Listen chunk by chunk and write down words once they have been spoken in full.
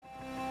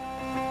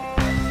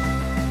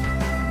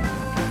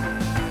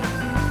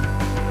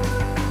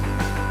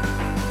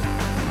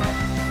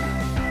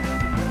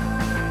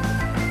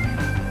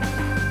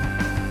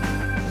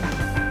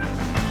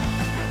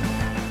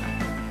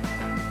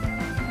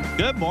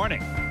Good morning.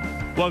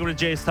 Welcome to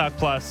Jays Talk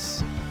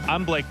Plus.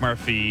 I'm Blake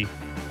Murphy.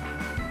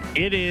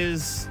 It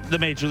is the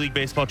Major League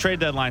Baseball trade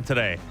deadline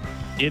today.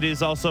 It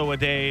is also a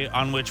day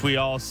on which we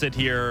all sit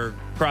here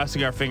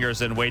crossing our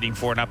fingers and waiting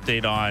for an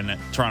update on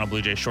Toronto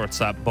Blue Jays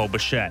shortstop Bo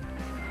Bichette,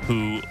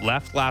 who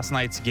left last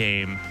night's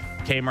game,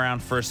 came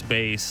around first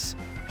base,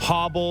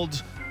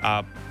 hobbled,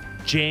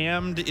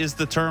 jammed is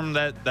the term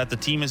that the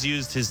team has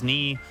used, his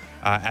knee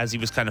as he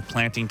was kind of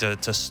planting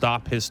to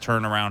stop his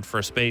turn around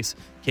first base,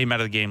 came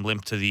out of the game,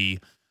 limped to the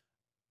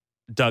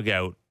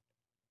dugout,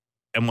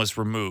 and was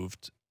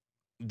removed.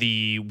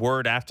 The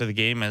word after the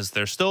game is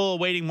they're still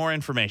awaiting more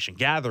information,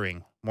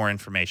 gathering more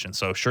information.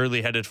 So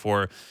surely headed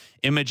for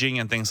imaging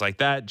and things like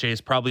that. Jay's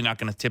probably not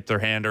going to tip their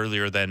hand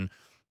earlier than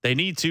they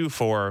need to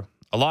for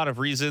a lot of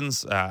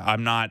reasons.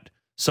 I'm not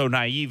so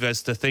naive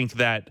as to think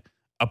that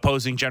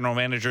opposing general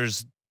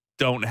managers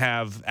don't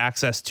have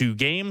access to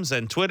games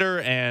and Twitter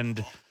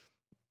and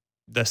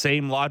the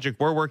same logic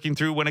we're working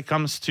through when it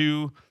comes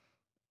to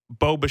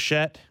Bo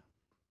Bichette.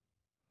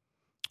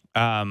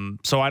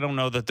 So I don't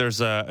know that there's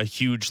a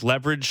huge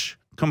leverage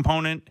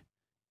component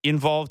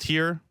involved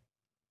here,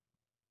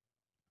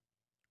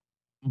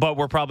 but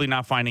we're probably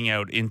not finding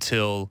out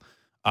until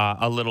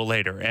a little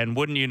later. And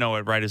wouldn't you know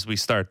it, right as we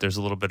start, there's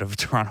a little bit of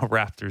Toronto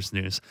Raptors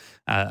news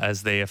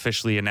as they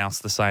officially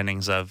announced the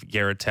signings of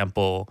Garrett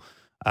Temple,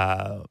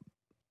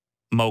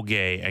 Mo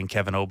Gay, and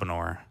Kevin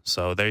Obanor.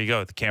 So there you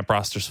go. The camp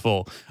roster's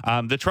full.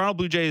 The Toronto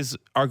Blue Jays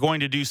are going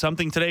to do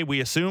something today,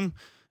 we assume.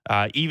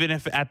 Even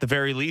if at the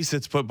very least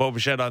it's put Bo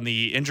Bichette on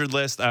the injured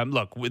list.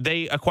 Look,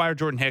 they acquired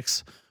Jordan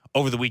Hicks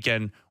over the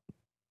weekend.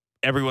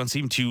 Everyone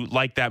seemed to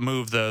like that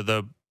move.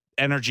 The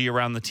energy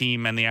around the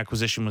team and the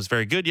acquisition was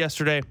very good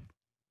yesterday.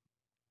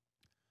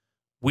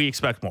 We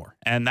expect more.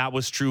 And that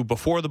was true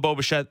before the Bo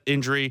Bichette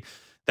injury.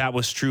 That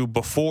was true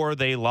before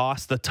they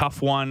lost the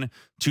tough one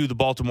to the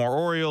Baltimore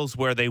Orioles,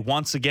 where they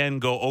once again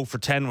go 0 for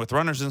 10 with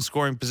runners in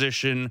scoring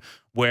position,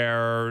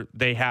 where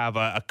they have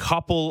a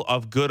couple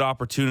of good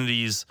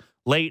opportunities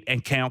late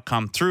and can't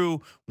come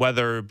through,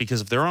 whether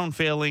because of their own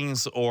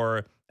failings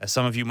or, as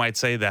some of you might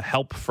say, the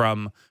help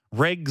from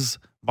Riggs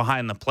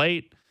behind the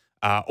plate,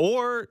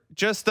 or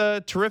just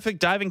a terrific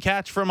diving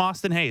catch from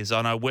Austin Hayes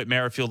on a Whit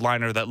Merrifield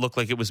liner that looked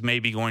like it was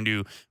maybe going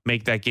to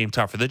make that game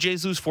tougher. The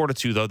Jays lose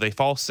 4-2, though. They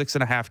fall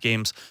 6.5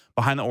 games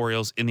behind the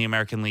Orioles in the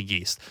American League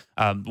East.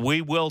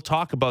 We will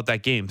talk about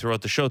that game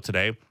throughout the show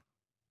today.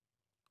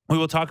 We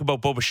will talk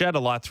about Bo Bichette a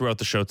lot throughout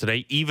the show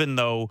today, even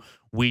though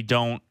we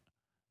don't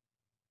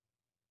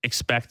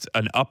expect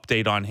an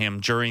update on him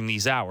during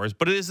these hours,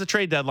 but it is the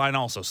trade deadline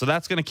also, so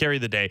that's going to carry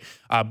the day.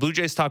 Blue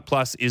Jays Talk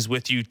Plus is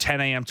with you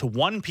 10 a.m. to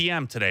 1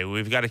 p.m. today.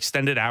 We've got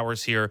extended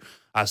hours here,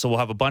 so we'll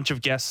have a bunch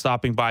of guests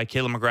stopping by.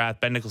 Kayla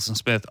McGrath, Ben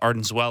Nicholson-Smith,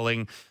 Arden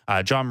Zwelling,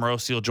 John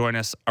Morosi will join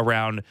us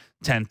around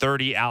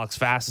 10:30. Alex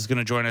Fass is going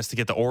to join us to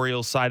get the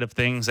Orioles side of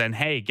things, and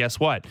hey, guess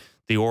what?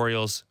 The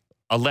Orioles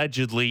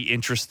allegedly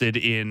interested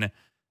in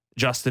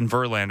Justin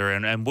Verlander,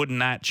 and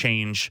wouldn't that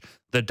change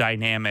the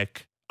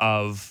dynamic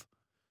of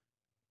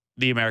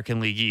the American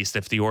League East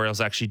if the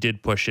Orioles actually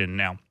did push in?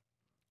 Now,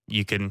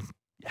 you can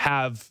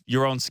have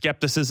your own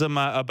skepticism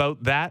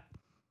about that,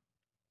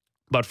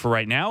 but for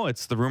right now,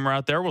 it's the rumor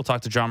out there. We'll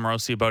talk to John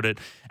Morosi about it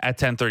at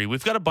 10:30.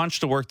 We've got a bunch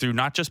to work through,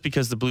 not just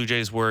because the Blue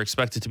Jays were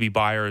expected to be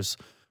buyers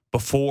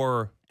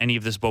before any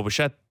of this Bo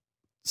Bichette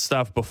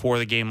stuff before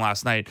the game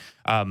last night,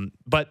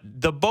 but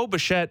the Bo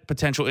Bichette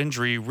potential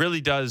injury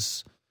really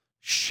does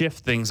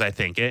shift things, I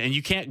think. And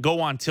you can't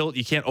go on tilt.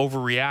 You can't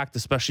overreact,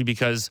 especially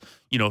because,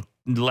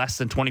 less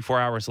than 24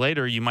 hours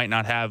later, you might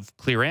not have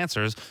clear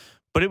answers.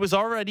 But it was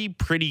already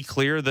pretty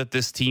clear that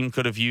this team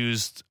could have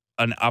used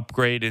an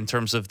upgrade in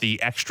terms of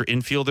the extra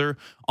infielder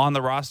on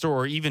the roster,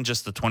 or even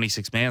just the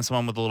 26-man,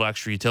 someone with a little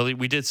extra utility.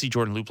 We did see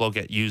Jordan Luplow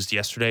get used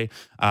yesterday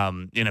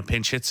in a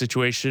pinch hit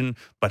situation,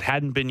 but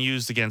hadn't been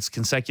used against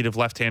consecutive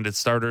left-handed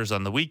starters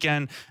on the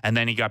weekend, and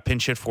then he got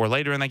pinch hit for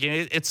later in that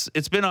game.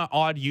 It's been an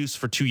odd use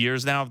for 2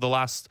 years now of the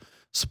last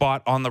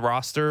spot on the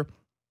roster.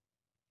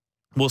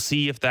 We'll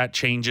see if that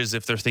changes,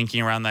 if they're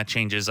thinking around that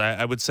changes.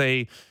 I would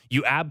say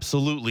you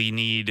absolutely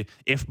need,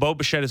 if Bo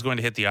Bichette is going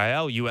to hit the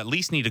IL, you at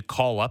least need to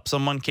call up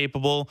someone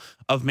capable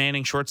of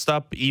manning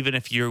shortstop, even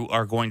if you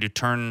are going to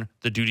turn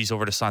the duties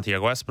over to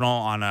Santiago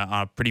Espinal on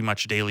a pretty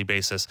much daily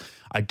basis.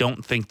 I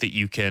don't think that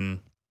you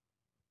can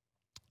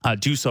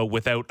do so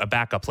without a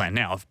backup plan.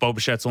 Now, if Bo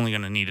Bichette's only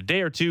going to need a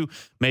day or two,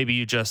 maybe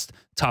you just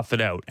tough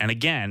it out. And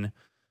again,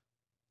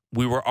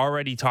 we were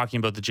already talking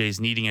about the Jays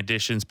needing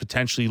additions,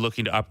 potentially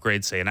looking to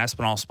upgrade, say, an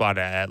Espinal spot,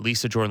 at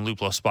least a Jordan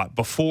Luplow spot,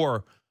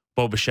 before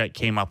Bo Bichette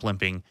came up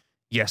limping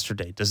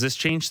yesterday. Does this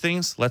change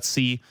things? Let's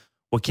see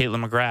what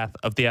Caitlin McGrath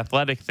of The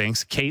Athletic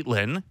thinks.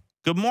 Caitlin,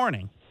 good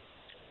morning.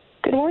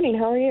 Good morning.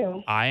 How are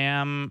you? I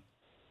am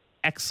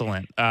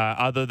excellent,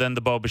 other than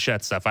the Bo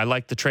Bichette stuff. I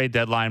like the trade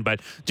deadline,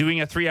 but doing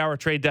a 3-hour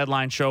trade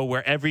deadline show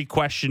where every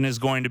question is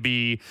going to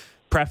be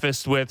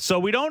prefaced with, so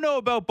we don't know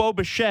about Bo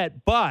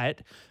Bichette,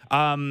 but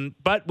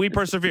we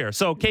persevere.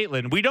 So,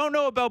 Caitlin, we don't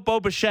know about Bo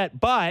Bichette,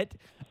 but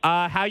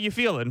how you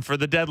feeling for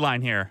the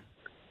deadline here?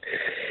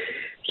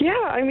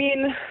 Yeah, I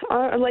mean,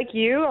 like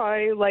you,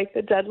 I like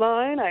the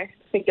deadline. I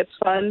think it's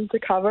fun to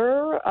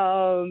cover.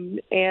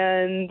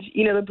 And,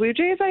 the Blue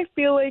Jays, I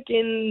feel like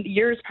in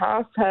years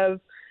past have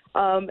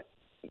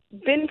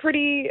been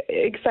pretty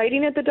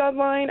exciting at the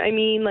deadline. I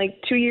mean,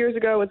 like 2 years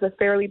ago was a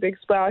fairly big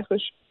splash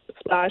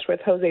with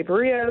Jose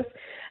Barrios.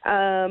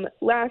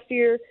 Last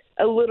year,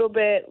 a little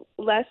bit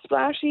less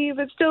splashy,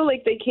 but still,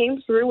 like, they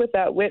came through with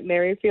that Whit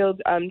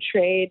Merrifield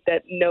trade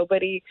that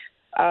nobody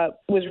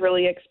was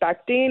really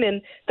expecting.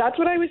 And that's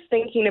what I was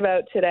thinking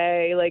about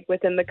today, like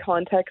within the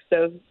context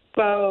of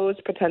Bo's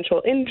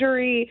potential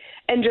injury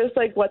and just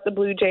like what the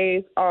Blue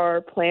Jays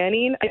are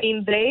planning. I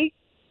mean, they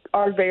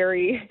are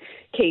very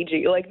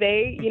cagey. Like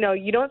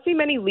you don't see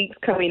many leaks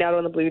coming out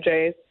on the Blue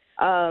Jays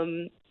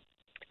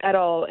at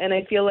all. And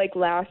I feel like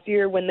last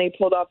year when they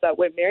pulled off that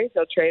Whit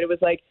Merrifield trade, it was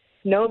like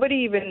nobody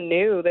even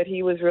knew that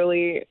he was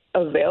really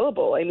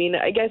available. I mean,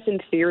 I guess in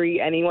theory,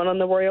 anyone on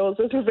the Royals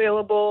was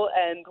available,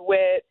 and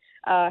Whit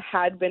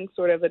had been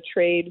sort of a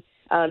trade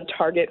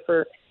target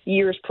for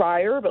years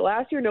prior, but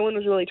last year no one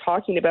was really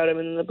talking about him,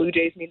 and then the Blue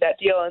Jays made that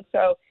deal. And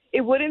so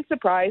it wouldn't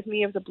surprise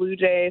me if the Blue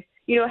Jays,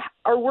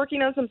 are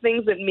working on some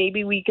things that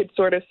maybe we could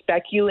sort of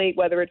speculate,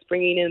 whether it's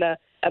bringing in a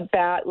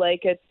bat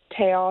like a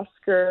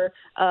Teoscar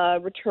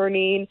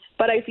returning.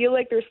 But I feel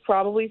like there's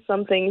probably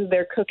some things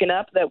they're cooking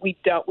up that we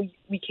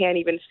can't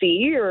even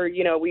see, or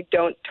we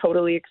don't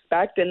totally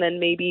expect, and then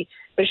maybe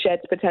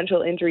Bichette's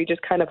potential injury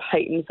just kind of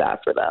heightens that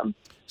for them.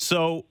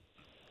 So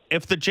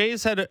if the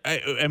Jays had,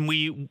 and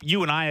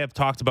you and I have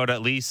talked about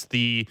at least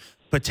the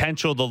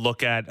potential to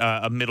look at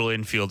a middle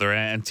infielder,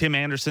 and Tim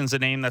Anderson's a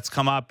name that's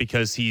come up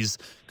because he's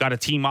got a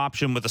team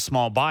option with a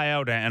small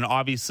buyout, and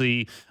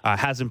obviously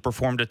hasn't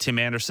performed at Tim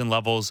Anderson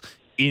levels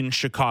in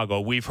Chicago.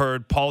 We've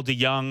heard Paul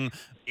DeYoung,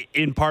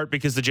 in part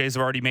because the Jays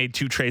have already made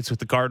 2 trades with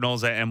the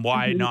Cardinals, and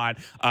why not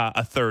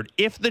a third?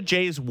 If the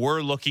Jays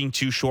were looking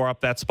to shore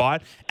up that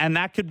spot, and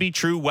that could be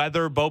true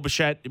whether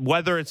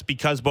it's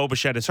because Bo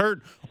Bichette is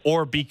hurt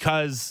or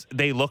because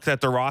they looked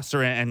at the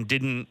roster and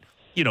didn't,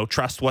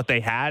 trust what they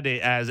had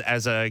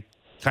as a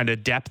kind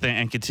of depth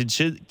and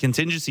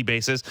contingency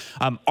basis.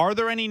 Are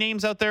there any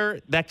names out there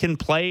that can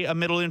play a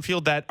middle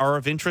infield that are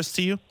of interest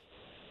to you?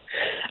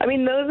 I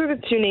mean, those are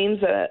the 2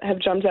 names that have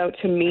jumped out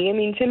to me. I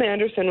mean, Tim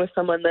Anderson was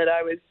someone that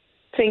I was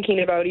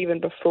thinking about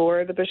even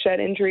before the Bichette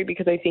injury,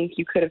 because I think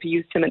you could have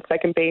used him at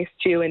second base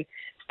too, and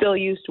still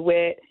used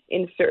Whit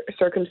in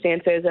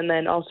circumstances, and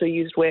then also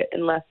used Whit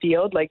in left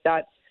field. Like,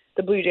 that's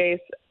the Blue Jays'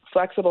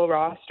 flexible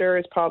roster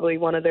is probably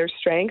one of their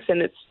strengths, and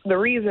it's the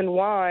reason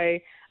why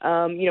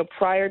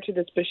prior to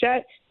this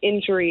Bichette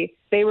injury,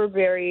 they were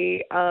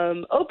very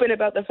open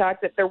about the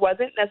fact that there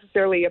wasn't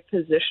necessarily a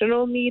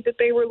positional need that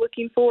they were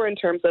looking for in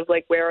terms of,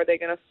 like, where are they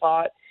going to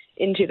slot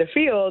into the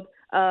field.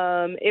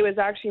 It was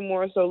actually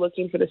more so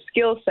looking for the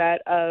skill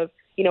set of,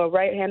 a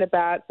right-handed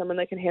bat, someone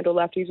that can handle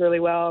lefties really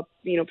well,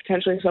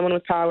 potentially someone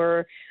with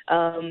power,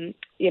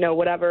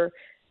 whatever.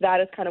 That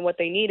is kind of what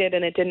they needed,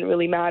 and it didn't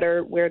really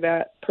matter where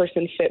that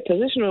person fit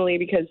positionally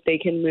because they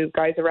can move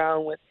guys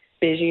around with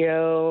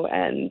Biggio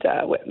and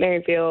with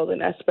Merrifield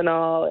and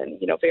Espinal and,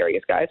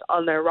 various guys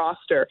on their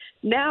roster.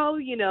 Now,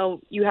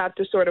 you have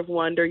to sort of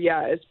wonder,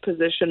 is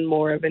position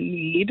more of a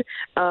need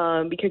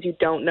because you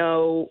don't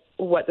know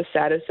what the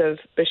status of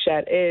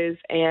Bichette is.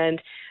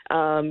 And,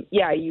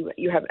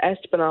 you have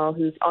Espinal,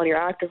 who's on your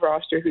active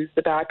roster, who's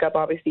the backup.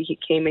 Obviously, he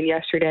came in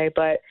yesterday,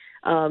 but,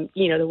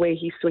 the way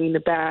he's swinging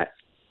the bat,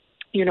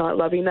 you're not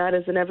loving that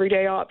as an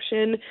everyday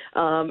option.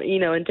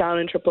 And down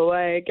in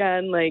AAA,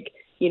 again,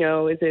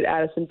 is it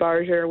Addison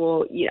Barger?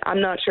 Well, I'm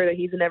not sure that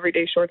he's an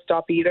everyday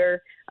shortstop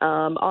either.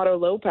 Otto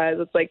Lopez,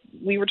 it's like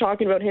we were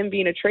talking about him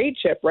being a trade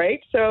chip,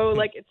 right? So,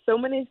 it's so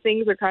many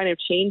things are kind of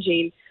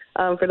changing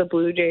for the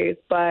Blue Jays.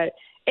 But,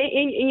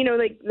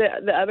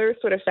 the other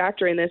sort of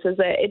factor in this is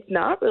that it's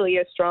not really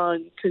a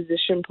strong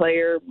position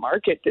player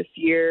market this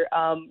year,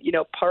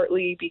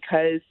 partly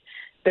because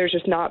there's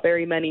just not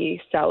very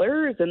many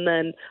sellers. And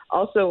then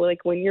also,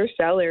 when you're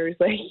sellers,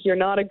 you're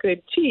not a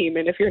good team.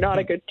 And if you're not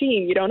a good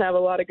team, you don't have a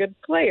lot of good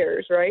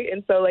players, right?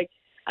 And so,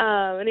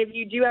 and if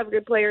you do have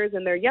good players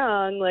and they're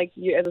young,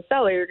 you, as a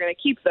seller, you're going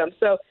to keep them.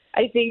 So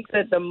I think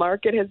that the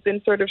market has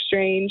been sort of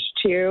strange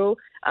too,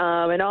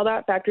 and all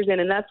that factors in.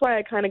 And that's why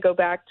I kind of go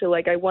back to,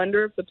 I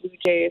wonder if the Blue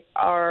Jays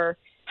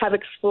have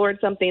explored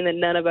something that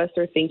none of us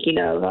are thinking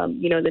of.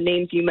 The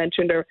names you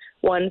mentioned are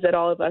ones that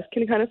all of us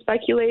can kind of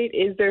speculate.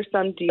 Is there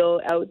some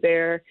deal out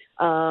there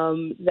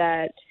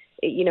that,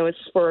 it's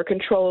for a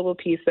controllable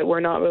piece that we're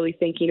not really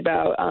thinking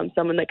about?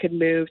 Someone that could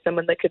move,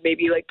 someone that could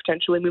maybe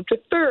potentially move to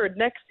third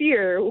next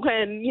year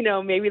when,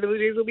 maybe the Blue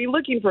Jays will be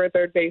looking for a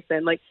third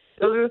baseman.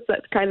 Those are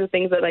the kinds of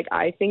things that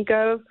I think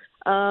of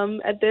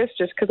at this,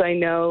 just because I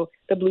know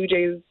the Blue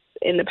Jays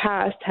in the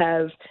past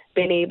have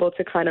been able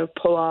to kind of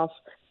pull off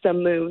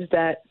some moves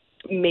that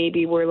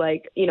maybe were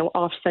like,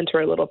 off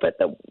center a little bit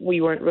that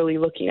we weren't really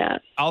looking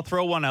at. I'll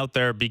throw one out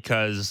there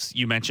because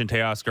you mentioned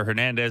Teoscar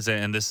Hernandez,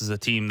 and this is a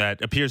team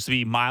that appears to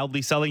be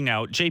mildly selling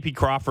out. JP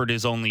Crawford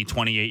is only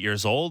 28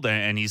 years old,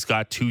 and he's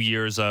got 3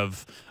 years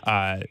of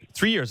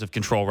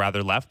control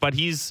left, but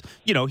he's,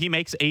 he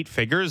makes 8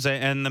 figures,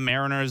 and the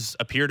Mariners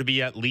appear to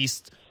be at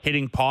least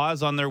hitting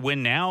pause on their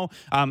win now.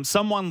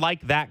 Someone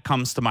like that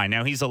comes to mind.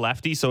 Now, he's a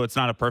lefty, so it's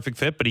not a perfect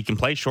fit, but he can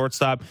play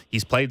shortstop.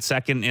 He's played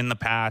second in the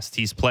past.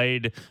 He's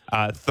played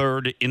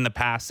third in the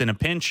past in a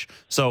pinch.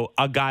 So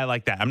a guy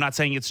like that. I'm not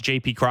saying it's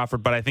J.P.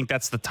 Crawford, but I think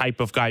that's the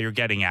type of guy you're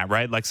getting at,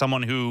 right? Like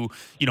someone who,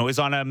 is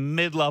on a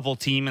mid-level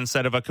team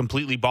instead of a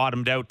completely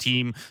bottomed-out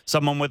team,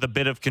 someone with a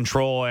bit of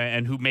control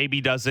and who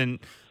maybe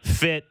doesn't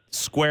fit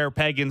square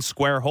peg in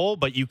square hole,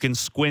 but you can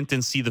squint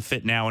and see the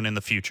fit now and in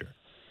the future.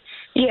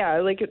 Yeah,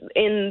 like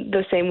in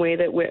the same way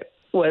that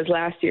was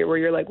last year, where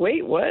you're like,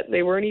 wait, what?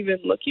 They weren't even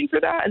looking for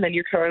that? And then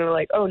you're kind of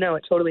like, oh, no,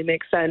 it totally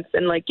makes sense.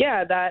 And like,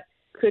 yeah, that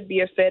could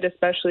be a fit,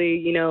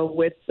 especially,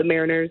 with the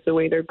Mariners, the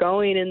way they're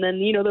going. And then,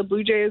 the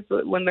Blue Jays,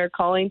 when they're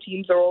calling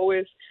teams, are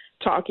always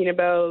talking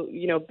about,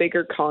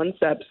 bigger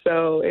concepts.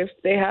 So if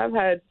they have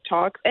had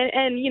talks,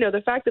 and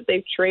the fact that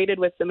they've traded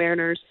with the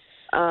Mariners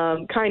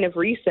kind of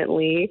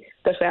recently,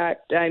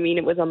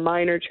 it was a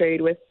minor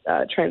trade with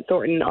Trent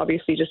Thornton,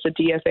 obviously just a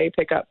DFA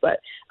pickup, but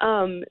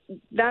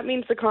that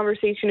means the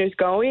conversation is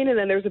going, and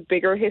then there's a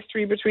bigger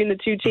history between the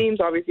two teams,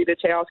 obviously the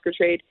Teoscar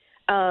trade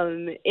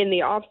in the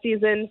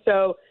offseason.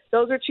 So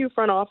those are two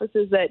front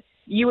offices that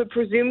you would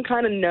presume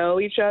kind of know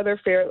each other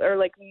fairly, or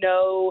like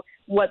know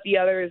what the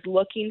other is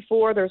looking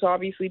for. There's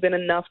obviously been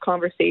enough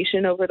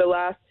conversation over the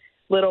last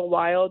little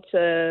while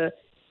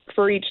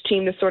for each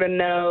team to sort of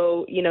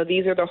know,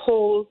 these are the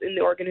holes in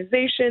the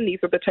organization. These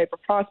are the type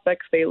of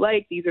prospects they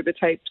like. These are the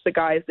types of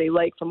guys they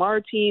like from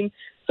our team.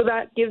 So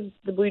that gives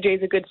the Blue Jays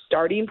a good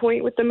starting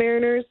point with the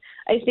Mariners,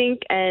 I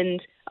think.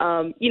 And,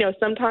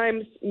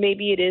 sometimes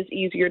maybe it is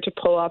easier to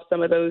pull off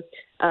some of those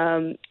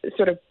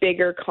sort of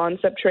bigger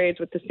concept trades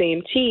with the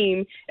same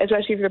team,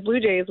 especially for the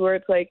Blue Jays, where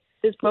it's like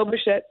this Bo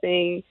Bichette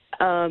thing.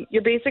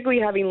 You're basically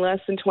having less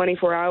than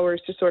 24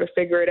 hours to sort of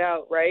figure it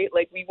out, right?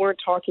 Like we weren't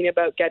talking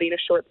about getting a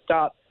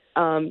shortstop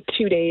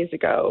 2 days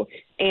ago,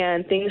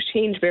 and things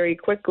change very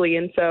quickly.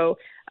 And so,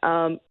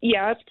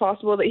 it's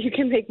possible that you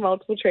can make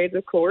multiple trades,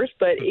 of course,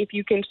 but if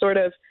you can sort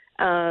of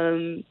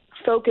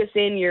focus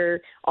in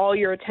all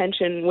your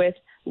attention with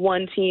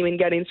one team and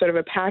getting sort of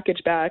a package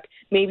back,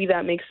 maybe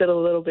that makes it a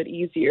little bit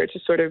easier to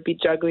sort of be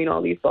juggling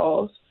all these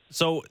balls.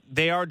 So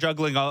they are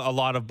juggling a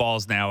lot of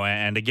balls now.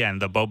 And again,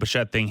 the Bo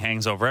Bichette thing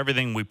hangs over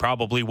everything. We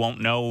probably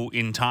won't know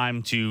in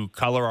time to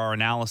color our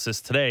analysis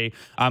today.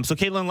 So,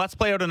 Caitlin, let's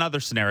play out another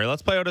scenario.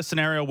 Let's play out a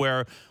scenario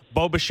where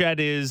Bo Bichette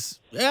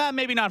is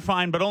maybe not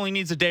fine, but only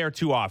needs a day or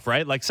two off,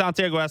 right? Like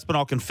Santiago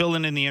Espinal can fill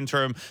in the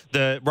interim.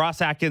 The Ross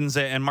Atkins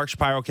and Mark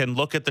Shapiro can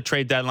look at the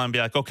trade deadline and be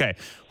like, okay,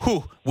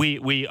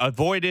 we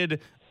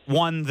avoided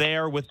one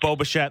there with Bo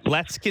Bichette.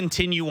 Let's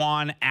continue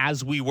on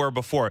as we were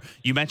before.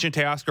 You mentioned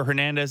Teoscar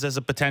Hernandez as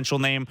a potential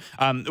name.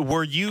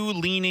 Were you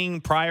leaning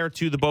prior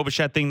to the Bo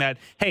Bichette thing that,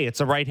 hey, it's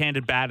a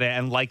right-handed bat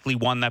and likely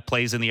one that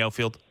plays in the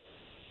outfield?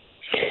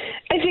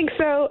 I think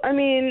so.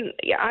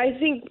 I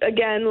think,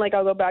 again, like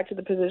I'll go back to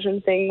the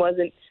position thing,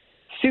 wasn't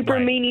super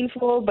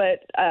meaningful,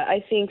 but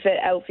I think that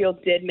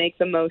outfield did make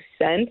the most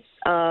sense.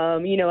 I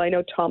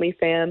know Tommy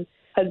Pham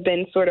has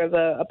been sort of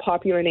a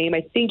popular name.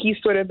 I think he's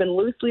sort of been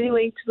loosely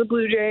linked to the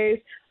Blue Jays.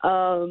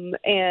 And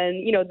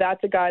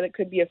that's a guy that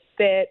could be a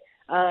fit.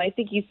 I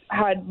think he's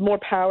had more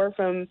power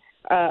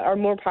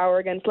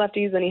against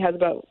lefties than he has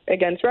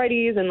against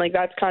righties. And like,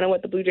 that's kind of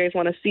what the Blue Jays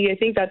want to see. I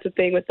think that's the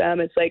thing with them.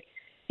 It's like,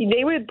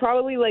 they would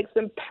probably like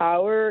some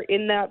power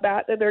in that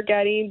bat that they're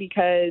getting,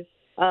 because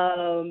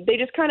they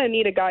just kind of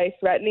need a guy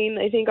threatening,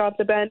 I think, off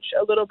the bench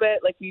a little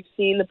bit. Like we've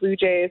seen the Blue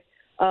Jays,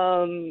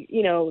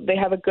 they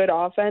have a good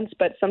offense,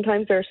 but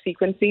sometimes their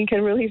sequencing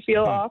can really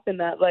feel off in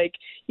that, like,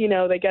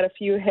 they get a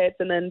few hits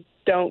and then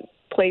don't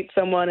plate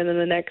someone, and then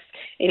the next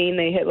inning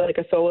they hit like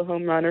a solo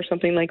home run or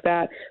something like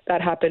that.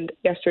 That happened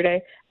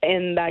yesterday,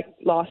 and that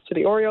lost to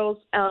the Orioles.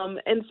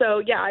 And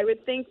so, I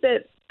would think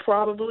that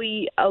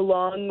probably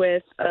along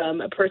with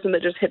a person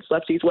that just hits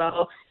lefties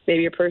well,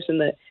 maybe a person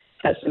that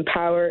has some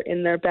power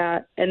in their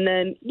bat. And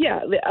then,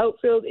 the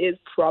outfield is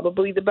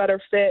probably the better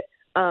fit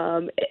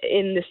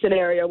in the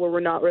scenario where we're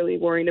not really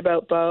worrying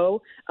about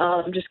Bo,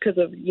 just because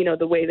of,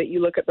 the way that you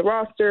look at the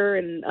roster.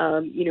 And,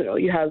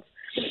 you have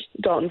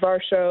Dalton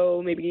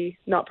Varsho maybe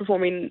not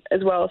performing as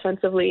well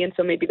offensively, and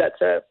so maybe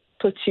that's a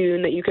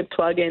platoon that you could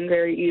plug in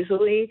very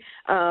easily.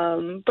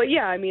 But,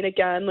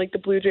 again, like the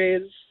Blue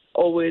Jays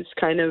always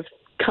kind of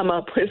come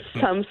up with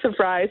some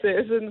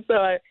surprises, and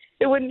so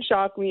it wouldn't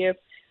shock me if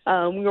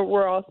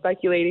we're all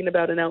speculating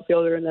about an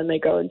outfielder, and then they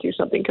go and do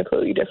something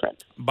completely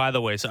different. By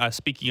the way,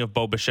 speaking of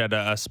Bo Bichette,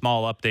 a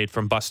small update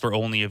from Buster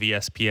Olney of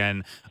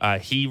ESPN.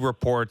 He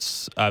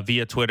reports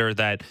via Twitter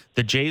that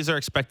the Jays are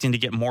expecting to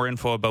get more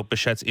info about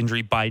Bichette's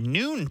injury by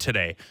noon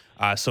today.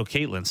 So,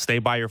 Caitlin, stay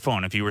by your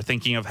phone. If you were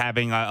thinking of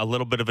having a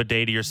little bit of a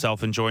day to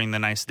yourself, enjoying the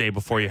nice day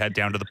before you head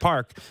down to the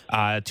park,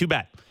 too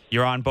bad.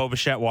 You're on Bo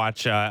Bichette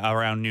watch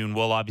around noon.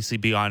 We'll obviously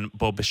be on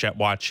Bo Bichette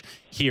watch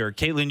here.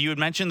 Caitlin, you had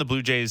mentioned the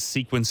Blue Jays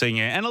sequencing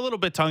and a little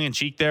bit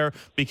tongue-in-cheek there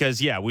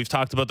because, yeah, we've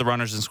talked about the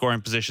runners and scoring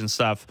position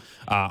stuff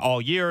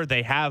all year.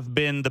 They have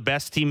been the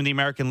best team in the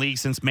American League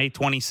since May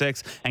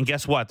 26th. And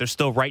guess what? They're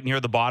still right near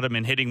the bottom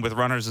and hitting with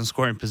runners and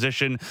scoring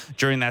position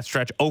during that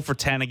stretch. 0 for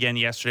 10 again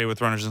yesterday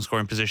with runners and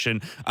scoring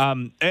position.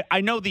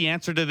 I know the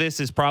answer to this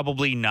is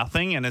probably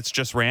nothing, and it's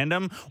just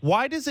random.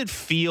 Why does it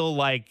feel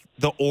like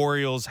the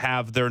Orioles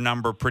have their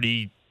number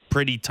pretty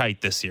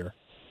tight this year?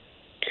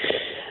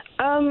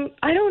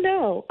 I don't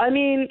know. I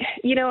mean,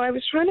 I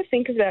was trying to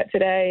think of that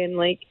today, and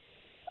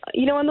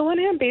on the one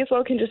hand,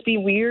 baseball can just be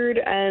weird,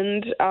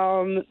 and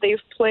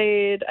they've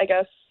played, I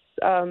guess,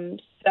 7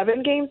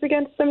 games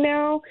against them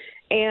now,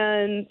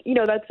 and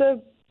that's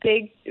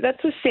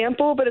a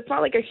sample, but it's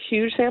not like a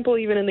huge sample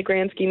even in the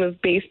grand scheme of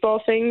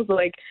baseball things.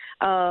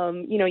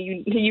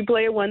 You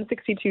play a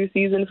 162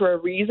 season for a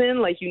reason.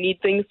 Like, you need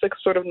things to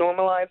sort of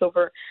normalize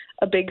over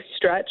a big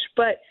stretch.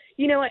 But,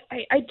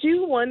 I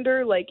do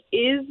wonder,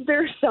 is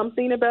there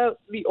something about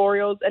the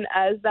Orioles, and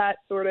as that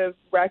sort of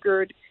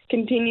record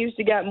continues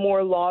to get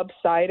more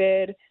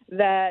lopsided,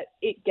 that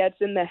it gets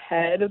in the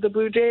head of the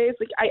Blue Jays?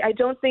 I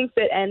don't think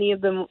that any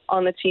of them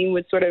on the team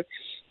would sort of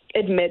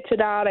admit to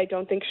that. I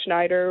don't think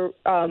Schneider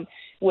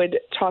would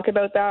talk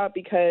about that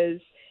because,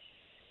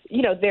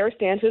 their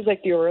stance is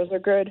the Orioles are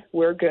good,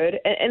 we're good.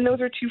 And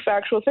those are two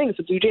factual things.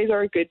 The Blue Jays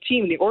are a good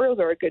team. The Orioles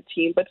are a good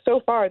team. But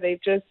so far,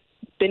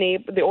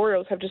 the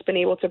Orioles have just been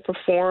able to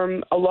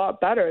perform a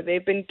lot better.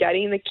 They've been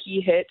getting the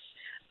key hits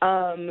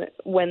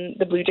when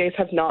the Blue Jays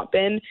have not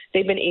been.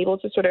 They've been able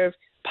to sort of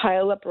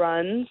pile up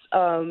runs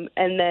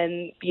and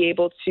then be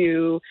able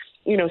to,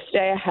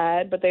 stay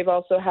ahead. But they've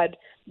also had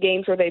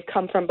games where they've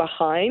come from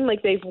behind.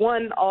 They've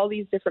won all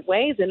these different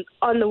ways. And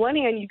on the one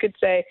hand, you could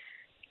say,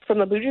 from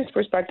the Blue Jays'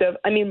 perspective,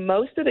 I mean,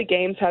 most of the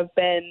games have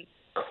been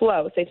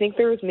close. I think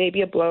there was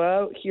maybe a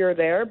blowout here or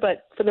there,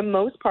 but for the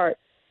most part,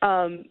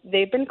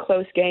 they've been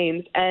close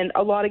games, and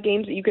a lot of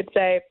games that you could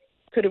say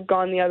could have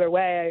gone the other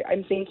way.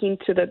 I'm thinking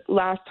to the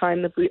last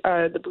time the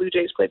Blue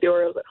Jays played the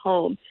Orioles at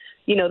home.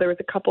 There was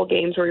a couple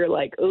games where you're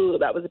like, ooh,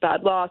 that was a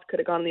bad loss, could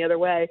have gone the other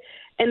way.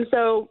 And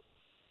so,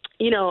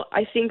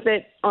 I think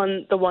that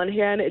on the one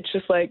hand, it's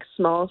just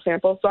small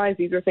sample size.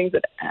 These are things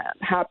that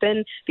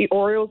happen. The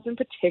Orioles in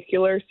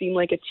particular seem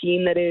like a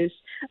team that is,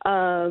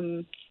 I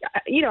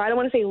don't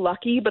want to say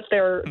lucky, but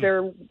their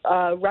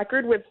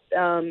record with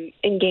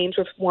in games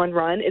with 1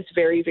 run is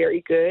very,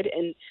 very good.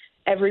 And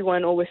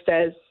everyone always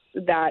says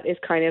that is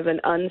kind of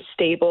an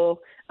unstable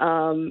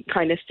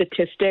kind of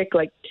statistic.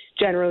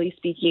 Generally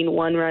speaking,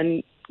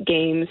 1-run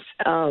games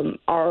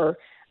are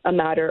a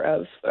matter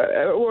of,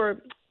 or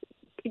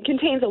it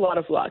contains a lot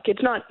of luck.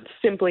 It's not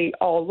simply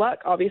all luck.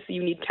 Obviously,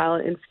 you need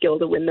talent and skill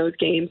to win those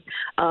games,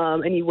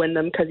 and you win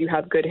them because you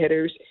have good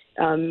hitters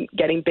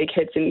getting big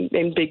hits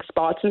in big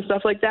spots and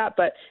stuff like that.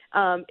 But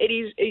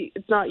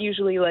it's not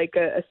usually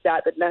a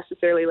stat that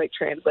necessarily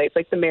translates.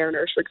 The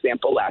Mariners, for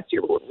example, last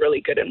year were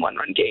really good in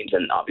 1-run games,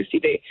 and obviously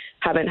they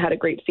haven't had a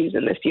great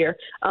season this year.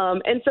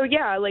 And so,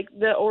 yeah,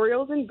 the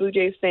Orioles and Blue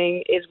Jays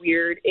thing is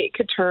weird. It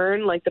could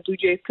turn. The Blue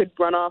Jays could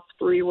run off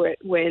 3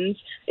 wins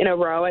in a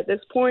row at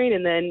this point,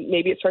 and then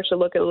maybe it starts to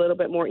look a little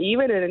bit more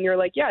even, and then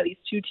you're yeah, these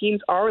two teams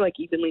are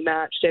evenly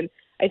matched. And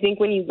I think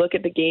when you look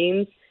at the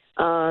games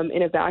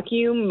in a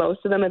vacuum, most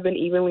of them have been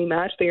evenly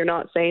matched. They are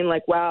not saying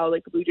wow,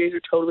 the Blue Jays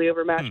are totally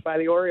overmatched by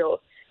the Orioles.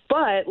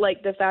 But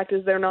the fact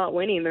is they're not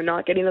winning. They're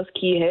not getting those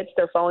key hits.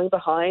 They're falling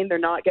behind. They're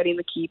not getting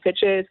the key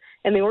pitches,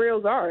 and the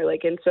Orioles are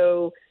and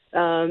so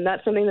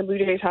that's something the Blue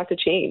Jays have to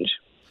change.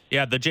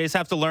 Yeah, the Jays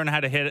have to learn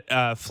how to hit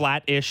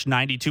flat-ish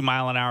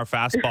 92-mile-an-hour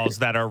fastballs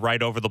that are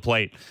right over the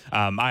plate.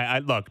 I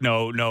look,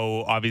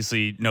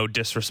 obviously no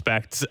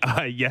disrespect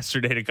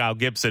yesterday to Kyle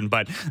Gibson,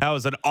 but that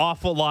was an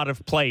awful lot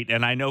of plate,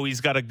 and I know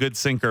he's got a good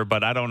sinker,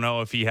 but I don't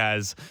know if he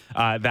has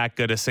that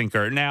good a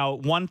sinker. Now,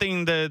 one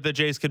thing the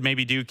Jays could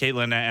maybe do,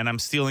 Caitlin, and I'm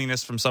stealing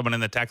this from someone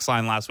in the text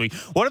line last week,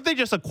 what if they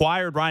just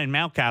acquired Ryan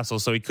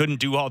Mountcastle so he couldn't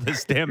do all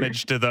this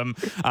damage to them?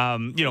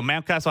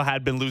 Mountcastle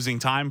had been losing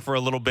time for a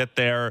little bit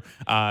there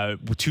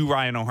to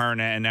Ryan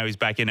O'Hearn, and now he's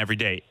back in every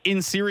day.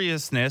 In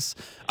seriousness,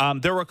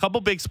 there were a couple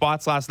big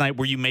spots last night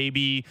where you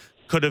maybe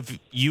could have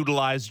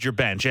utilized your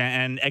bench,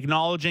 and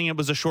acknowledging it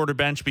was a shorter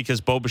bench because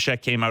Bo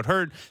Bichette came out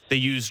hurt. They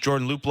used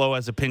Jordan Luplow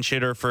as a pinch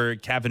hitter for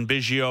Kevin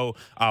Biggio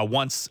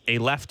once a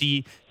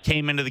lefty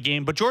came into the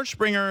game. But George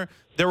Springer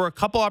there were a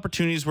couple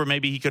opportunities where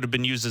maybe he could have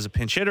been used as a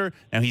pinch hitter.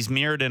 Now he's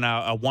mirrored in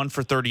a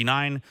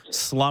 1-for-39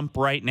 slump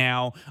right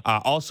now.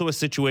 Also a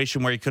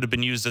situation where he could have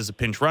been used as a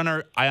pinch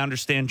runner. I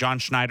understand John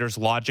Schneider's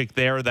logic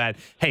there that,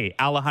 hey,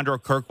 Alejandro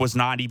Kirk was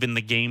not even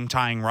the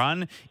game-tying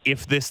run.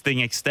 If this thing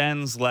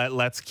extends,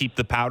 let's keep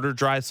the powder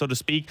dry, so to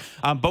speak.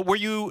 But were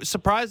you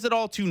surprised at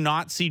all to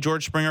not see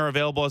George Springer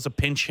available as a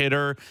pinch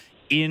hitter?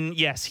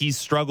 Yes, he's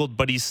struggled,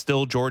 but he's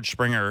still George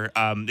Springer,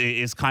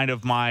 is kind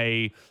of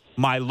my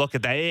look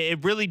at that.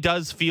 It really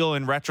does feel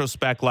in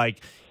retrospect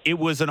like it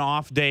was an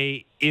off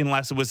day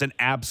unless it was an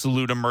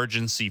absolute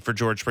emergency for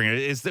George Springer.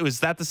 Was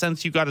that the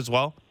sense you got as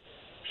well?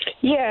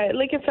 Yeah,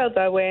 like it felt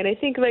that way. And I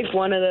think like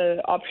one of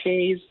the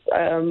opportunities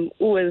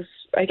was,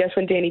 I guess,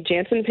 when Danny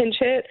Jansen pinch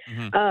hit.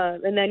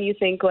 Mm-hmm. And then you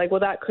think like, well,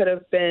 that could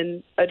have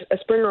been a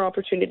Springer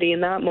opportunity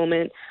in that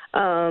moment.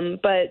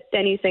 But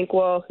then you think,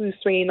 well, who's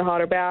swinging the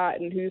hotter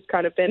bat and who's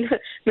kind of been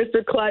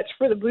Mr. Clutch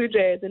for the Blue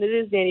Jays? And it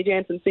is Danny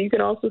Jansen. So you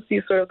can also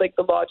see sort of like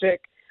the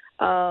logic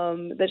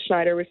that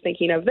Schneider was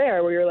thinking of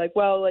there, where you're like,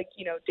 well, like,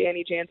 you know,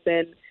 Danny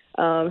Jansen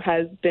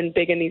has been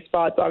big in these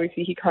spots.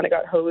 Obviously, he kind of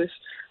got hosed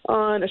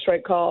on a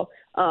strike call,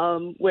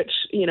 which,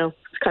 you know,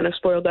 kind of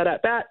spoiled that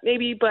at bat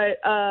maybe. But,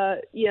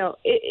 you know,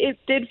 it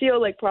did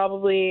feel like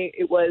probably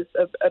it was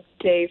a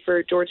day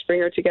for George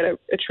Springer to get a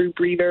true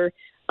breather.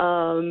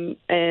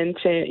 And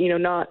to, you know,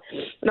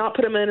 not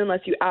put him in unless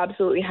you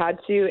absolutely had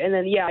to. And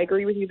then, yeah, I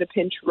agree with you, the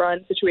pinch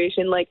run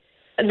situation. Like,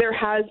 there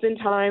has been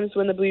times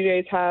when the Blue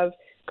Jays have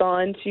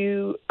gone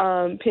to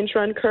pinch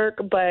run Kirk,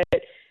 but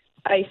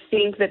I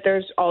think that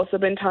there's also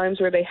been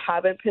times where they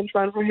haven't pinch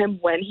run for him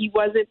when he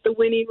wasn't the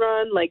winning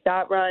run. Like,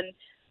 that run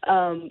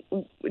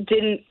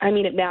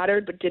it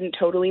mattered, but didn't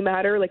totally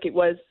matter. Like, it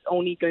was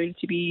only going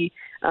to be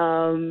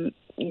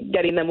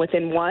getting them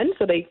within one,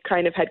 so they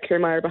kind of had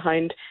Kiermaier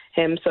behind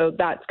him, so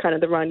that's kind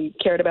of the run you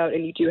cared about,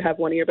 and you do have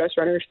one of your best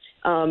runners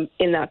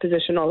in that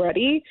position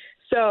already.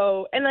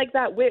 So, and like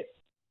that whip,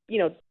 you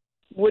know,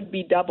 would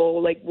be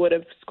double, like would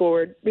have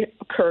scored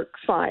Kirk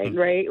fine,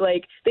 right?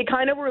 Like they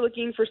kind of were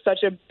looking for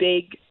such a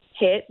big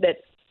hit that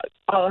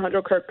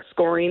Alejandro Kirk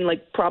scoring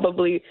like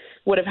probably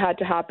would have had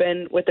to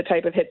happen with the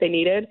type of hit they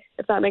needed,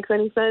 if that makes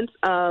any sense.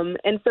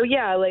 And so,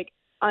 yeah, like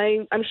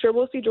I'm sure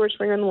we'll see George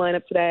Springer in the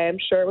lineup today. I'm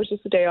sure it was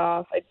just a day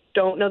off. I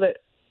don't know that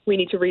we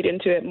need to read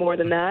into it more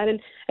than that. And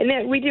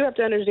then we do have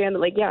to understand that,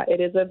 like, yeah, it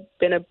has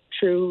been a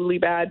truly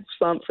bad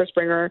slump for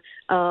Springer.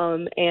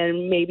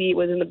 And maybe it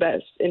was in the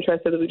best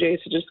interest of the Blue Jays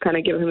to just kind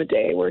of give him a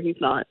day where he's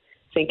not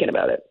thinking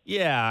about it.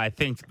 Yeah, I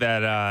think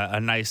that a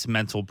nice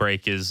mental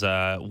break is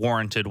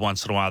warranted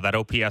once in a while. That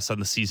OPS on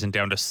the season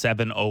down to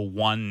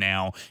 701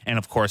 now. And,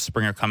 of course,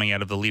 Springer coming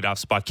out of the leadoff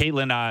spot.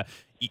 Caitlin,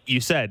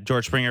 you said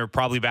George Springer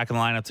probably back in the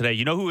lineup today.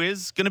 You know who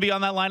is going to be on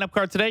that lineup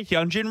card today?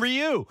 Hyunjin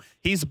Ryu.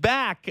 He's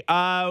back.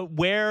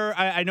 Where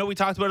I know we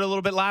talked about it a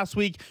little bit last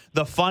week.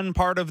 The fun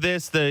part of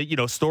this,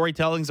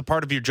 storytelling is a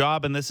part of your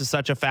job, and this is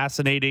such a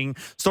fascinating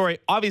story.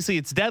 Obviously,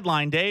 it's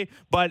deadline day,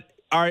 but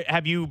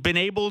have you been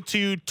able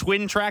to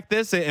twin track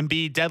this and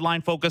be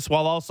deadline focused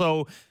while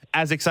also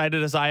as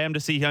excited as I am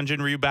to see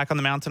Hyunjin Ryu back on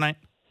the mound tonight?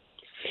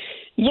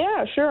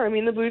 Yeah, sure. I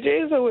mean, the Blue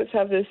Jays always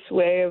have this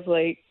way of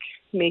like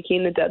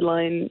making the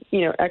deadline,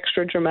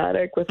 extra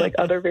dramatic with like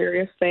other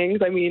various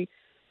things. I mean,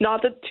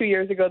 not that 2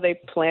 years ago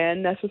they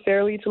planned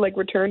necessarily to like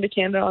return to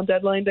Canada on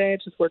deadline day.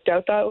 It just worked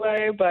out that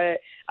way. But,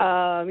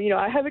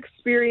 I have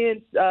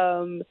experience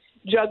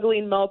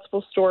juggling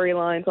multiple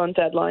storylines on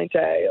deadline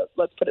day.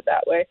 Let's put it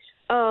that way.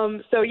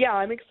 So yeah,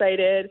 I'm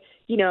excited,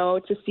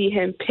 to see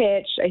him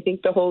pitch. I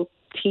think the whole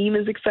team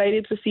is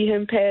excited to see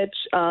him pitch.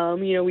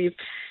 We've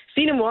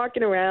seen him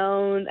walking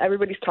around.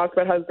 Everybody's talked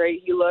about how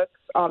great he looks,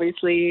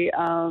 obviously.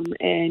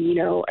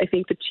 I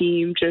think the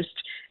team just,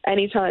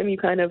 anytime you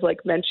kind of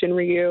like mention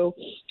Ryu,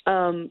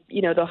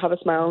 they'll have a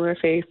smile on their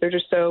face. They're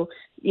just so,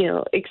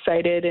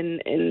 excited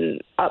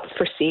and up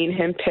for seeing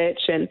him pitch,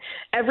 and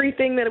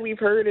everything that we've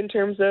heard in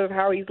terms of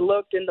how he's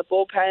looked in the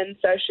bullpen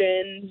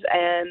sessions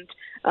and,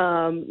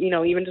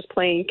 even just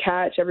playing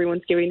catch,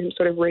 everyone's giving him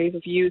sort of rave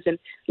reviews. And,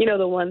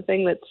 the one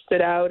thing that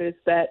stood out is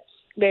that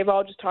they've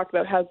all just talked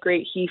about how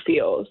great he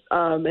feels,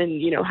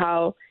 and,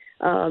 how,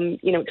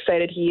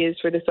 excited he is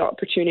for this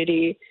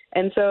opportunity.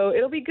 And so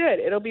it'll be good.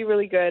 It'll be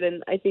really good.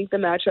 And I think the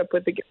matchup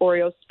with the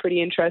Orioles is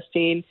pretty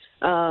interesting.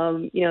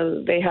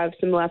 They have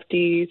some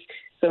lefties,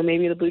 so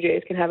maybe the Blue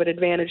Jays can have an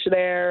advantage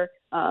there.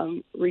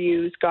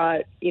 Ryu's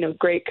got,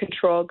 great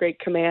control, great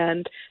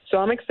command. So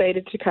I'm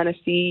excited to kind of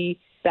see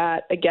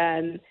that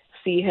again,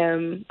 see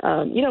him,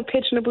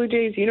 pitch in a Blue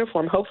Jays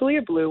uniform, hopefully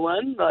a blue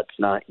one. Let's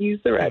not use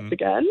the Reds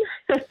again.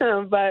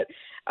 But,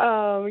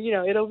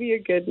 it'll be a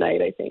good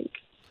night, I think.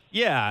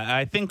 Yeah,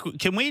 I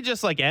think, can we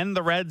just like end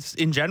the Reds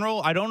in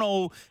general? I don't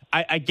know.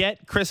 I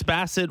get Chris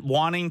Bassett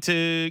wanting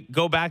to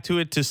go back to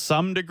it to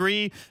some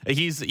degree.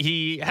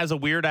 He has a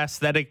weird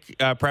aesthetic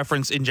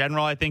preference in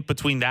general, I think,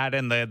 between that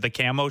and the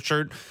camo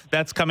shirt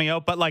that's coming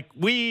out. But like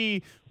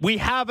we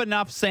have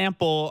enough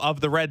sample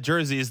of the red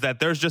jerseys that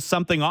there's just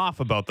something off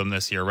about them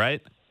this year,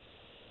 right?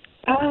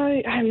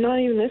 I'm not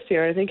even this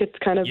year. I think it's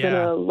kind of been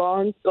a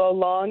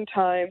long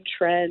time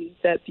trend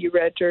that the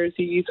red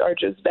jerseys are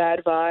just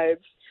bad vibes.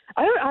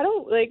 I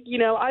don't like,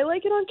 I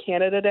like it on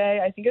Canada Day.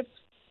 I think it's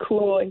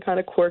cool and kind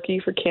of quirky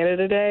for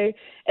Canada Day,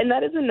 and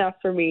that is enough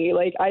for me.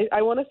 Like,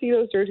 I want to see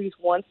those jerseys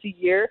once a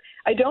year.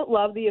 I don't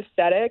love the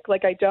aesthetic.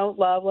 Like, I don't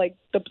love like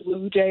the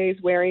Blue Jays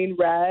wearing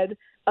red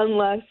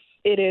unless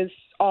it is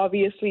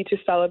obviously to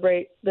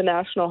celebrate the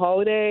national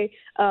holiday.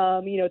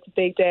 It's a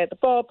big day at the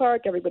ballpark.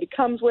 Everybody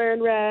comes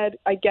wearing red.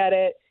 I get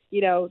it.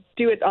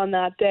 Do it on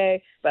that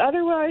day. But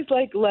otherwise,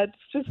 like, let's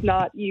just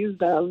not use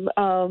them.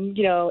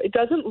 It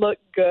doesn't look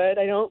good.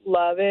 I don't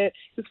love it.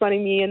 It's funny,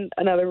 me and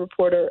another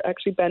reporter,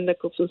 actually Ben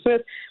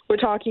Nicholson-Smith, were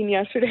talking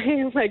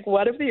yesterday. Like,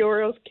 what if the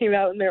Orioles came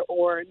out in their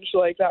orange?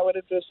 Like, that would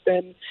have just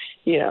been,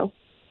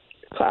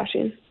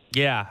 clashing.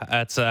 Yeah,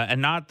 that's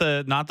and not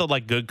the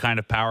like good kind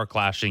of power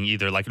clashing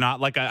either. Like, not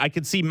like I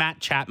could see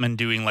Matt Chapman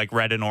doing like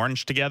red and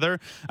orange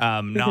together.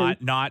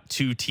 Not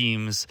two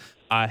teams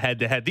head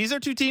to head. These are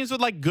two teams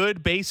with like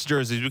good base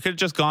jerseys. We could have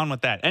just gone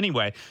with that.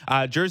 Anyway,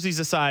 jerseys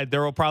aside,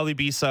 there will probably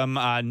be some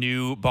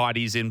new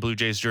bodies in Blue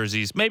Jays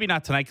jerseys. Maybe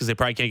not tonight because they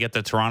probably can't get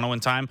to Toronto in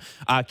time.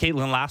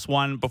 Caitlin, last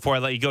one before I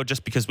let you go,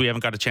 just because we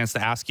haven't got a chance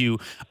to ask you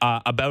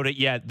about it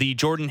yet. The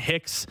Jordan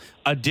Hicks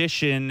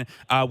edition,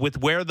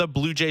 with where the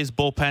Blue Jays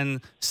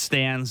bullpen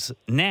stands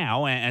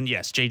now, and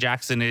yes, Jay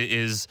Jackson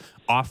is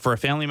off for a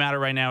family matter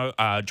right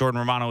now. Jordan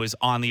Romano is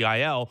on the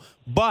IL,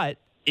 but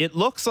it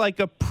looks like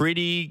a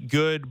pretty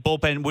good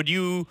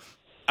bullpen.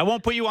 I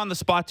won't put you on the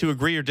spot to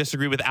agree or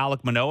disagree with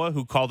Alek Manoah,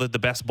 who called it the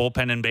best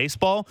bullpen in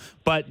baseball,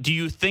 but do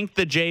you think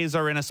the Jays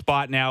are in a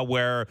spot now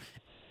where,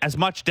 as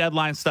much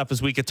deadline stuff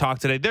as we could talk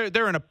today,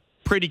 they're in a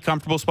pretty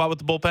comfortable spot with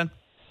the bullpen?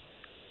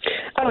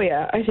 Oh,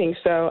 yeah, I think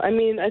so. I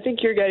mean, I think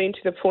you're getting to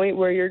the point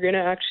where you're going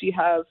to actually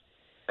have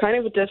kind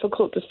of a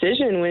difficult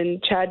decision when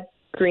Chad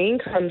Green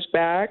comes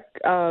back,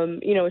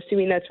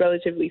 assuming that's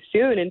relatively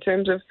soon, in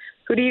terms of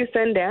who do you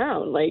send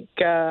down? Like,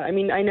 I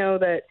know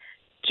that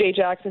Jay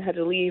Jackson had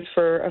to leave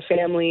for a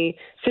family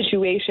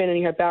situation, and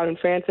you have Bowden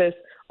Francis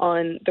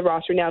on the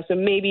roster now. So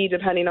maybe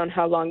depending on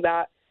how long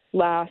that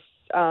lasts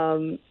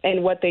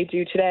and what they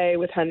do today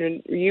with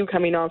Hyun-Jin Ryu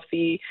coming off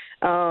the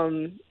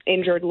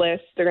injured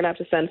list, they're going to have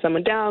to send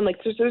someone down. Like,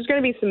 there's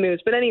going to be some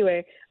moves. But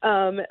anyway,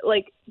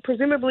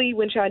 presumably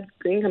when Chad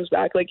Green comes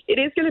back, like, it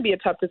is going to be a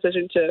tough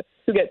decision to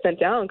who gets sent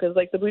down because,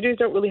 like, the Blue Jays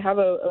don't really have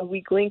a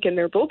weak link in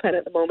their bullpen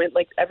at the moment.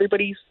 Like,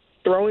 everybody's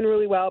throwing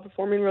really well,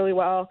 performing really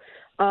well.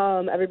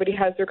 Everybody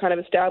has their kind of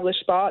established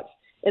spots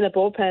in the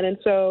bullpen. And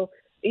so,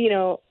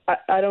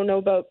 I don't know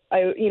about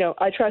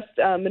I trust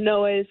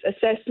Manoah's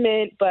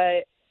assessment,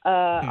 but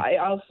I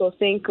also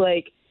think,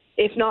 like,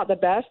 if not the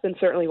best, then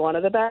certainly one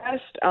of the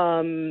best.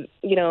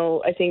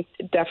 I think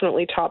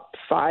definitely top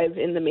 5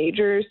 in the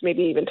majors,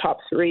 maybe even top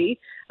 3,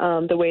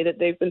 the way that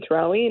they've been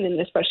throwing, and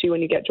especially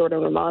when you get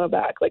Jordan Romano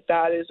back, like,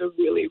 that is a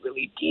really,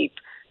 really deep,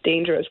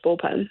 dangerous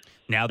bullpen.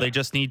 Now they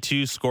just need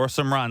to score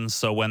some runs,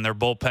 so when their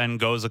bullpen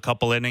goes a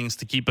couple innings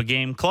to keep a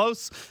game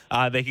close,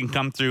 they can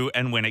come through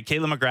and win it.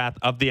 Caitlin McGrath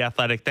of The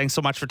Athletic, thanks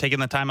so much for taking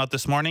the time out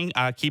this morning.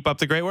 Keep up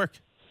the great work.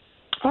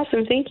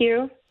 Awesome, thank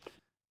you.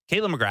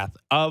 Caitlin McGrath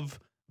of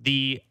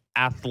The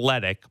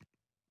Athletic.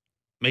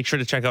 Make sure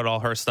to check out all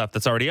her stuff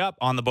that's already up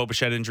on the Bo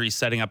Bichette injury,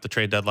 setting up the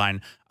trade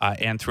deadline,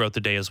 and throughout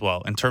the day as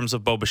well. In terms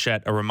of Bo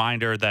Bichette, a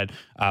reminder that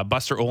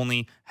Buster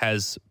Olney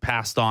has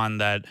passed on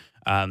that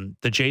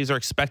the Jays are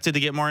expected to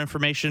get more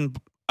information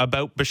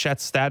about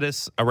Bichette's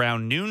status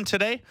around noon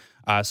today.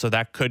 So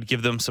that could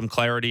give them some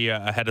clarity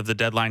ahead of the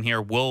deadline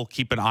here. We'll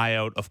keep an eye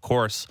out, of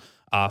course,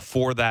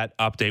 for that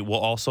update. We'll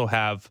also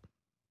have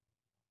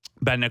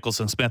Ben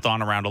Nicholson-Smith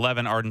on around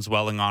 11, Arden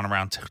Zwelling on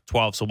around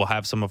 12. So we'll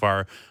have some of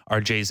our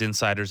Jays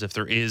insiders if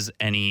there is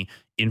any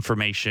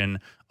information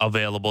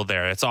available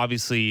there. It's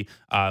obviously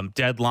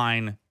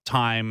deadline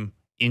time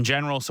in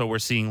general. So we're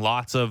seeing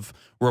lots of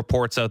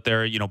reports out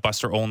there,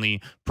 Buster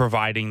Olney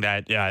providing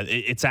that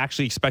it's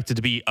actually expected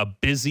to be a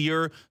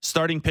busier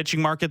starting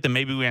pitching market than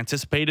maybe we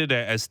anticipated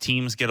as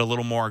teams get a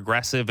little more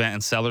aggressive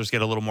and sellers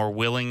get a little more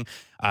willing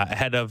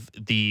ahead of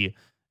the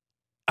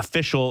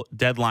official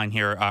deadline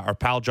here. Our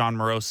pal John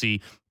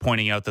Morosi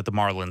pointing out that the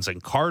Marlins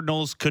and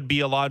Cardinals could be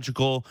a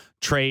logical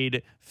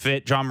trade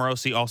fit. John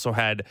Morosi also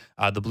had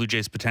the Blue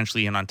Jays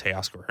potentially in on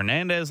Teoscar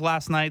Hernandez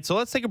last night. So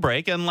let's take a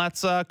break and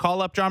let's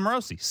call up John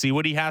Morosi, see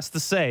what he has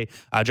to say.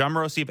 John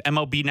Morosi of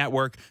MLB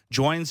Network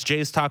joins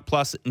Jays Talk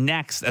Plus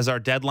next as our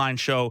deadline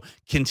show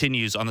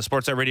continues on the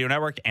Sportsnet Radio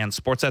Network and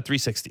Sportsnet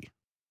 360.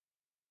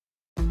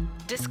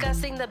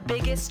 Discussing the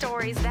biggest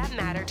stories that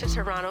matter to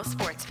Toronto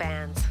sports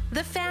fans.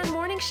 The Fan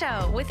Morning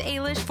Show with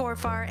Ailish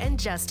Forfar and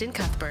Justin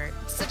Cuthbert.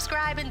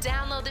 Subscribe and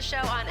download the show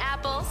on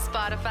Apple,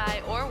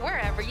 Spotify, or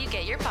wherever you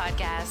get your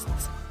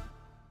podcasts.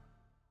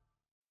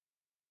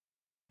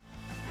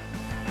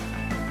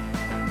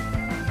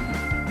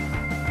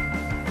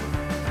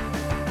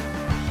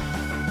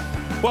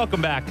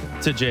 Welcome back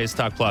to Jays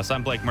Talk Plus.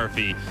 I'm Blake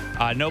Murphy.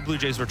 No Blue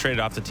Jays were traded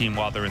off the team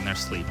while they're in their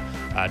sleep,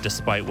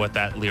 despite what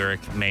that lyric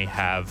may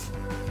have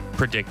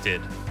predicted.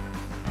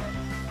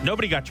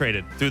 Nobody got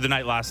traded through the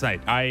night last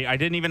night. I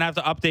didn't even have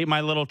to update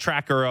my little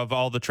tracker of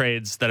all the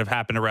trades that have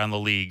happened around the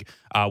league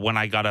when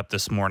I got up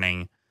this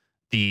morning.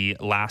 The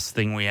last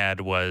thing we had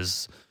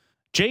was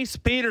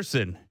Jace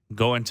Peterson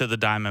going to the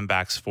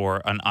Diamondbacks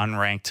for an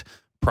unranked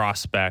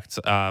prospect.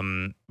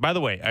 By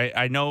the way,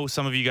 I know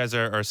some of you guys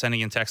are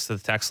sending in texts to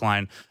the text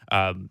line.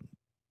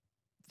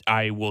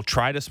 I will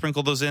try to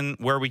sprinkle those in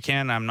where we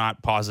can. I'm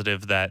not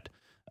positive that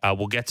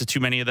we'll get to too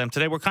many of them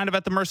today. We're kind of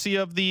at the mercy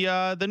of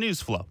the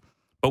news flow,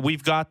 but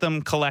we've got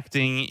them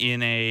collecting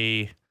in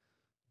a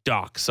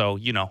doc. So,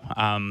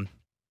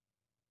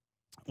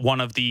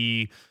 one of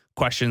the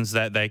questions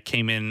that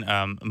came in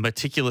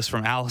meticulous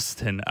from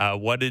Alliston.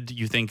 What did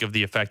you think of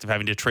the effect of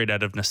having to trade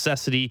out of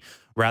necessity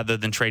rather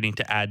than trading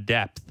to add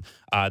depth?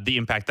 The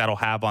impact that'll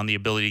have on the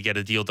ability to get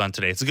a deal done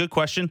today. It's a good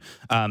question.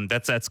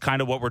 That's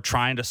kind of what we're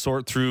trying to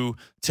sort through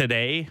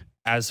today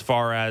as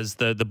far as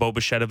the Bo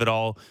Bichette of it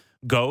all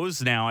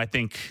goes. Now, I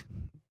think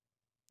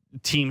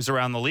teams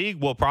around the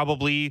league will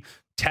probably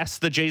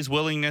test the Jays'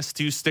 willingness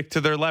to stick to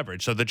their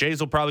leverage. So the Jays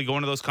will probably go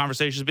into those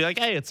conversations and be like,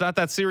 hey, it's not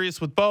that serious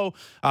with Bo.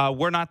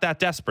 We're not that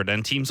desperate.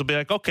 And teams will be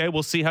like, okay,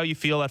 we'll see how you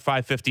feel at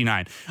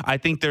 559. I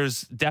think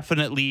there's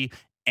definitely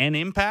an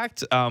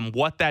impact.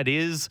 What that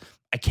is,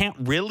 I can't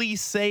really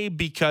say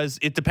because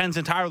it depends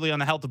entirely on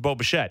the health of Bo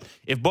Bichette.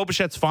 If Bo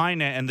Bichette's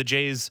fine and the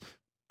Jays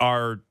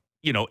are,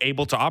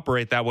 able to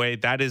operate that way,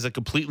 that is a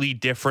completely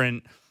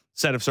different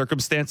set of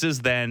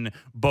circumstances than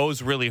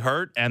Bo's really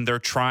hurt and they're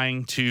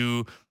trying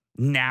to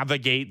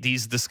navigate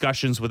these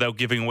discussions without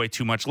giving away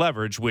too much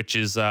leverage, which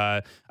is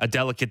a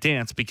delicate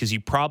dance because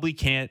you probably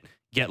can't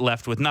get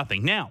left with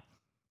nothing. Now,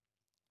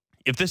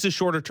 if this is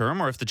shorter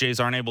term or if the Jays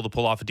aren't able to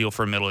pull off a deal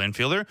for a middle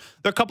infielder,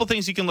 there are a couple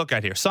things you can look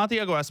at here.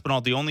 Santiago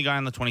Espinal, the only guy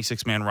on the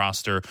 26-man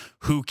roster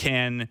who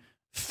can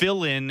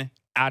fill in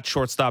at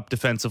shortstop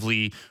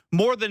defensively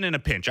more than in a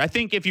pinch. I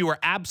think if you were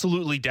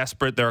absolutely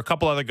desperate, there are a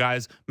couple other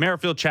guys,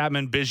 Merrifield,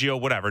 Chapman, Biggio,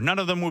 whatever. None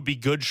of them would be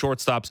good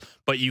shortstops,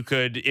 but you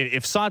could,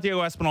 if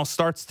Santiago Espinal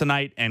starts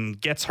tonight and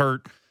gets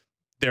hurt,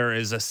 there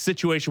is a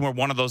situation where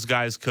one of those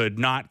guys could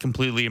not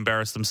completely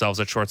embarrass themselves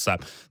at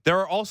shortstop. There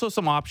are also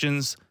some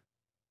options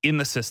in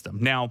the system.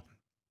 Now,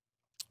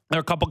 there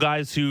are a couple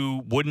guys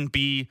who wouldn't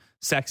be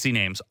sexy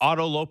names.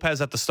 Otto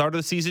Lopez at the start of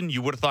the season,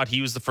 you would have thought he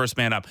was the first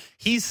man up.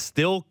 He's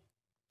still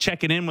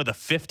checking in with a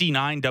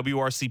 59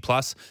 WRC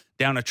plus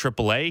down at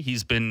AAA.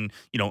 He's been,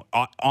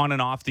 on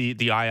and off the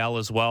IL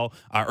as well.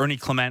 Ernie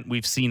Clement,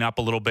 we've seen up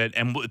a little bit.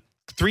 And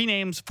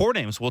four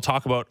names we'll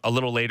talk about a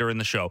little later in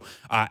the show.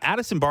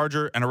 Addison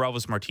Barger and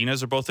Aurelvis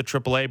Martinez are both at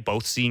AAA,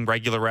 both seeing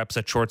regular reps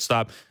at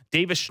shortstop.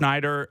 Davis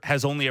Schneider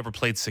has only ever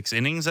played 6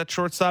 innings at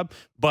shortstop,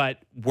 but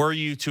were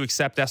you to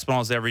accept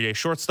Espinal as everyday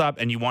shortstop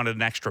and you wanted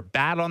an extra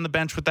bat on the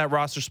bench with that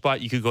roster spot,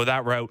 you could go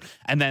that route.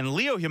 And then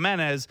Leo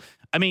Jimenez,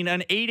 an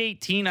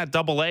 818 at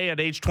AA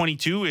at age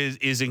 22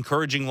 is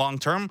encouraging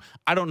long-term.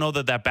 I don't know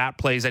that bat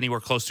plays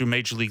anywhere close to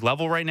major league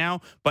level right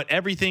now, but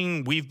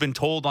everything we've been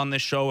told on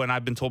this show and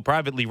I've been told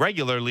privately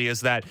regularly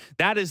is that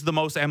is the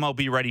most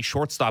MLB-ready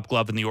shortstop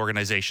glove in the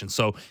organization.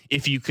 So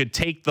if you could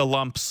take the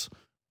lumps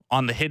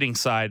on the hitting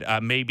side,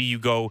 maybe you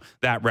go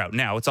that route.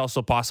 Now, it's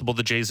also possible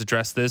the Jays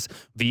address this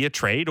via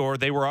trade, or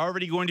they were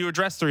already going to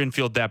address their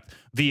infield depth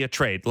via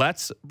trade.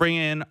 Let's bring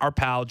in our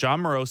pal,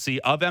 John Morosi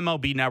of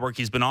MLB Network.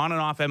 He's been on and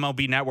off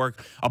MLB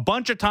Network a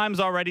bunch of times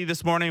already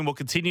this morning. We'll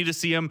continue to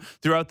see him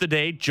throughout the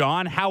day.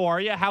 John, how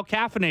are you? How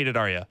caffeinated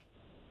are you?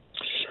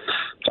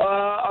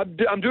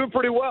 I'm doing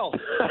pretty well.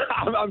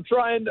 I'm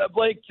trying,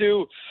 Blake,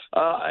 to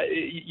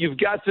you've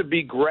got to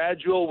be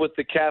gradual with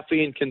the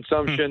caffeine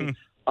consumption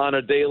on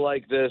a day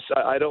like this.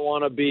 I don't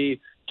want to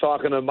be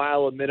talking a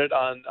mile a minute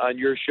on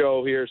your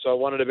show here, so I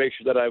wanted to make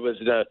sure that I was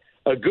in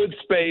a good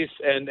space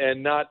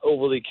and not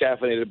overly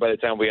caffeinated by the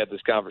time we had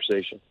this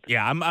conversation.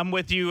 Yeah, I'm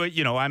with you.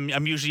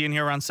 I'm usually in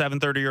here around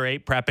 7:30 or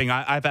 8 prepping.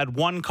 I've had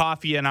one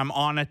coffee and I'm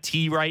on a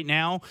tea right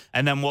now,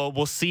 and then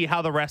we'll see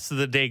how the rest of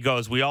the day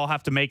goes. We all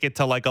have to make it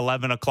to like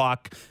 11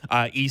 o'clock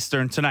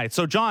Eastern tonight.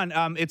 So, John,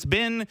 it's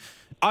been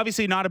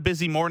obviously not a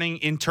busy morning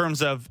in terms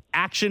of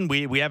action.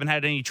 We haven't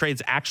had any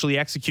trades actually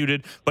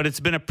executed, but it's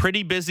been a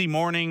pretty busy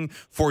morning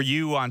for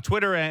you on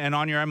Twitter and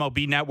on your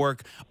MLB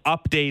Network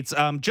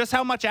updates. Just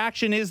how much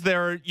action is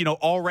there,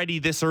 already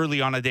this early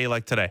on a day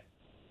like today?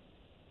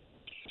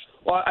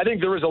 Well, I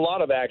think there is a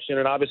lot of action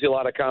and obviously a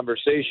lot of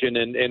conversation.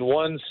 And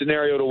one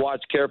scenario to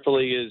watch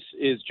carefully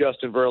is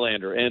Justin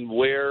Verlander and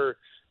where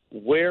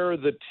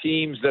the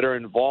teams that are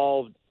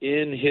involved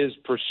in his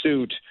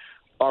pursuit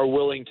are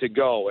willing to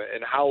go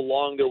and how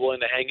long they're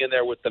willing to hang in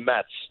there with the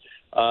Mets.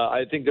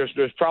 I think there's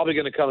probably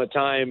going to come a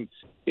time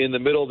in the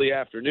middle of the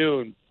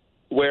afternoon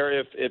where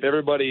if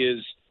everybody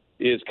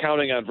is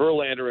counting on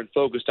Verlander and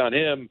focused on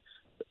him,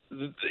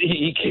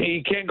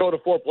 he can't go to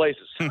 4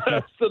 places.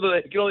 So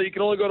that he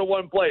can only go to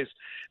one place,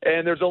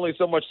 and there's only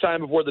so much time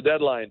before the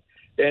deadline.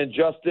 And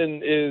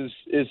Justin is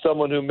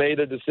someone who made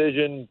a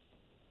decision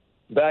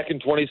back in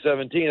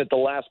 2017 at the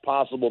last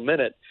possible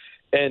minute.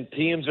 And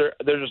teams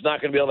they're just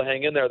not going to be able to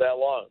hang in there that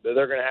long.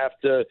 They're going to have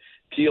to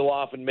peel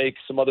off and make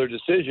some other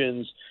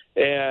decisions.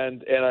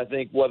 And I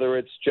think whether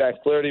it's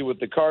Jack Flaherty with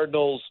the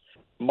Cardinals,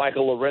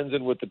 Michael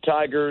Lorenzen with the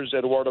Tigers,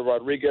 Eduardo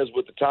Rodriguez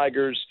with the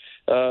Tigers,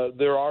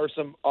 there are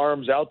some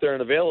arms out there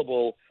and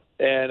available.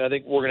 And I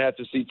think we're going to have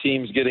to see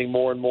teams getting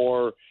more and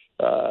more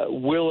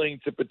willing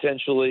to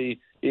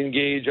potentially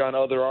engage on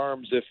other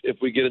arms if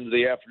we get into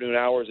the afternoon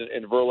hours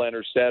and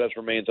Verlander's status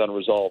remains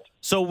unresolved.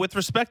 So with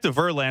respect to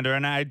Verlander,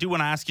 and I do want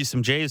to ask you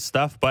some Jays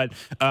stuff, but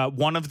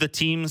one of the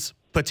teams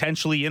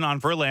potentially in on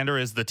Verlander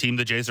is the team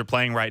the Jays are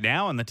playing right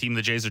now and the team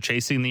the Jays are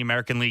chasing in the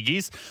American League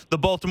East, the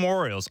Baltimore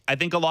Orioles. I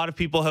think a lot of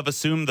people have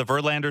assumed the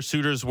Verlander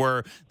suitors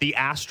were the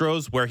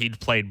Astros, where he'd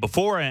played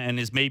before and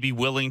is maybe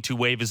willing to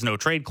waive his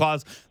no-trade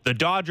clause, the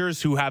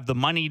Dodgers, who have the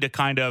money to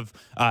kind of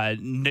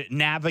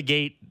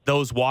navigate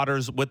those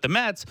waters with the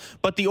Mets,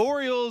 but the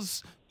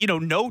Orioles,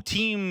 no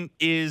team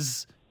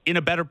is in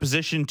a better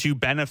position to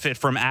benefit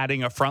from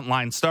adding a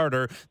frontline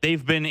starter.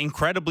 They've been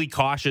incredibly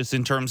cautious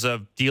in terms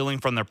of dealing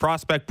from their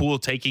prospect pool,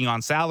 taking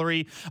on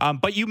salary.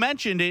 But you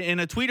mentioned in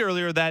a tweet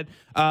earlier that,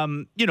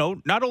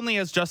 not only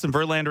has Justin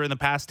Verlander in the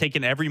past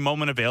taken every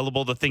moment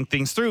available to think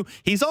things through,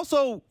 he's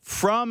also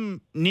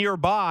from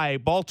nearby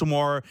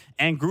Baltimore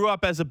and grew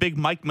up as a big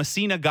Mike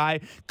Messina guy.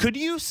 Could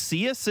you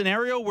see a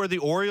scenario where the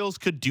Orioles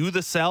could do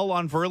the sell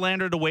on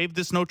Verlander to waive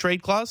this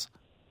no-trade clause?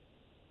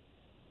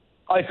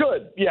 I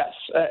could, yes.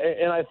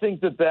 And I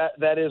think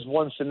that is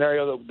one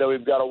scenario that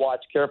we've got to watch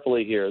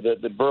carefully here,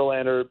 that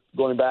Verlander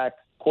going back,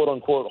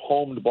 quote-unquote,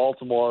 home to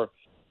Baltimore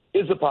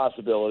is a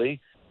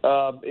possibility.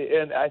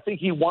 And I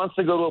think he wants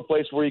to go to a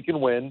place where he can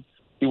win.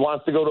 He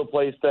wants to go to a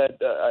place that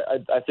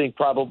I think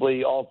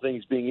probably all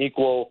things being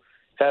equal,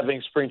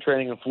 having spring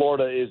training in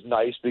Florida is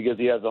nice because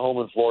he has a home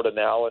in Florida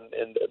now,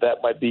 and that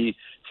might be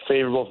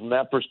favorable from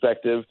that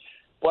perspective.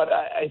 But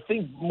I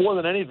think more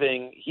than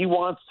anything, he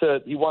wants to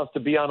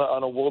be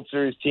on a World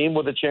Series team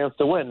with a chance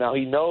to win. Now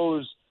he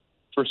knows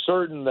for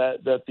certain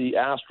that the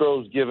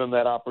Astros give him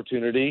that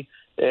opportunity,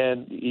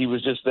 and he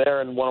was just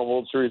there and won a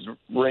World Series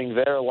ring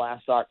there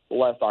last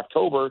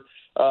October.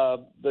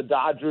 The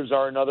Dodgers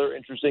are another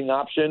interesting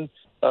option.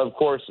 Of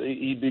course,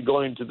 he'd be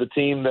going to the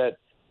team that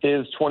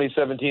his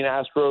 2017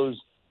 Astros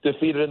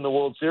defeated in the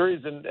World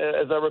Series, and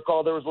as I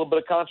recall, there was a little bit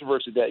of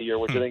controversy that year,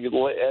 which I think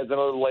adds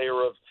another layer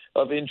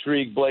of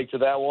intrigue, Blake, to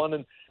that one.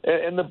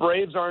 And the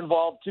Braves are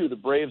involved too. The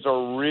Braves are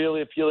a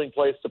really appealing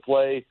place to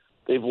play.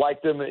 They've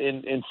liked them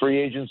in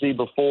free agency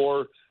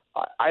before.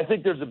 I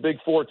think there's a big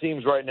four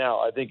teams right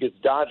now. I think it's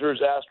Dodgers,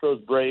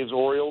 Astros, Braves,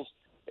 Orioles,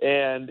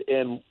 and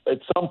at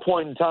some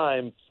point in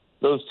time,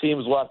 those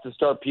teams will have to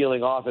start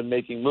peeling off and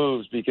making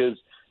moves because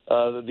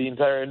the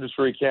entire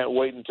industry can't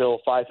wait until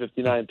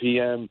 5:59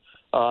 p.m.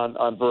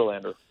 on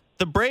Verlander.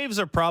 The Braves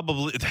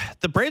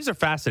are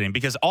fascinating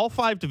because all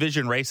 5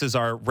 division races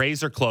are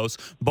razor close.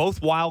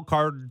 Both wild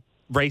card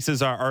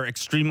races are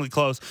extremely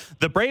close.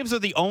 The Braves are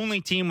the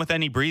only team with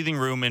any breathing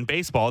room in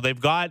baseball. They've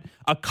got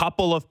a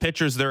couple of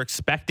pitchers they're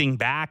expecting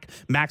back.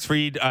 Max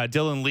Fried,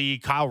 Dylan Lee,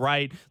 Kyle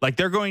Wright. Like,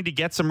 they're going to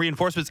get some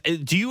reinforcements.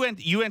 Do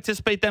you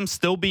anticipate them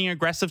still being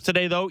aggressive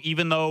today, though,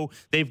 even though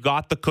they've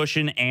got the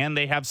cushion and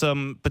they have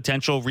some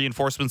potential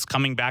reinforcements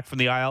coming back from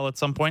the IL at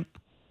some point?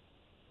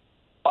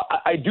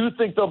 I do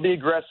think they'll be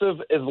aggressive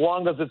as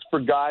long as it's for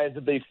guys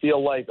that they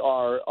feel like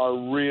are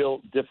real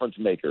difference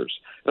makers.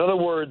 In other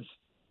words,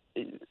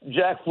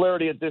 Jack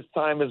Flaherty at this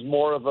time is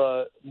more of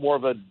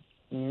a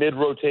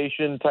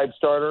mid-rotation type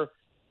starter.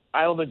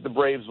 I don't think the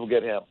Braves will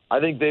get him. I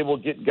think they will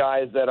get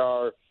guys that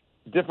are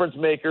difference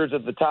makers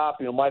at the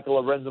top.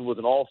 Michael Lorenzen was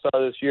an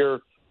all-star this year.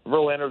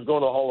 Verlander's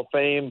going to the Hall of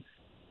Fame.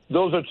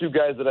 Those are 2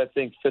 guys that I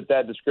think fit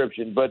that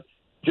description. But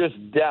just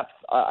depth,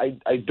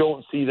 I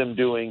don't see them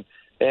doing.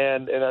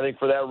 And I think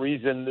for that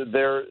reason,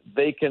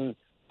 they can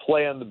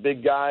play on the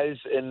big guys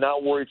and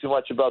not worry too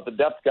much about the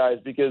depth guys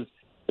because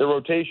the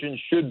rotation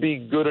should be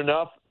good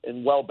enough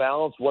and well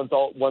balanced once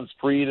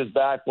Fried is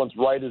back, once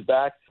Wright is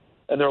back,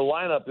 and their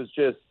lineup is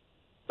just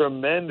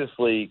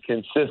tremendously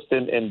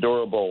consistent and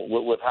durable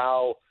with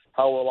how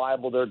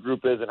reliable their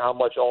group is and how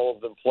much all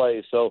of them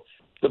play. So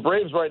the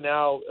Braves right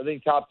now, I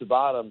think top to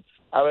bottom,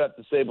 I would have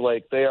to say,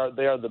 Blake, they are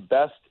the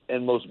best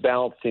and most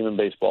balanced team in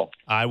baseball.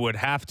 I would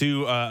have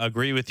to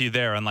agree with you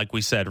there. And like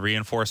we said,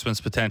 reinforcements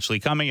potentially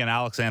coming, and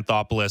Alex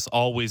Anthopoulos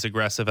always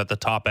aggressive at the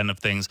top end of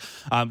things.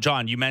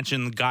 John, you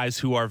mentioned guys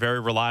who are very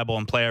reliable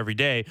and play every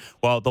day.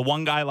 Well, the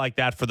one guy like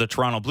that for the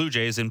Toronto Blue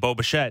Jays in Bo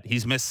Bichette,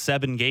 he's missed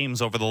 7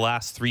 games over the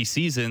last 3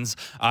 seasons.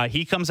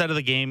 He comes out of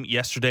the game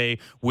yesterday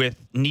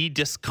with knee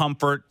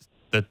discomfort.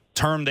 The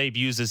term they've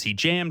used is he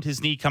jammed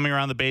his knee coming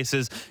around the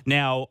bases.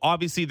 Now,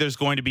 obviously, there's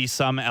going to be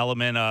some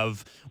element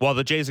of, well,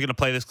 the Jays are going to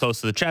play this close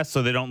to the chest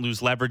so they don't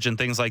lose leverage and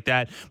things like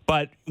that.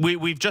 But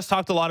we've just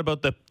talked a lot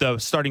about the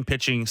starting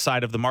pitching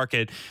side of the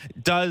market.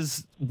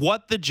 Does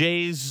what the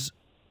Jays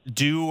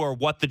do or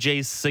what the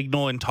Jays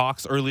signal in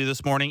talks early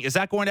this morning, is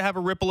that going to have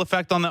a ripple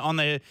effect on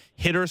the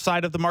hitter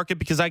side of the market?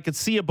 Because I could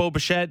see a Bo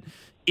Bichette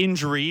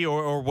injury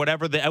or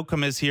whatever the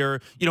outcome is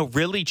here,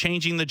 really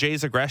changing the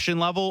Jays' aggression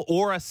level,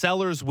 or a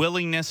seller's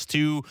willingness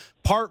to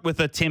part with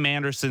a Tim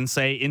Anderson,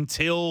 say,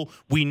 until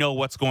we know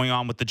what's going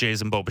on with the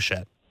Jays and Bo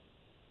Bichette?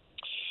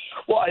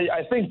 Well,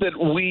 I think that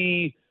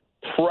we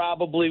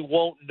probably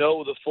won't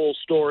know the full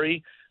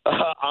story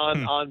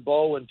on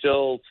Bo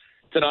until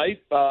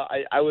tonight,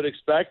 I would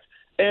expect.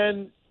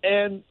 And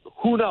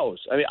who knows?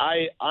 I mean,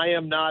 I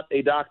am not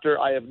a doctor.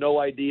 I have no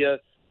idea.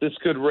 This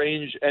could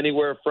range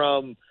anywhere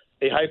from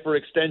a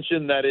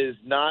hyperextension that is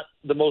not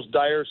the most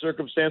dire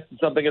circumstance to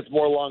something that's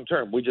more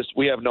long-term.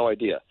 We have no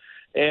idea.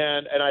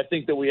 And I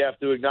think that we have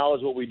to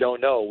acknowledge what we don't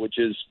know, which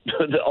is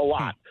a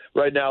lot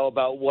right now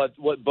about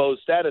what Bo's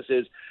status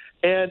is.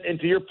 And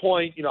to your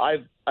point,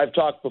 I've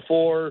talked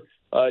before.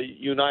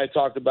 You and I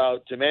talked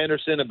about Tim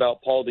Anderson,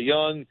 about Paul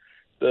DeJong.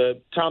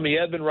 Tommy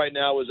Edman right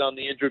now is on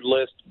the injured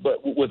list, but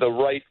with a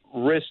right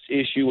wrist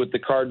issue with the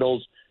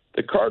Cardinals.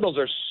 The Cardinals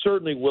are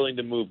certainly willing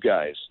to move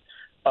guys.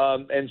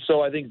 And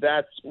so I think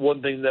that's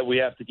one thing that we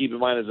have to keep in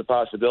mind as a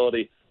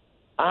possibility.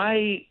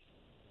 I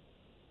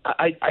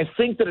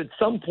think that at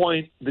some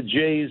point the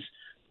Jays,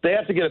 they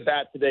have to get a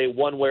bat today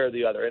one way or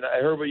the other. And I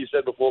heard what you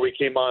said before we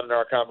came on in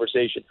our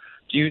conversation.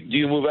 Do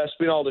you move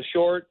Espinal to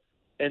short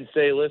and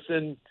say,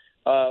 listen,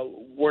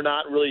 we're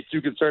not really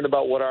too concerned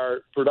about what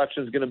our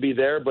production is going to be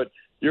there, but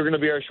you're going to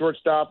be our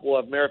shortstop.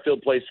 We'll have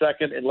Merrifield play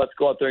second, and let's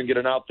go out there and get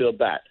an outfield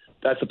bat.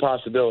 That's a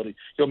possibility.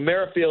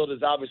 Merrifield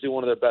is obviously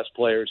one of their best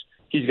players.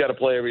 He's got to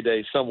play every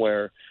day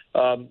somewhere.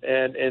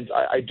 And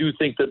I do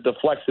think that the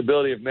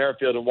flexibility of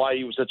Merrifield and why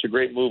he was such a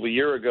great move a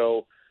year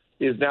ago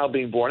is now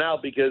being borne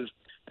out, because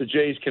the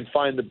Jays can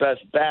find the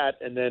best bat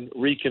and then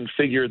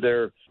reconfigure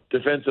their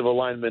defensive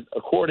alignment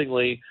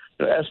accordingly.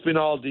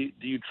 Espinal, do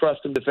you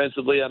trust him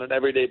defensively on an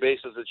everyday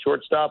basis at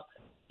shortstop?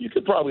 You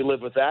could probably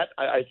live with that,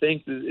 I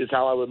think, is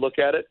how I would look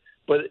at it.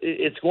 But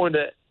it's going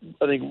to,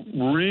 I think,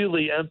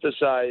 really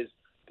emphasize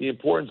the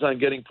importance on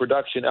getting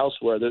production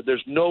elsewhere.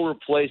 There's no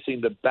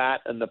replacing the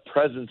bat and the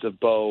presence of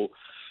Bo.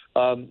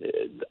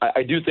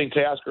 I do think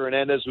Teoscar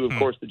Hernandez, who, of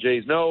course, the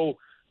Jays know,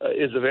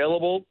 is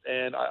available.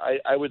 And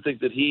I would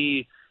think that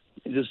he,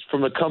 just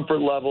from a comfort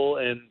level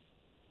and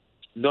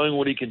knowing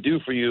what he can do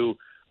for you,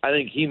 I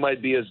think he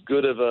might be as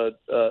good of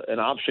an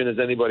option as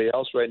anybody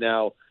else right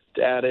now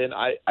to add in.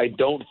 I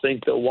don't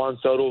think that Juan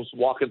Soto's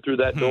walking through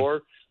that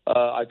door.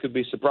 I could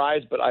be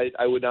surprised, but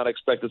I would not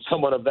expect that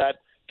someone of that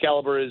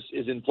caliber is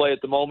in play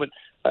at the moment.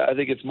 I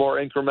think it's more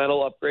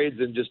incremental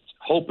upgrades and just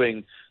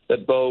hoping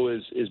that Bo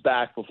is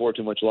back before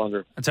too much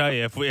longer. I tell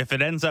you, if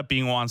it ends up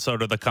being Juan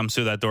Soto that comes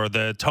through that door,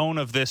 the tone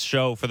of this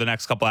show for the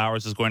next couple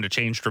hours is going to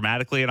change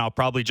dramatically, and I'll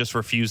probably just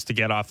refuse to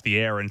get off the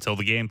air until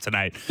the game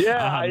tonight.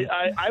 Yeah,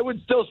 I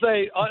would still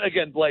say,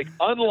 again, Blake,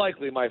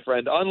 unlikely, my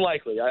friend,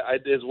 unlikely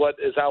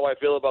is how I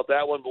feel about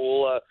that one, but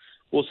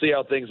we'll see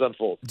how things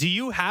unfold. Do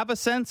you have a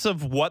sense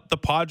of what the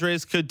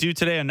Padres could do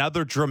today?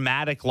 Another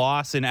dramatic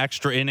loss in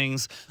extra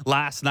innings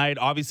last night.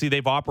 Obviously,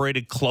 they've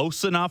operated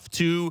close enough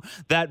to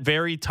that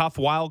very tough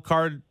wild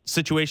card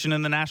situation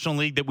in the National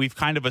League that we've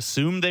kind of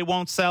assumed they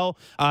won't sell.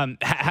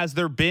 Has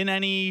there been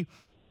any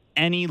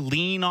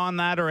lean on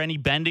that or any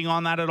bending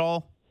on that at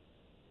all?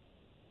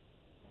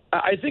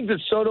 I think that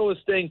Soto is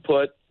staying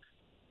put,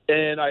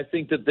 and I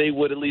think that they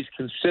would at least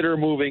consider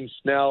moving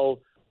Snell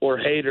or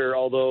Hader,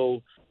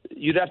 although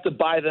you'd have to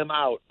buy them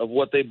out of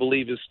what they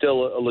believe is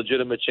still a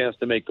legitimate chance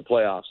to make the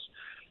playoffs.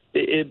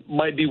 It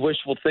might be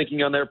wishful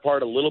thinking on their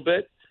part a little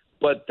bit,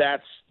 but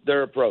that's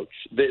their approach.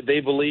 They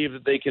believe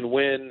that they can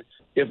win,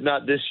 if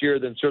not this year,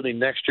 then certainly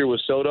next year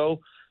with Soto.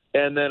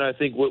 And then I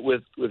think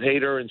with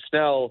Hader and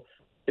Snell,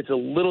 it's a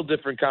little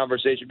different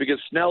conversation because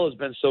Snell has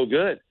been so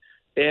good.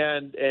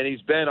 And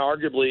he's been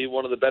arguably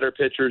one of the better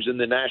pitchers in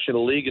the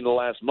National League in the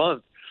last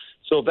month.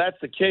 So if that's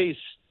the case,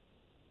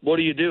 what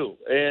do you do?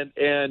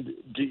 And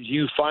do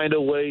you find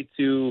a way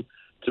to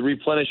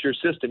replenish your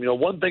system?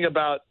 One thing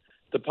about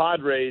the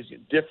Padres,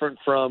 different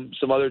from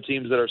some other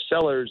teams that are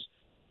sellers,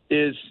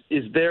 is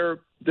their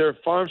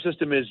farm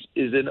system is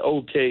in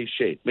okay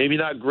shape. Maybe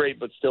not great,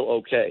 but still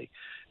okay.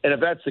 And if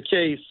that's the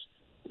case,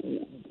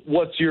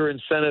 what's your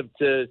incentive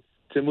to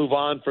move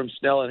on from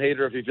Snell and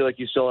Hader if you feel like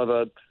you still have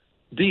a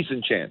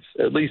decent chance,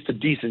 at least a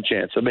decent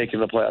chance of making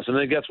the playoffs? And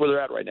I think that's where they're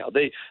at right now.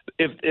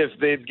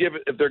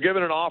 If they're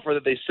given an offer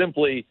that they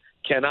simply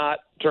cannot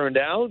turn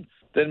down,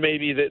 then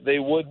maybe they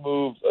would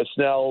move a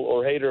Snell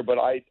or Hader. But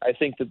I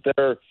think that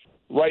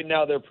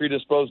they're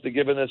predisposed to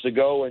giving this a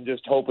go and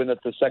just hoping that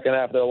the second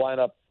half of their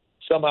lineup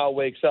somehow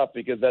wakes up,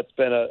 because that's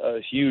been a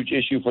huge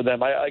issue for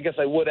them. I guess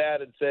I would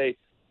add and say,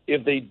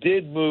 if they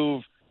did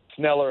move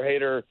Snell or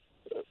Hader,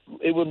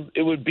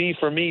 it would be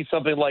for me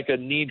something like a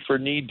need for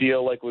need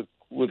deal, like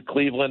with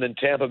Cleveland and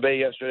Tampa Bay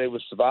yesterday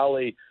with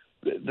Savali.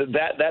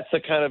 That's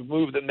the kind of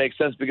move that makes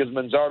sense, because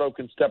Manzardo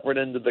can step right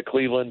into the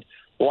Cleveland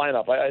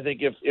lineup. I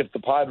think if the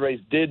Padres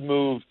did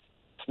move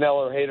Snell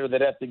or Hader,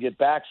 they'd have to get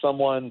back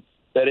someone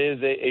that is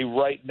a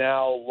right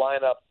now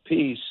lineup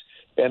piece.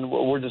 and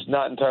we're just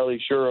not entirely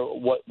sure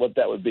what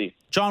that would be.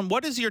 John,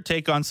 what is your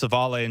take on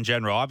Savale in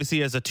general? Obviously,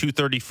 he has a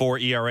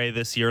 2.34 ERA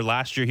this year.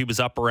 Last year, he was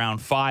up around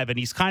 5, and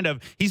he's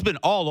been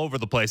all over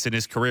the place in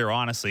his career,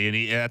 honestly. And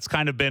it's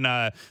kind of been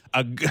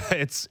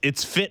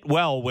it's fit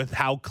well with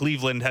how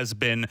Cleveland has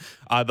been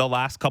the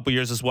last couple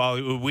years as well.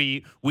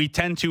 We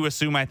tend to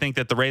assume, I think,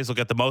 that the Rays will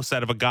get the most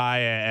out of a guy,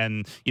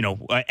 and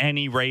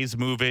any Rays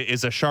move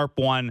is a sharp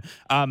one.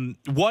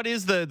 What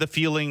is the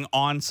feeling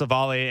on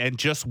Savale and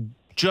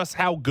just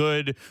how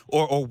good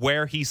or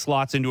where he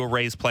slots into a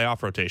Rays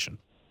playoff rotation?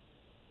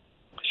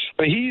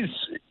 But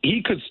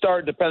he could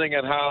start depending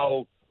on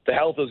how the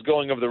health is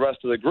going of the rest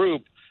of the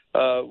group.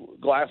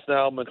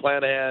 Glasnow,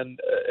 McClanahan,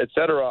 et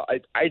cetera.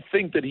 I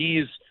think that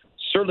he's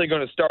certainly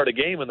going to start a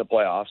game in the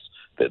playoffs.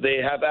 That they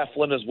have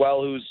Eflin as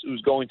well,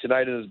 who's going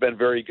tonight and has been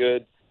very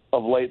good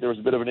of late. There was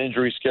a bit of an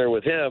injury scare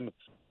with him,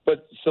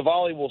 but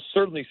Savale will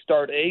certainly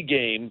start a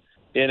game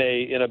in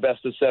a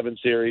best of 7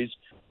 series.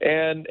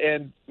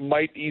 And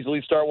might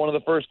easily start one of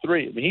the first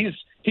 3. I mean,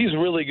 he's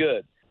really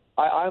good.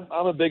 I'm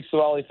a big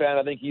Savale fan.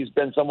 I think he's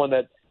been someone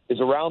that is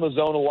around the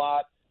zone a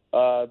lot.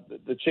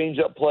 The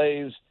changeup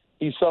plays.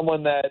 He's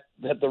someone that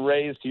the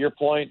Rays, to your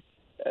point,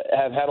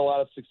 have had a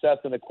lot of success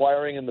in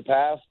acquiring in the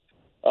past.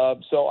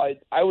 So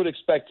I would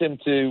expect him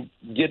to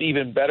get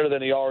even better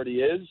than he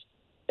already is,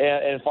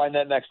 and find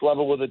that next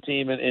level with a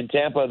team in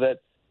Tampa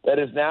that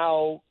is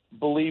now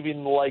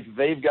believing like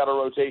they've got a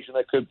rotation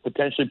that could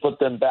potentially put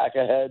them back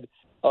ahead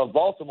of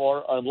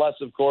Baltimore, unless,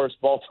 of course,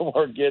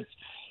 Baltimore gets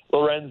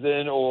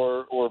Lorenzen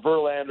or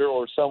Verlander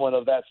or someone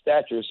of that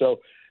stature. So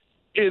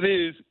it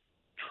is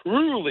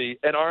truly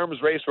an arms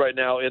race right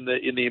now in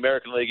the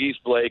American League East,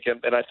 Blake,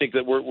 and I think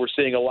that we're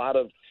seeing a lot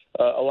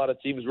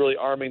of teams really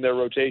arming their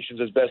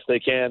rotations as best they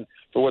can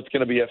for what's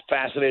going to be a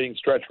fascinating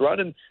stretch run.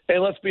 And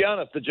let's be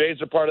honest, the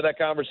Jays are part of that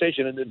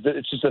conversation, and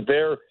it's just that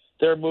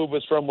their move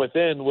was from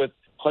within with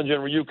Hyun-Jin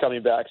Ryu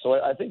coming back. So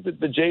I think that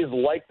the Jays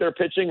like their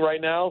pitching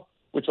right now,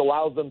 which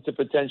allows them to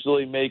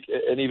potentially make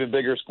an even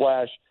bigger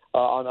splash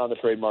on the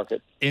trade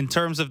market. In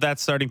terms of that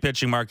starting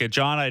pitching market,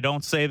 John, I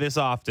don't say this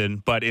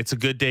often, but it's a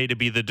good day to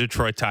be the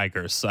Detroit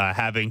Tigers,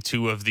 having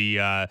 2 of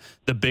the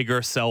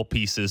bigger sell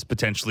pieces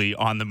potentially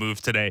on the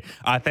move today.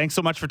 Thanks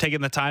so much for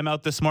taking the time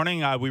out this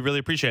morning. We really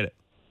appreciate it.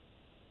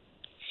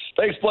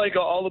 Thanks, Blake.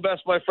 All the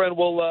best, my friend.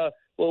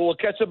 We'll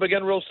catch up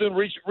again real soon.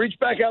 Reach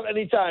back out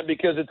anytime,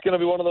 because it's going to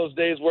be one of those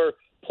days where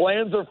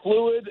plans are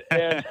fluid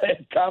and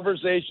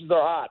conversations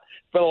are hot.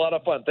 It's been a lot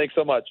of fun. Thanks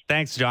so much.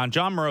 Thanks, John.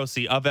 John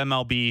Morosi of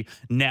MLB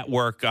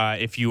Network.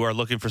 If you are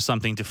looking for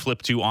something to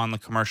flip to on the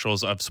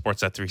commercials of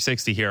Sportsnet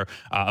 360 here,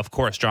 of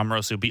course, John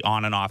Morosi will be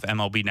on and off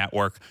MLB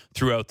Network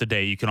throughout the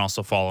day. You can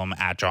also follow him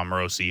at John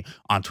Morosi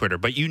on Twitter.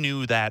 But you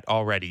knew that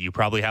already. You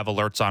probably have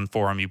alerts on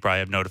for him. You probably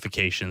have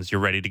notifications.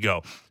 You're ready to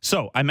go.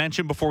 So I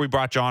mentioned before we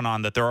brought John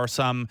on that there are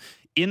some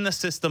in the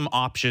system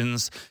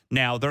options.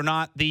 Now, they're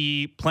not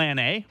the plan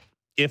A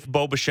if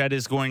Bo Bichette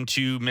is going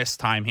to miss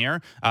time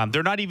here.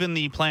 They're not even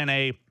the plan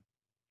A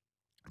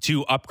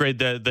to upgrade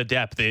the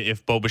depth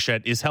if Bo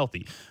Bichette is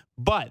healthy.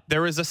 But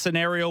there is a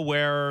scenario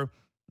where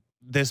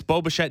this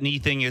Bo Bichette knee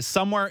thing is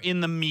somewhere in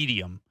the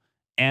medium,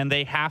 and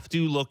they have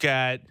to look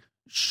at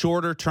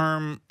shorter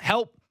term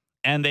help,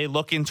 and they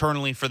look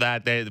internally for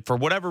that. For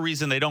whatever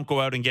reason, they don't go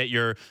out and get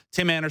your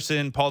Tim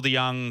Anderson, Paul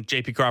DeJong,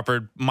 J.P.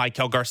 Crawford,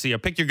 Maikel Garcia.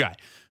 Pick your guy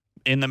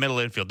in the middle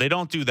infield. They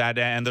don't do that,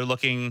 and they're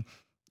looking,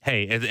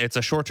 hey, it's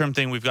a short-term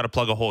thing. We've got to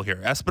plug a hole here.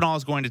 Espinal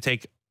is going to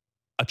take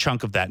a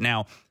chunk of that.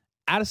 Now,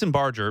 Addison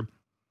Barger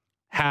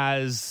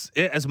has,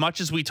 as much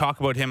as we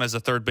talk about him as a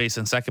third base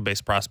and second base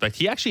prospect,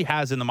 he actually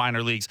has in the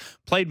minor leagues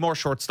played more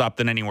shortstop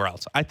than anywhere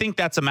else. I think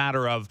that's a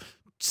matter of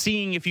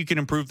seeing if you can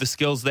improve the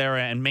skills there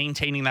and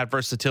maintaining that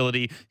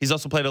versatility. He's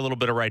also played a little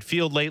bit of right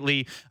field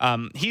lately.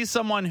 He's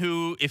someone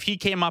who, if he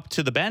came up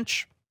to the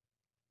bench,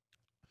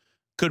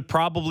 could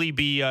probably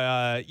be,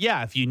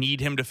 if you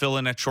need him to fill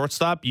in at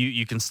shortstop,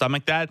 you can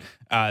stomach that.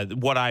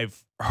 What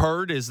I've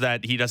heard is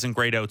that he doesn't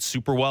grade out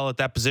super well at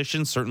that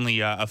position. Certainly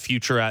a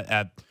future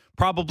at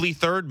probably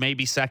third,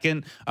 maybe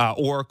second,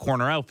 or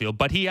corner outfield.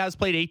 But he has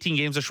played 18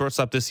 games of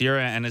shortstop this year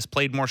and has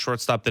played more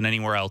shortstop than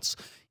anywhere else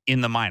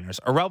in the minors.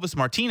 Aurelvis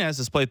Martinez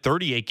has played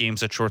 38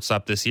 games at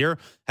shortstop this year,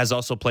 has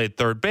also played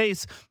third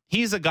base.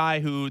 He's a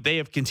guy who they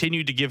have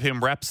continued to give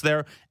him reps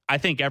there. I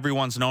think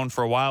everyone's known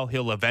for a while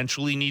he'll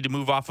eventually need to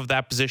move off of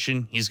that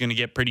position. He's going to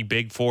get pretty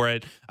big for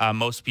it.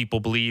 Most people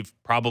believe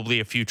probably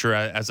a future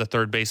as a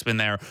third baseman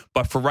there.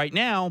 But for right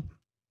now,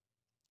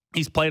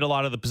 he's played a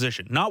lot of the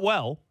position. Not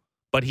well,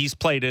 but he's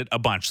played it a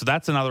bunch. So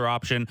that's another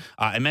option.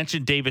 I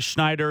mentioned Davis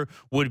Schneider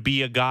would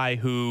be a guy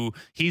who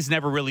he's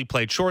never really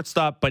played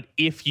shortstop, but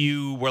if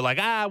you were like,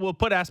 we'll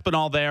put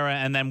Espinal there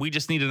and then we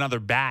just need another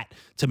bat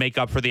to make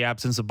up for the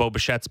absence of Bo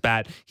Bichette's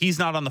bat. He's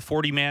not on the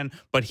 40-man,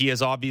 but he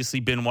has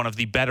obviously been one of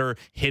the better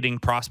hitting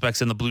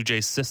prospects in the Blue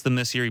Jays system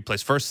this year. He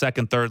plays first,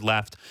 second, third,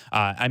 left.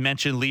 I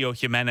mentioned Leo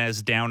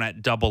Jimenez down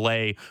at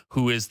AA,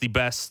 who is the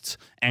best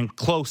and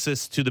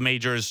closest to the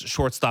majors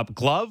shortstop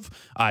glove.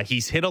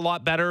 He's hit a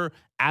lot better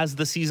as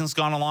the season's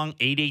gone along,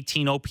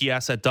 818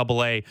 OPS at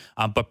AA,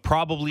 but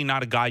probably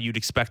not a guy you'd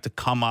expect to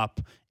come up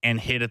and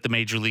hit at the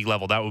major league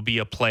level. That would be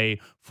a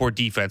play for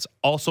defense.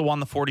 Also on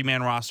the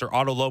 40-man roster,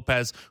 Otto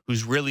Lopez,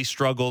 who's really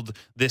struggled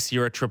this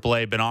year at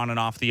AAA, been on and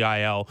off the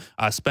IL.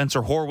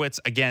 Spencer Horwitz,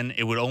 again,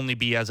 it would only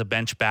be as a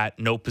bench bat,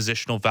 no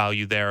positional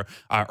value there.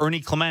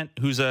 Ernie Clement,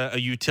 who's a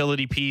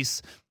utility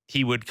piece,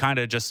 he would kind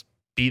of just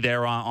be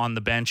there on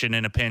the bench and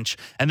in a pinch.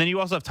 And then you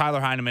also have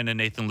Tyler Heineman and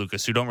Nathan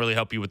Lucas, who don't really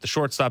help you with the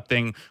shortstop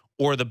thing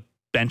or the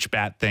bench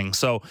bat thing.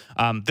 So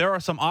there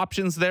are some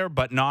options there,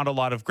 but not a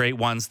lot of great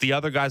ones. The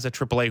other guys at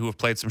AAA who have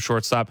played some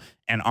shortstop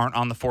and aren't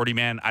on the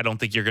 40-man, I don't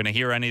think you're going to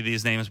hear any of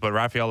these names, but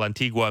Rafael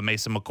Antigua,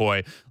 Mason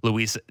McCoy,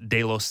 Luis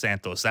De Los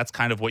Santos. That's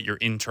kind of what your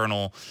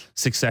internal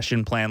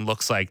succession plan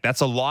looks like.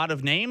 That's a lot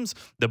of names.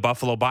 The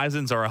Buffalo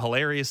Bisons are a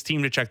hilarious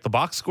team to check the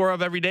box score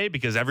of every day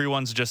because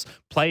everyone's just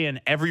playing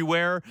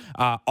everywhere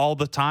all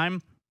the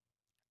time.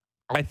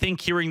 I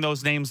think hearing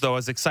those names, though,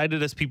 as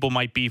excited as people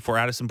might be for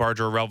Addison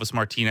Barger, Relvis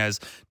Martinez,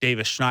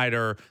 Davis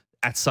Schneider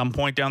at some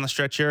point down the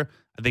stretch here,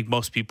 I think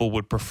most people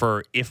would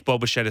prefer, if Bo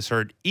Bichette is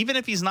hurt, even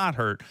if he's not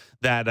hurt,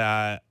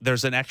 that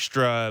there's an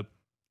extra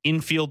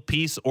infield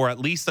piece or at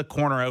least a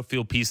corner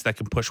outfield piece that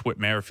can push Whit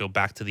Merrifield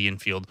back to the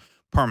infield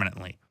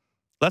permanently.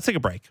 Let's take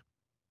a break.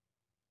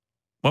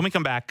 When we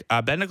come back,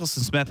 Ben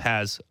Nicholson-Smith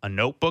has a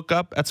notebook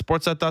up at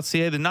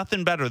sportsnet.ca. There's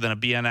nothing better than a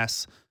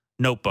BNS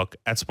notebook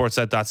at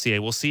sportsnet.ca.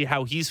 We'll see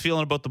how he's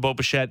feeling about the Bo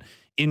Bichette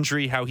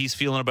injury, how he's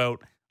feeling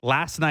about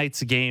last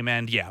night's game,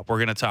 and we're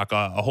going to talk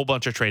a whole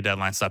bunch of trade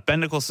deadline stuff. Ben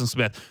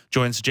Nicholson-Smith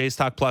joins Jays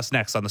Talk Plus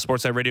next on the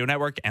Sportsnet Radio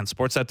Network and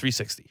Sportsnet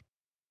 360.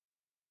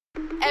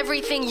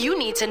 Everything you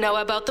need to know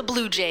about the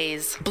Blue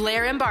Jays.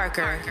 Blair and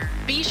Barker.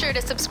 Be sure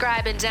to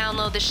subscribe and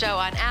download the show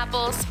on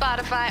Apple,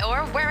 Spotify,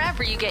 or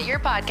wherever you get your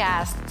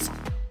podcasts.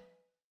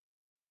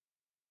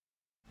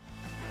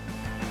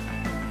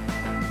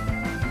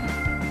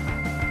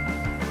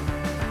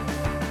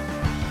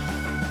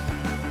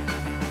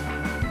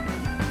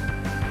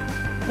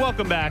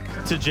 Welcome back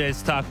to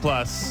Jays Talk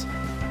Plus.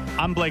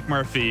 I'm Blake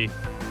Murphy.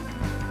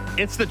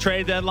 It's the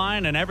trade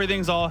deadline, and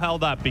everything's all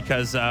held up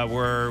because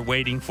we're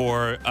waiting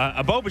for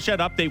a Bo Bichette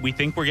update. We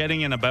think we're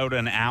getting in about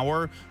an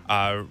hour.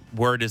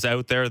 Word is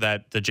out there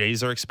that the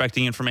Jays are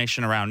expecting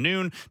information around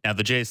noon. Now,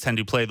 the Jays tend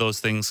to play those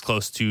things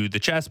close to the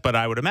chest, but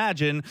I would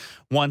imagine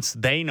once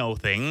they know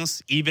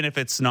things, even if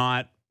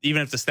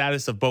the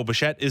status of Bo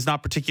Bichette is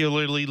not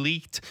particularly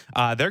leaked,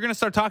 they're going to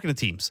start talking to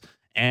teams.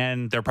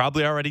 And they're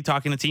probably already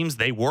talking to teams.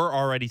 They were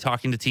already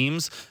talking to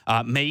teams,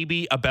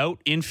 maybe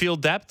about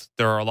infield depth.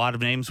 There are a lot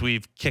of names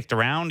we've kicked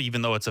around,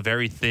 even though it's a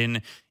very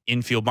thin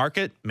infield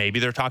market. Maybe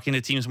they're talking to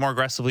teams more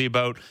aggressively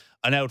about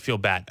an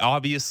outfield bat.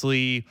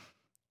 Obviously,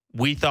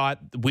 we thought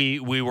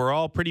we were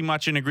all pretty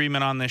much in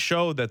agreement on this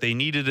show that they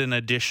needed an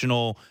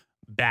additional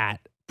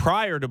bat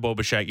prior to Bo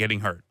Bichette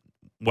getting hurt.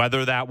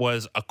 Whether that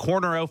was a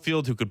corner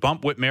outfield who could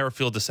bump Whit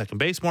Merrifield to second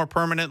base more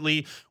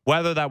permanently,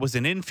 whether that was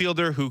an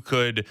infielder who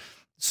could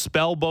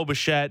spell Bo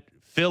Bichette,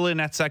 fill in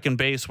at second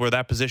base where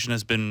that position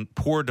has been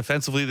poor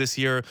defensively this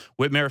year.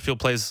 Whit Merrifield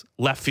plays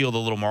left field a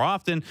little more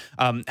often.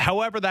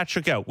 However that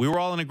shook out, we were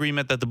all in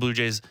agreement that the Blue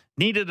Jays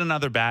needed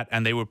another bat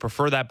and they would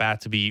prefer that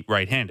bat to be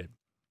right-handed.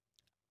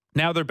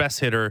 Now their best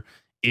hitter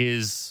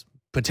is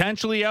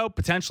potentially out,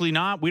 potentially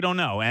not. We don't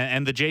know.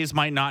 And the Jays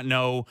might not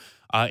know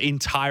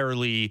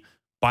entirely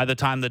by the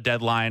time the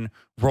deadline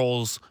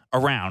rolls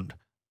around.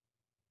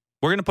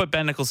 We're going to put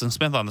Ben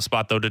Nicholson-Smith on the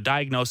spot, though, to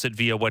diagnose it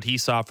via what he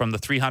saw from the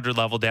 300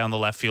 level down the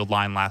left field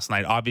line last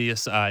night.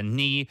 Obvious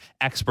knee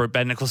expert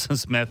Ben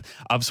Nicholson-Smith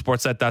of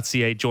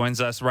Sportsnet.ca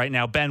joins us right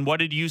now. Ben, what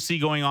did you see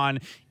going on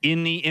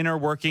in the inner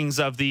workings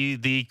of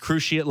the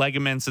cruciate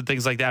ligaments and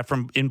things like that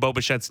in Bo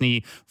Bichette's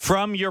knee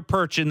from your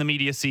perch in the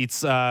media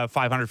seats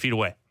 500 feet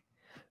away?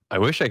 I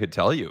wish I could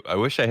tell you. I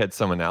wish I had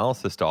some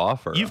analysis to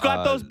offer. You've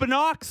got those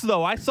binocs,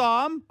 though. I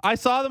saw them. I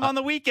saw them on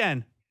the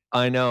weekend.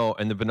 I know,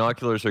 and the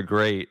binoculars are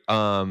great.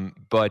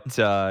 But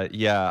I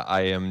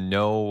am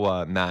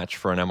no match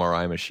for an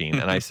MRI machine.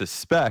 And I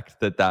suspect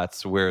that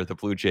that's where the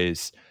Blue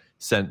Jays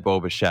sent Bo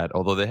Bichette,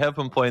 although they have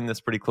been playing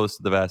this pretty close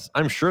to the vest.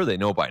 I'm sure they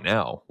know by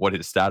now what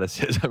his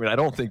status is. I mean, I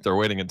don't think they're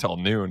waiting until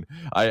noon.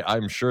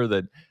 I'm sure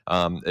that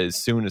as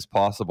soon as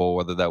possible,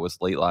 whether that was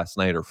late last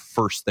night or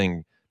first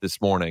thing this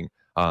morning,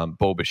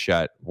 Bo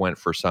Bichette went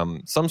for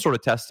some sort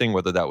of testing,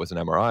 whether that was an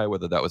MRI,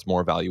 whether that was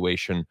more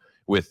evaluation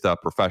with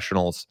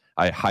professionals.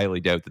 I highly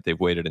doubt that they've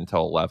waited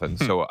until 11.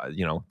 So,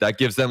 that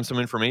gives them some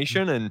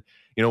information and,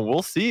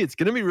 we'll see. It's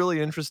going to be really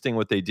interesting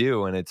what they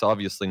do. And it's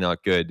obviously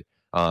not good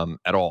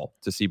at all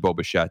to see Bo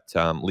Bichette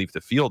leave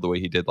the field the way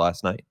he did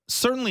last night.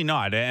 Certainly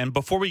not. And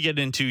before we get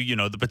into,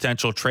 the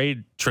potential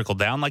trade trickle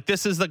down, like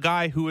this is the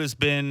guy who has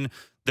been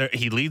there.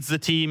 He leads the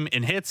team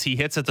in hits. He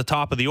hits at the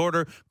top of the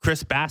order.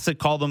 Chris Bassett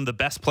called him the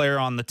best player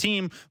on the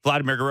team.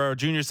 Vladimir Guerrero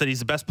Jr. said he's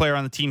the best player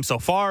on the team so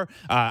far.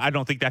 I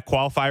don't think that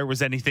qualifier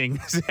was anything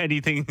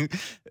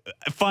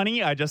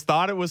funny. I just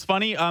thought it was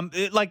funny.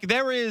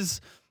 There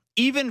is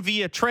even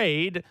via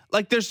trade,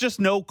 like there's just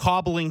no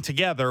cobbling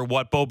together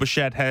what Bo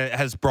Bichette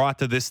has brought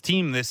to this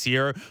team this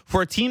year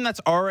for a team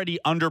that's already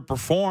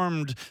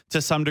underperformed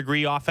to some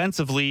degree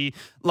offensively.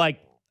 Like,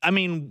 I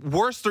mean,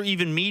 worst or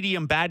even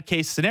medium bad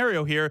case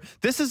scenario here,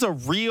 this is a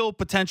real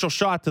potential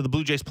shot to the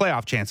Blue Jays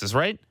playoff chances,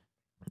 right?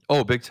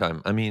 Oh, big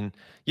time. I mean,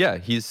 yeah,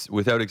 he's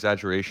without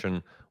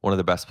exaggeration one of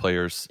the best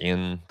players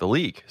in the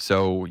league.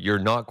 So you're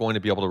not going to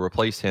be able to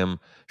replace him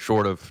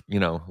short of,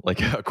 like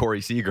a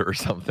Corey Seager or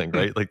something,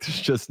 right? Like there's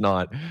just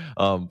not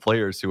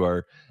players who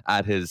are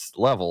at his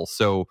level.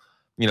 So,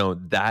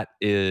 that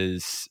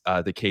is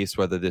the case,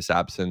 whether this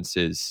absence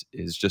is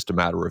just a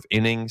matter of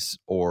innings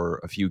or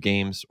a few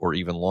games or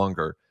even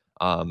longer.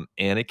 And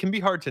it can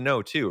be hard to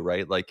know too,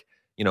 right? Like,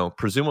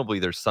 presumably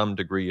there's some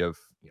degree of,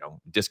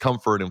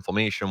 discomfort,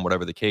 inflammation,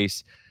 whatever the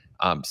case.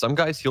 Some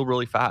guys heal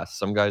really fast.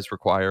 Some guys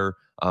require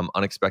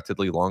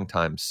unexpectedly long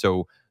times.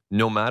 So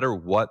no matter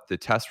what the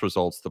test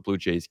results the Blue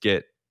Jays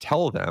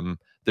tell them,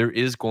 there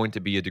is going to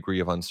be a degree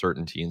of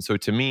uncertainty. And so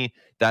to me,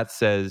 that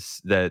says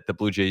that the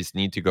Blue Jays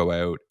need to go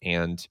out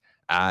and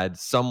add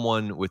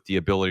someone with the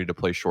ability to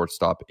play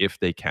shortstop if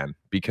they can,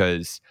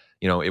 because,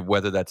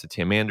 whether that's a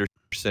Tim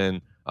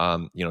Anderson,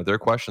 there are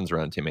questions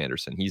around Tim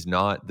Anderson. He's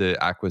not the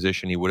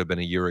acquisition he would have been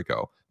a year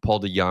ago. Paul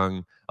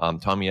DeYoung,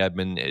 Tommy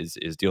Edman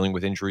is dealing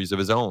with injuries of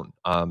his own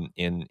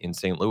in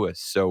St. Louis.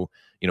 So,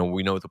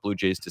 we know the Blue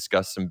Jays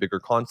discussed some bigger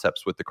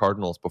concepts with the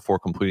Cardinals before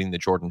completing the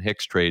Jordan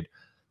Hicks trade.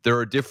 There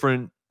are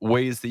different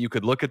ways that you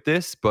could look at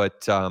this,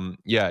 but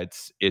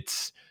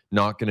it's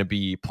not going to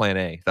be plan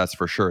A. That's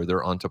for sure.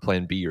 They're on to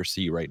plan B or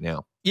C right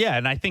now. Yeah,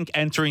 and I think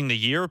entering the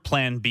year,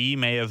 plan B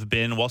may have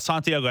been, well,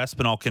 Santiago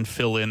Espinal can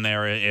fill in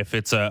there if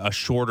it's a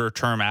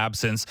shorter-term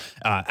absence.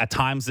 At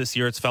times this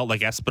year, it's felt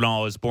like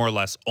Espinal is more or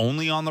less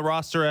only on the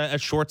roster at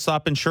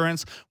shortstop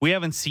insurance. We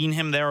haven't seen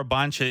him there a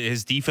bunch.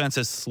 His defense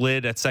has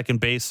slid at second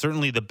base.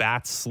 Certainly the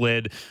bats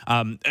slid.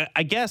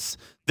 I guess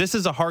this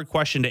is a hard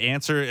question to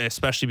answer,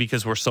 especially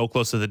because we're so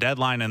close to the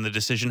deadline and the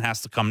decision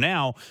has to come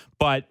now.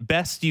 But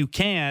best you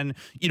can,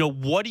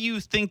 what do you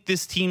think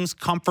this team's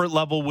comfort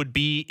level would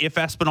be if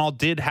Espinal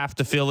did have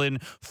to fill in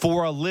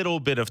for a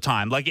little bit of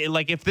time? Like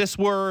if this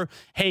were,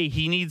 hey,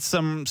 he needs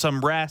some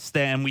rest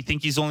and we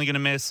think he's only going to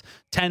miss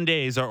 10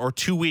 days or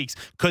 2 weeks.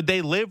 Could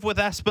they live with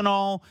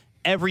Espinal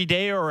every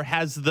day, or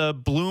has the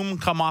bloom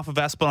come off of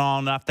Espinal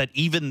enough that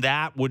even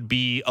that would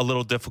be a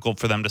little difficult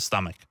for them to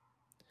stomach?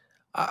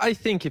 I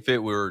think if it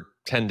were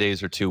 10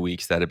 days or 2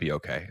 weeks, that'd be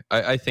okay.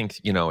 I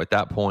think, at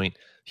that point,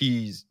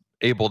 he's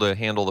able to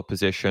handle the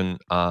position,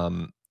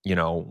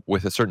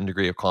 with a certain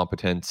degree of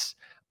competence.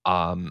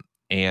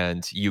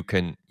 And you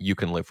can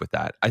live with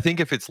that. I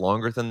think if it's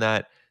longer than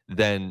that,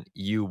 then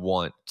you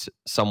want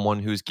someone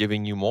who's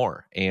giving you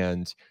more.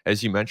 And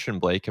as you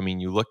mentioned, Blake, I mean,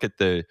 you look at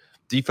the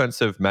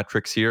defensive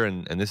metrics here,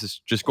 and this is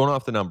just going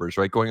off the numbers,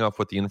 right? Going off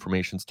what the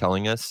information's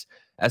telling us,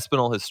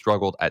 Espinal has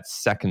struggled at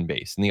second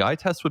base. And the eye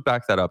test would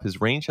back that up. His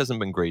range hasn't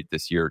been great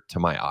this year to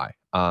my eye.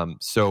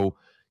 So,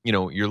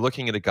 you're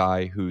looking at a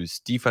guy whose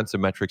defensive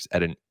metrics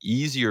at an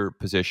easier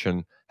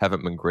position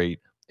haven't been great,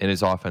 and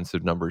his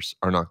offensive numbers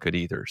are not good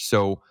either.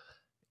 So,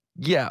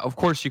 yeah, of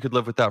course you could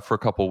live with that for a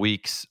couple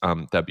weeks.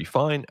 That'd be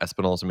fine.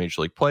 Espinal is a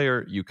major league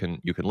player. You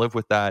can live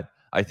with that.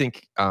 I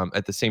think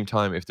at the same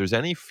time, if there's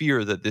any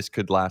fear that this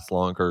could last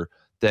longer,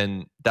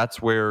 then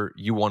that's where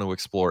you want to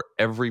explore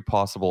every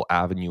possible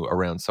avenue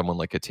around someone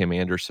like a Tim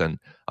Anderson,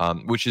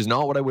 which is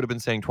not what I would have been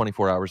saying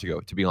 24 hours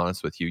ago, to be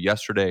honest with you.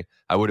 Yesterday,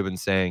 I would have been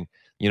saying,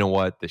 you know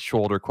what, the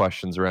shoulder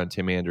questions around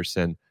Tim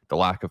Anderson, the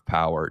lack of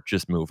power,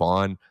 just move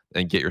on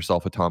and get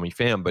yourself a Tommy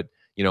Pham. But,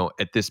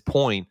 at this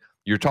point,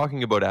 you're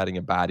talking about adding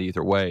a bat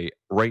either way.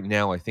 Right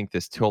now, I think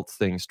this tilts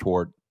things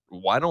toward,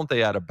 why don't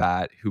they add a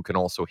bat who can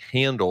also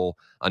handle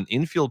an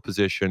infield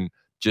position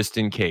just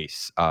in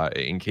case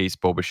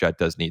Bo Bichette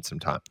does need some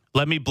time?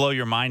 Let me blow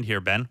your mind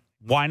here, Ben.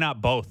 Why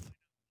not both?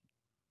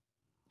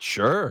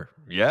 Sure.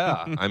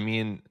 Yeah. I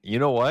mean, you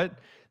know what?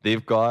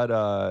 They've got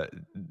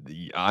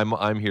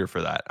I'm here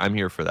for that.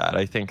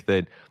 I think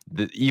that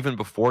even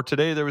before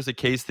today, there was a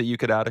case that you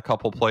could add a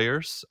couple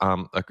players,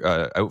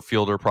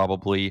 outfielder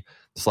probably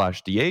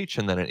 /DH,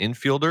 and then an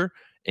infielder.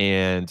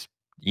 And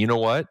you know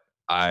what?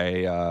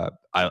 I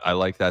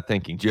like that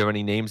thinking. Do you have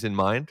any names in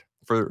mind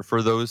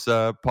for those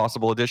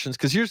possible additions?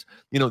 Because here's,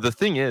 the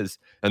thing is,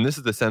 and this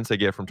is the sense I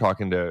get from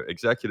talking to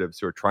executives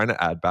who are trying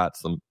to add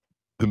bats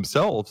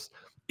themselves,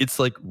 it's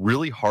like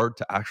really hard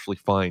to actually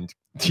find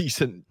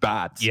decent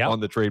bats on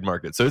the trade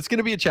market. So it's going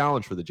to be a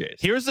challenge for the Jays.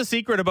 Here's the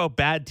secret about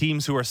bad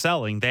teams who are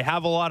selling. They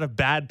have a lot of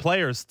bad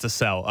players to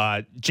sell.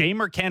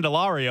 Jeimer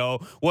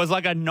Candelario was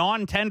like a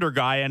non-tender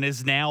guy and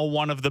is now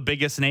one of the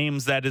biggest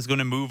names that is going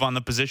to move on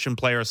the position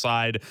player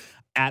side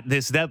at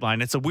this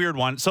deadline. It's a weird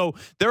one. So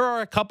there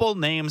are a couple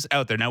names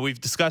out there. Now, we've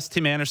discussed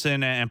Tim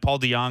Anderson and Paul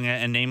DeYoung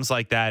and names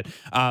like that.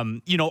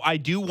 I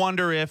do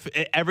wonder if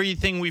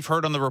everything we've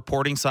heard on the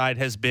reporting side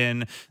has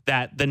been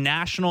that the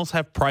Nationals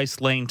have priced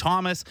Lane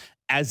Thomas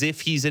as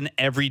if he's an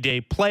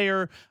everyday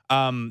player.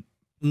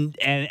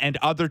 and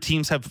other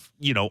teams have,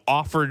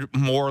 offered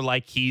more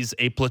like he's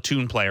a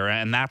platoon player,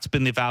 and that's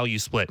been the value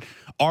split.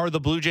 Are the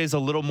Blue Jays a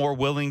little more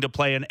willing to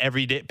pay an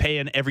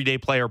everyday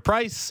player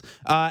price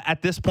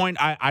at this point?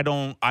 I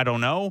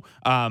don't know.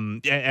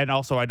 And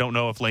also I don't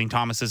know if Lane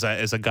Thomas is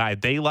a guy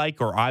they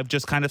like or I've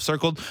just kind of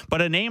circled.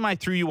 But a name I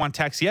threw you on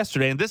text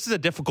yesterday, and this is a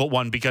difficult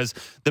one because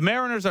the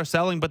Mariners are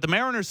selling, but the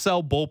Mariners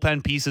sell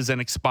bullpen pieces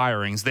and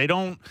expirings.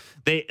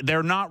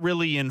 They're not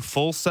really in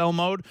full sell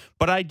mode.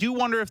 But I do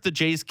wonder if the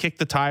Jays kick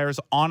the tires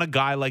on a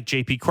guy like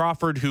J.P.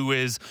 Crawford, who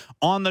is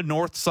on the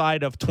north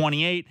side of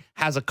 28,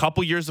 has a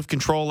couple years of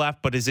control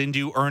left, but is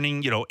into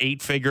earning,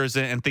 8 figures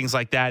and things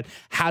like that,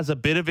 has a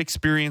bit of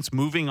experience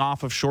moving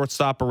off of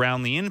shortstop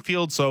around the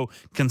infield, so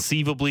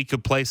conceivably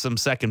could play some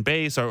second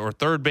base or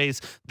third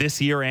base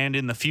this year and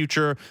in the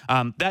future.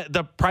 That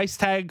the price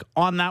tag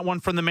on that one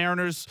from the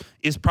Mariners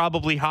is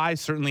probably high,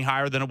 certainly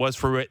higher than it was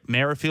for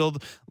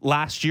Merrifield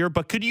last year.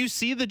 But could you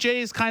see the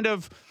Jays kind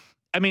of,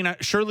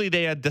 surely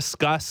they had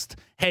discussed,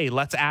 hey,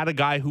 let's add a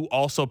guy who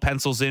also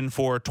pencils in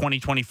for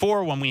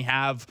 2024 when we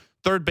have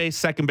third base,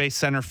 second base,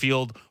 center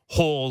field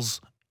holes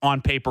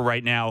on paper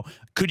right now.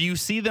 Could you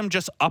see them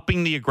just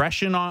upping the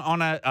aggression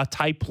on a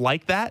type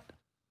like that?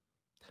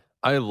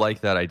 I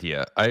like that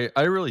idea. I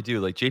really do.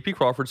 Like, J.P.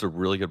 Crawford's a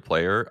really good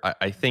player.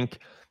 I think,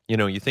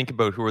 you think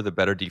about who are the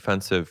better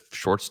defensive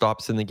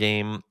shortstops in the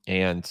game.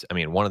 And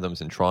one of them's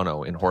in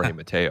Toronto in Jorge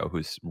Mateo,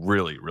 who's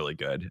really, really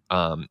good.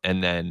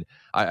 And then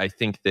I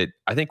think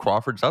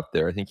Crawford's up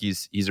there. I think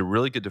he's a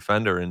really good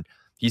defender, and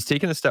he's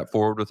taken a step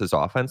forward with his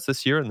offense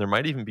this year. And there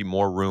might even be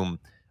more room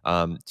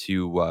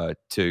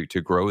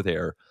to grow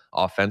there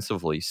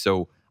offensively.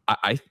 So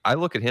I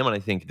look at him and I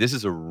think this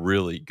is a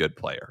really good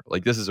player.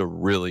 Like, this is a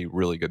really,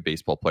 really good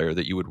baseball player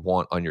that you would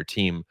want on your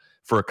team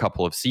for a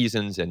couple of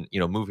seasons. And,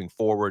 moving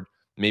forward,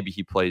 maybe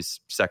he plays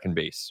second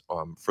base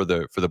for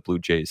the Blue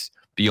Jays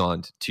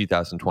beyond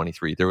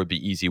 2023. There would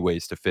be easy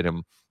ways to fit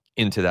him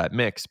into that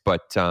mix.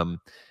 But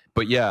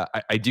yeah,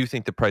 I do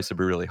think the price would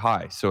be really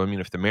high. So,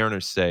 if the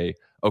Mariners say,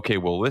 okay,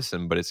 well,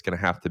 listen, but it's going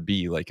to have to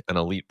be like an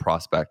elite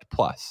prospect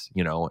plus,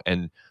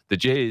 and the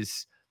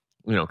Jays,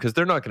 because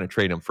they're not going to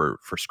trade him for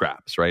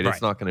scraps, right?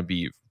 It's not going to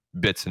be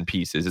bits and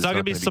pieces. It's not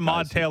going to be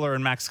Samad Taylor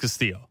and Max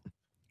Castillo.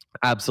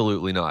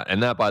 Absolutely not.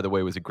 And that, by the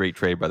way, was a great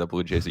trade by the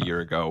Blue Jays a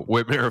year ago.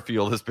 Whit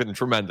Merrifield has been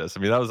tremendous.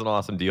 That was an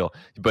awesome deal.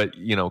 But,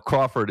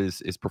 Crawford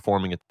is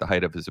performing at the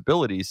height of his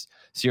abilities,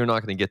 so you're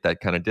not going to get that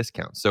kind of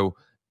discount. So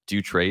do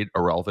you trade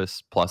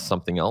Orelvis plus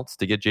something else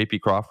to get J.P.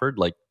 Crawford?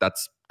 Like,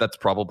 that's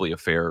probably a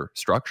fair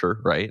structure,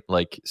 right?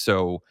 Like,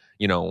 so,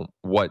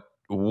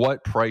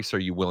 what price are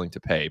you willing to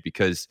pay?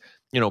 Because,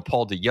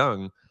 Paul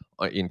DeYoung,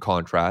 in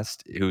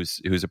contrast,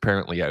 who's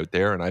apparently out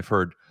there, and I've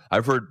heard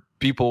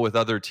people with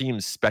other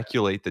teams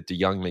speculate that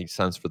DeYoung makes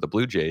sense for the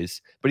Blue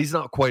Jays, but he's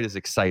not quite as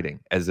exciting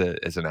as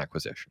an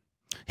acquisition.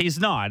 He's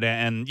not,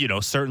 and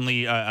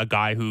certainly a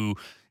guy who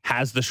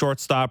has the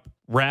shortstop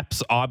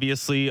reps,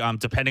 obviously,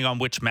 depending on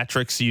which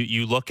metrics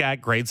you look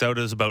at, grades out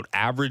as about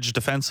average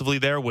defensively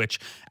there, which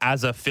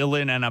as a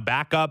fill-in and a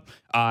backup,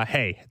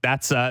 hey,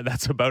 that's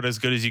about as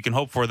good as you can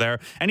hope for there.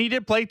 And he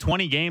did play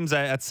 20 games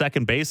at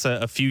second base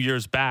a few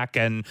years back.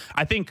 And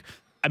I think,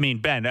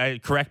 Ben,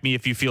 correct me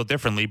if you feel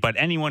differently, but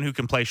anyone who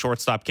can play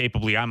shortstop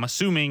capably, I'm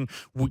assuming,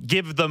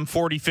 give them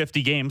 40,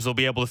 50 games, they'll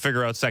be able to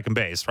figure out second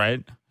base,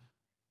 right?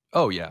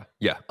 Oh, yeah.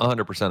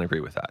 100% agree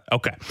with that.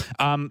 Okay.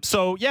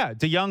 So, yeah,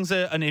 DeYoung's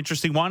an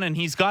interesting one, and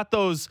he's got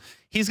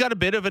a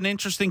bit of an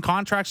interesting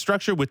contract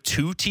structure with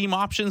 2 team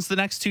options the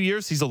next 2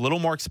 years. He's a little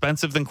more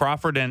expensive than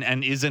Crawford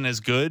and isn't as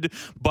good,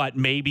 but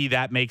maybe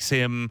that makes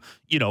him,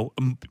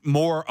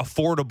 more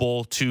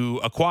affordable to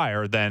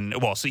acquire than,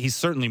 so he's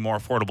certainly more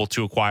affordable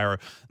to acquire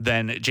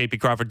than J.P.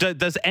 Crawford.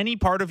 Does any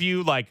part of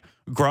you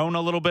groan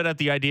a little bit at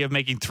the idea of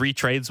making 3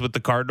 trades with the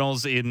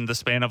Cardinals in the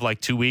span of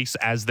 2 weeks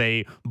as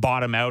they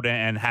bottom out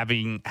and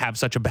have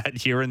such a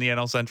bad year in the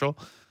NL Central?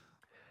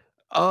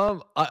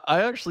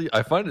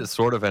 I find it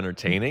sort of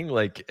entertaining.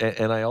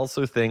 And I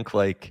also think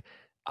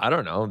I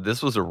don't know,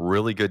 this was a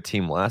really good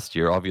team last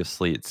year.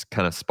 Obviously it's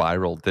kind of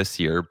spiraled this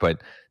year,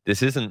 but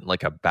this isn't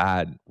a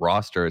bad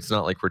roster. It's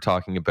not like we're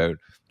talking about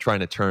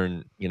trying to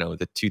turn,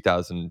 the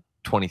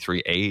 2023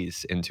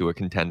 A's into a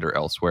contender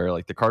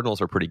elsewhere. The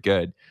Cardinals are pretty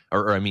good,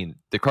 or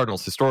the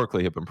Cardinals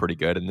historically have been pretty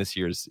good, and this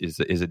year's is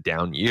a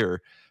down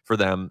year for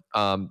them.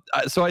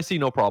 So I see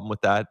no problem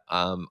with that.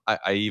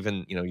 I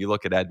even, you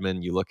look at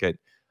Edman, you look at,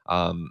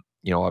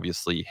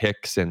 obviously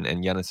Hicks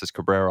and Genesis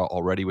Cabrera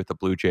already with the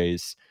Blue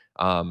Jays.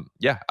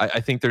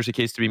 I think there's a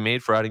case to be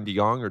made for adding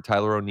DeYoung or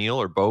Tyler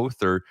O'Neill or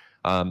both, or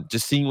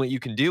just seeing what you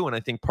can do. And I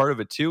think part of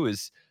it too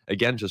is,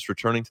 again, just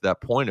returning to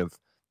that point of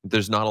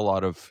there's not a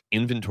lot of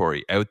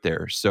inventory out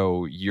there.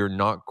 So you're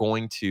not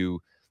going to,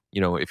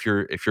 if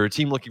you're a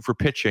team looking for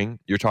pitching,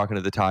 you're talking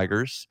to the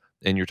Tigers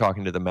and you're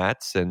talking to the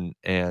Mets, and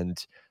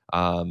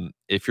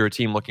if you're a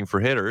team looking for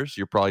hitters,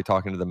 you're probably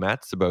talking to the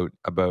Mets about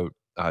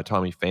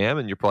Tommy Pham,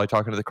 and you're probably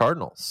talking to the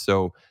Cardinals.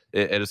 So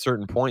at a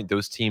certain point,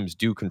 those teams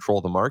do control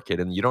the market,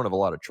 and you don't have a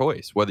lot of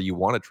choice whether you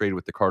want to trade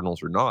with the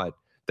Cardinals or not.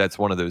 that's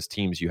one of ththose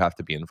teams you have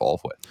to be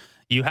involved with.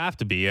 You have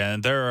to be.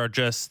 And there are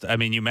just, I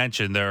mean, you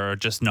mentioned there are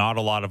just not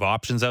a lot of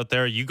options out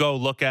there. You go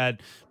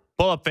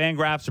pull up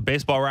Fangraphs or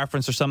Baseball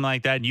Reference or something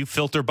like that, and you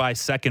filter by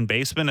second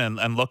baseman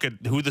and look at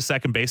who the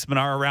second basemen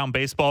are around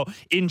baseball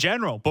in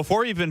general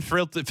before even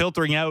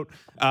filtering out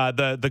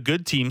the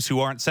good teams who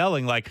aren't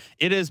selling. Like,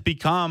 it has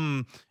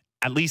become,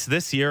 at least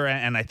this year,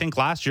 and I think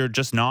last year,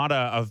 just not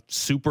a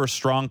super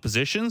strong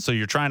position. So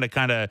you're trying to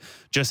kind of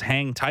just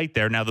hang tight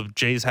there. Now, the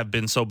Jays have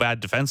been so bad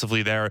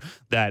defensively there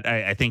that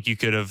I think you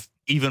could have,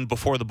 even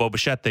before the Bo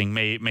Bichette thing,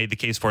 made the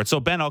case for it. So,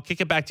 Ben, I'll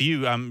kick it back to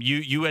you.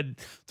 You had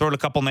thrown a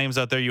couple names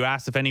out there. You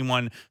asked if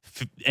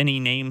any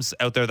names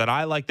out there that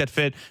I like that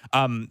fit.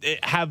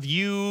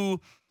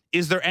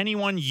 Is there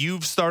anyone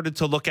you've started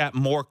to look at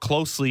more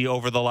closely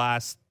over the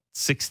last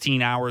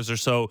 16 hours or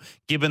so,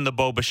 given the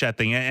Bo Bichette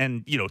thing?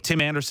 And,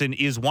 Tim Anderson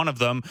is one of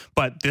them,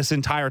 but this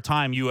entire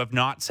time you have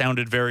not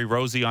sounded very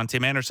rosy on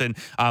Tim Anderson,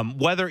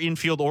 whether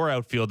infield or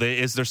outfield.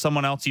 Is there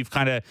someone else you've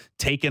kind of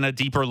taken a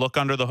deeper look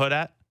under the hood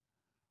at?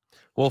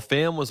 Well,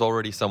 Pham was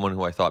already someone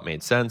who I thought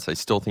made sense. I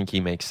still think he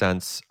makes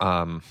sense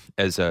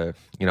as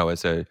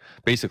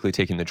basically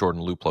taking the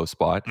Jordan Luplow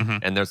spot. Mm-hmm.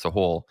 And there's a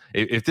whole,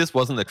 if this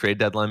wasn't the trade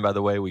deadline, by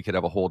the way, we could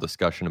have a whole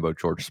discussion about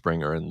George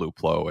Springer and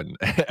Luplow and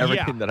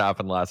everything that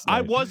happened last night.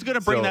 I was going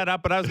to bring that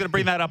up, but I was going to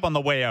bring that up on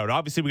the way out.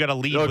 Obviously, we got to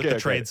lead with the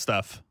trade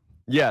stuff.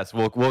 Yes,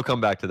 we'll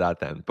come back to that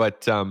then.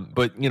 But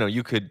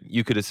you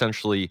could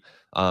essentially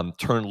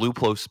turn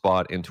Luplow's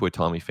spot into a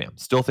Tommy Pham.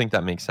 Still think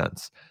that makes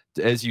sense.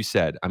 As you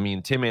said, I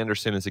mean, Tim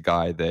Anderson is a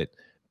guy that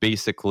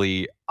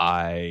basically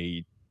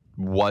I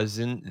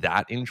wasn't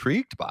that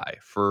intrigued by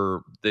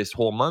for this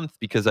whole month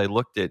because I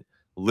looked at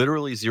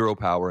literally zero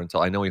power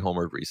until I know he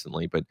homered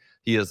recently, but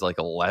he has like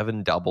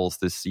 11 doubles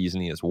this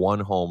season. He has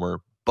 1 homer.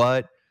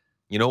 But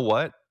you know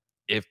what?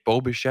 If Bo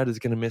Bichette is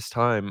going to miss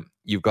time,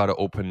 you've got to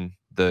open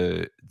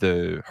the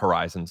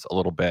horizons a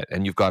little bit,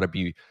 and you've got to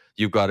be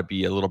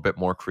a little bit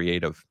more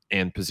creative.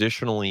 And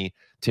positionally,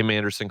 Tim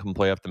Anderson can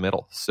play up the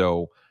middle.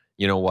 So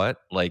you know what?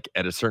 Like,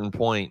 at a certain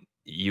point,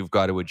 you've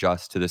got to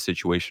adjust to the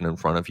situation in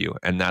front of you.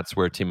 And that's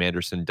where Tim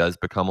Anderson does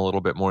become a little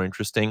bit more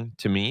interesting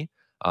to me.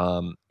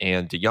 And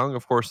DeYoung,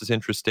 of course, is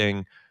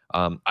interesting.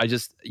 I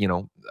just,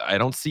 I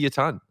don't see a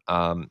ton.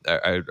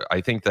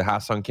 I think the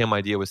Ha-Seong Kim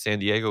idea with San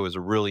Diego is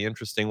a really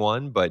interesting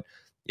one, but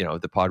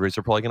the Padres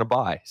are probably going to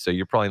buy, so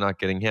you're probably not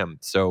getting him.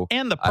 So,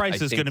 and the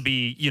price is going to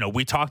be,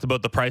 we talked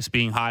about the price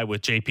being high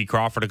with JP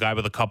Crawford, a guy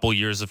with a couple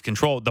years of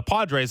control. The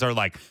Padres are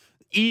like,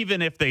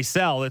 even if they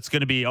sell, it's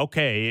going to be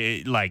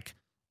okay. Like,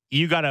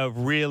 you got to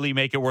really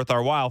make it worth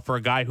our while for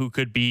a guy who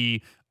could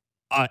be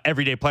an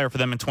everyday player for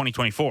them in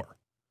 2024.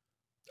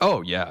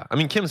 Oh yeah, I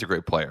mean, Kim's a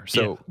great player,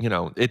 so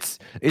it's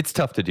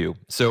tough to do.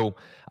 So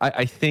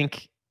I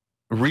think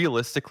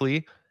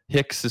realistically,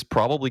 Hicks is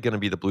probably going to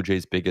be the Blue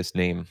Jays' biggest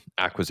name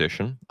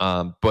acquisition.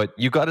 But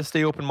you got to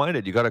stay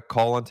open-minded. You got to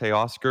call on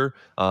Teoscar.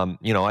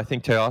 I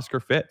think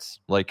Teoscar fits.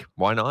 Like,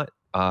 why not?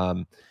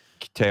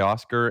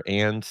 Teoscar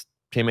and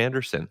Tim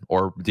Anderson,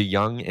 or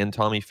DeYoung and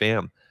Tommy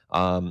Pham,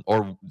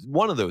 or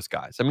one of those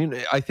guys. I mean,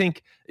 I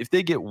think if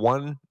they get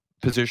one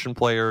position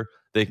player,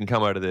 they can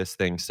come out of this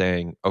thing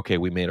saying, okay,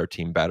 we made our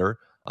team better,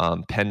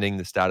 pending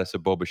the status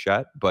of Bo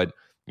Bichette. But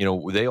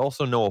they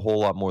also know a whole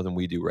lot more than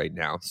we do right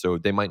now, so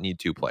they might need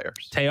 2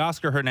 players.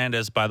 Teoscar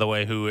Hernandez, by the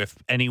way, who, if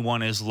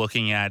anyone is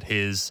looking at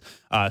his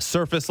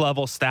surface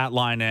level stat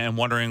line and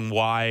wondering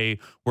why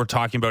we're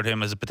talking about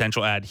him as a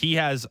potential add, he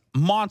has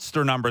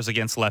monster numbers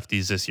against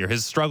lefties this year.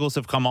 His struggles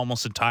have come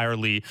almost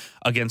entirely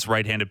against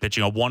right-handed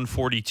pitching, a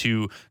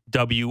 142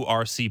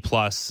 WRC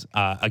plus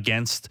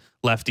against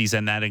lefties,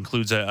 and that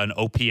includes an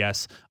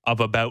OPS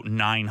of about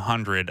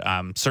 900.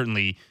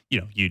 Certainly,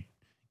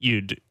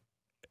 you'd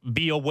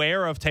be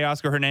aware of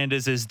Teoscar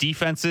Hernandez's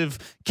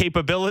defensive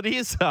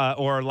capabilities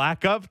or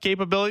lack of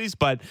capabilities,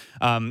 but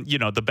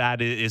the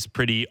bat is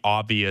pretty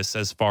obvious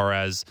as far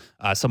as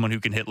someone who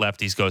can hit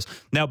lefties goes.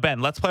 Now, Ben,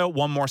 let's play out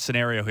one more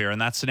scenario here,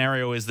 and that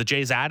scenario is the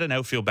Jays add an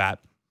outfield bat,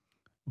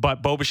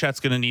 but Bo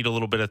Bichette's going to need a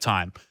little bit of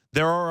time.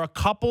 There are a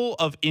couple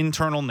of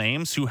internal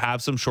names who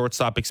have some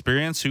shortstop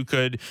experience who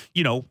could,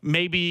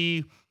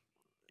 maybe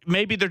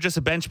they're just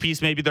a bench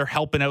piece. Maybe they're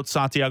helping out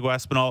Santiago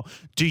Espinal.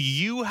 Do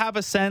you have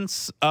a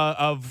sense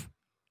of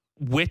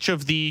which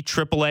of the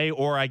AAA,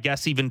 or I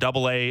guess even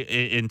AA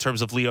in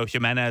terms of Leo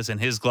Jimenez and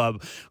his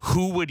glove,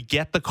 who would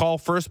get the call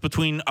first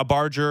between a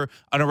Barger,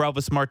 an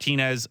Aurelvis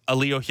Martinez, a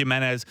Leo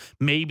Jimenez,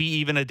 maybe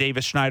even a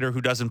Davis Schneider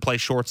who doesn't play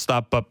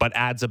shortstop but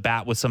adds a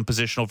bat with some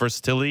positional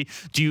versatility?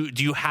 Do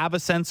you have a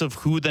sense of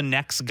who the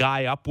next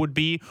guy up would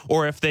be,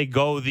 or if they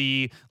go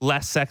the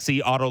less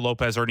sexy Otto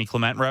Lopez, Ernie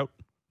Clement route?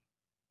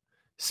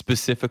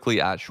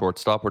 Specifically at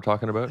shortstop, we're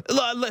talking about?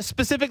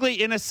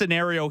 Specifically in a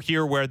scenario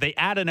here where they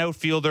add an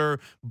outfielder,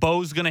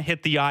 Bo's going to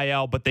hit the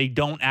IL, but they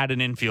don't add an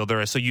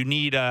infielder. So you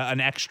need an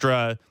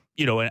extra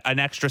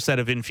set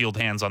of infield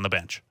hands on the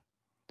bench.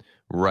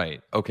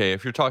 Right. Okay.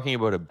 If you're talking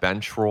about a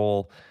bench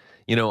role,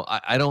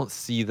 I don't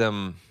see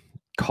them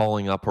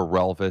calling up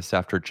Aurelvis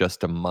after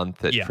just a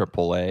month at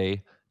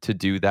AAA to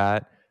do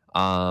that.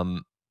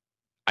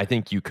 I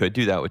think you could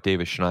do that with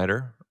Davis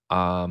Schneider.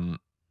 And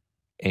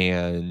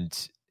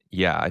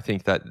yeah, I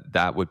think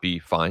that would be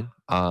fine.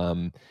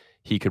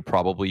 He could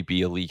probably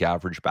be a league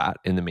average bat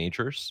in the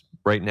majors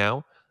right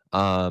now.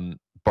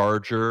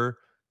 Barger,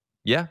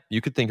 yeah,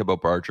 you could think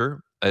about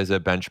Barger as a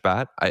bench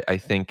bat. I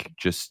think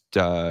just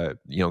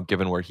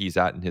given where he's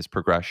at in his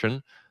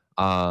progression.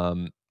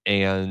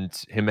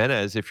 And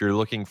Jimenez, if you're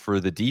looking for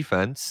the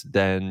defense,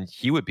 then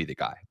he would be the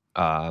guy.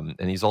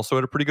 And he's also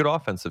had a pretty good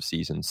offensive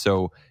season.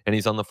 So, and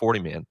he's on the 40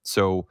 man.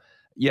 So,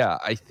 yeah,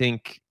 I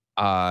think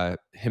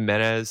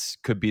Jimenez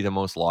could be the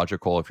most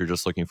logical if you're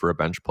just looking for a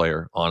bench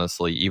player,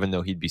 honestly, even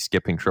though he'd be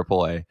skipping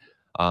AAA.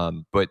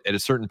 But at a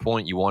certain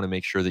point, you want to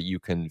make sure that you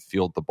can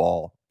field the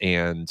ball.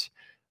 And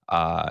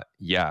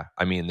yeah,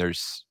 I mean,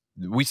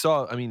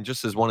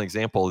 just as one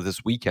example,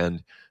 this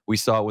weekend, we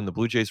saw when the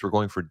Blue Jays were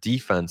going for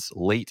defense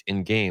late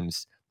in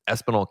games,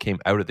 Espinal came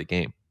out of the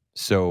game.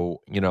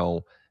 So,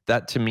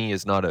 that to me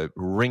is not a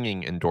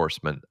ringing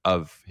endorsement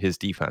of his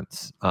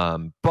defense.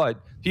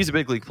 But he's a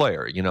big league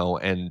player,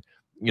 and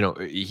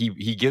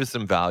he gives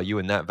them value,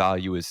 and that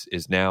value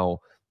is now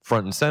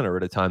front and center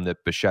at a time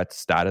that Bichette's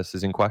status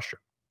is in question.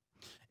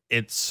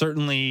 It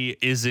certainly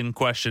is in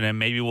question, and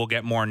maybe we'll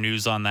get more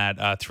news on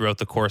that throughout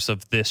the course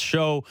of this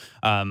show.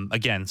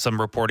 Again, some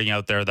reporting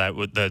out there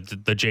that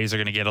the Jays are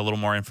going to get a little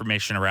more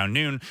information around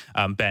noon.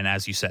 Ben,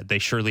 as you said, they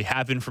surely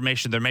have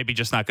information. They're maybe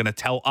just not going to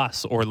tell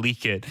us or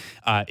leak it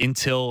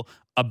until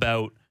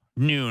about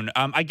noon.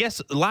 I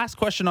guess last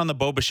question on the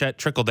Bo Bichette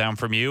trickle down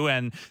from you,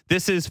 and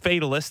this is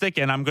fatalistic,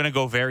 and I'm going to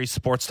go very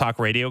sports talk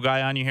radio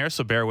guy on you here,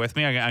 so bear with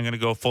me. I'm going to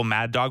go full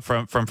Mad Dog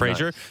from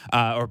Frazier,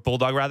 or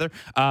Bulldog rather.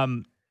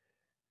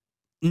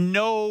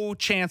 No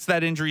chance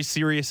that injury's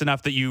serious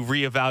enough that you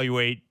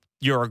reevaluate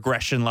your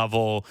aggression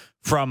level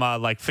from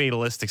a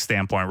fatalistic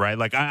standpoint, right?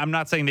 Like I'm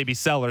not saying they be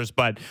sellers,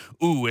 but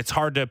it's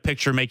hard to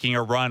picture making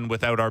a run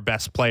without our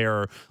best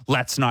player.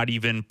 Let's not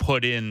even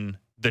put in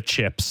the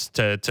chips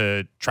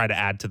to try to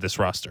add to this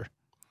roster.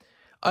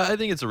 I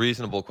think it's a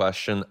reasonable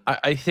question.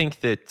 I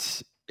think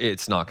that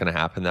it's not going to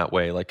happen that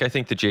way. Like I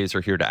think the Jays are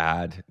here to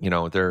add.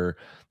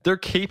 They're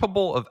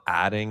capable of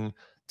adding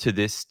to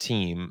this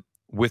team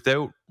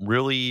without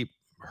really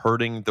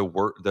hurting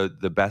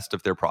the best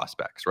of their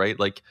prospects, right?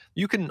 Like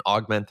you can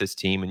augment this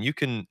team and you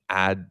can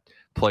add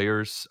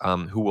players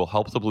who will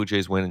help the Blue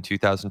Jays win in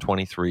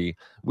 2023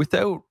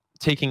 without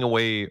taking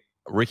away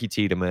Ricky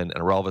Tiedemann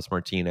and Aurelvis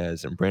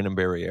Martinez and Brandon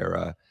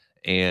Barriera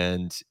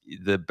and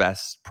the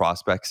best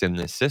prospects in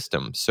this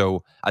system.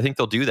 So I think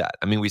they'll do that.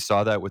 I mean, we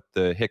saw that with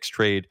the Hicks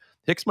trade.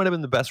 Hicks might have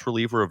been the best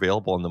reliever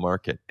available in the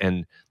market.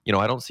 And,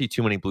 I don't see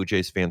too many Blue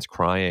Jays fans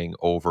crying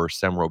over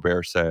Sem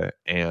Robersa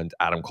and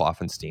Adam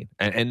Kloffenstein.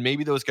 And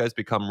maybe those guys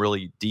become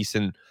really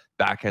decent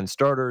back-end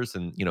starters.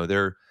 And,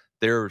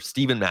 they're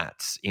Steven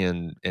Matz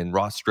and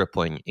Ross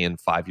Stripling in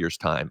 5 years'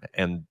 time.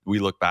 And we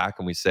look back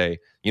and we say,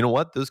 you know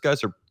what? Those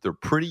guys they're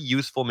pretty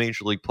useful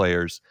major league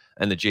players,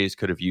 and the Jays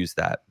could have used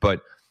that.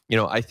 But,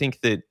 I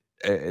think that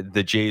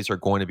the Jays are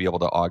going to be able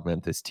to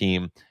augment this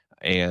team.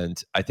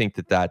 And I think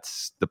that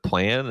that's the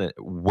plan,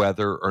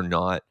 whether or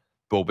not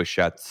Bo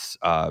Bichette's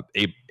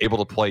able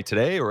to play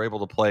today or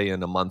able to play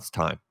in a month's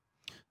time.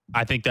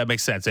 I think that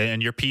makes sense.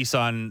 And your piece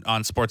on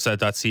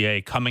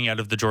sportsnet.ca coming out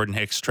of the Jordan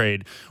Hicks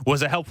trade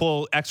was a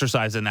helpful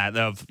exercise in that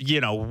of,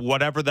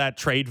 whatever that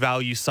trade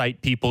value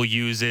site people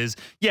use is,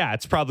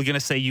 it's probably going to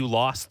say you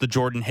lost the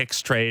Jordan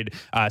Hicks trade.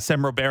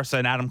 Sem Robersa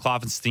and Adam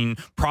Kloffenstein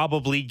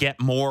probably get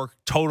more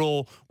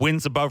total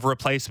wins above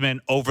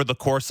replacement over the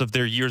course of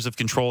their years of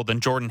control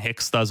than Jordan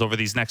Hicks does over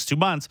these next 2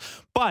 months.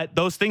 But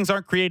those things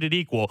aren't created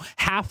equal.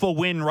 Half a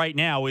win right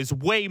now is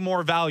way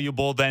more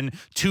valuable than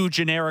 2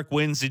 generic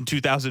wins in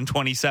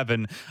 2027.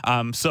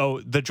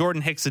 So the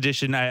Jordan Hicks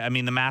edition, I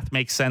mean, the math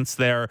makes sense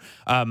there.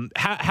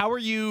 How are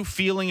you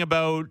feeling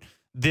about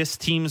this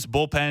team's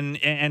bullpen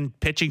and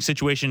pitching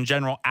situation in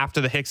general after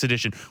the Hicks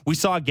edition? We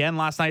saw again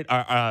last night,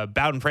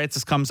 Bowden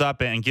Francis comes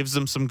up and gives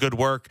them some good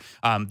work.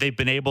 They've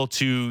been able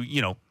to,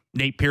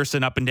 Nate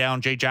Pearson up and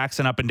down, Jay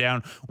Jackson up and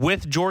down.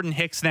 With Jordan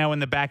Hicks now in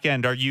the back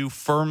end, are you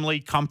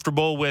firmly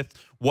comfortable with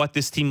what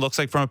this team looks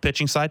like from a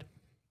pitching side?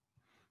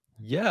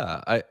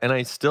 Yeah,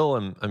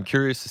 I'm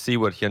curious to see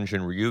what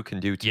Hyunjin Ryu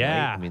can do tonight.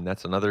 Yeah. I mean,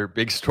 that's another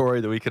big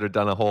story that we could have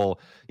done a whole,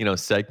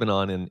 segment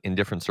on in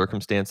different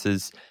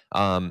circumstances.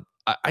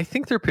 I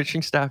think their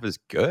pitching staff is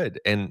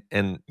good, and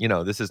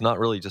this is not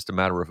really just a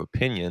matter of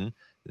opinion.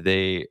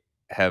 They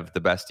have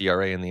the best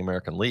ERA in the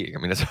American League.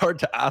 I mean, it's hard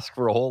to ask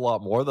for a whole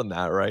lot more than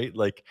that, right?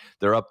 Like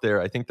they're up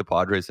there. I think the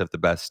Padres have the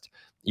best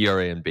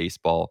ERA in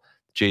baseball.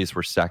 Jays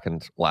were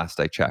second last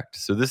I checked.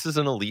 So this is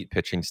an elite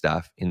pitching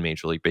staff in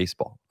Major League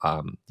Baseball.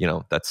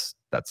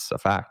 That's a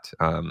fact.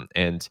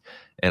 And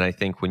I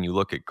think when you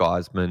look at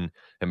Gausman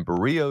and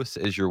Barrios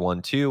as your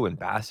 1-2 and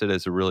Bassett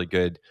as a really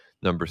good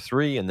number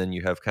 3, and then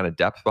you have kind of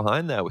depth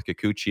behind that with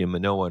Kikuchi and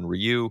Manoah and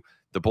Ryu,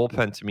 the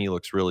bullpen to me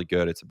looks really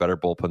good. It's a better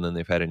bullpen than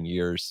they've had in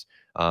years.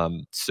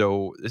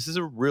 So this is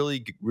a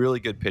really, really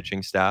good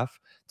pitching staff.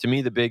 To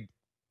me, the big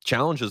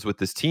challenges with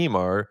this team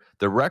are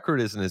the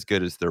record isn't as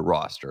good as their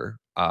roster.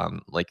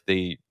 Like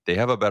they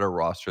have a better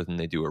roster than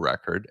they do a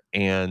record,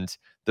 and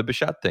the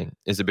Bichette thing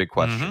is a big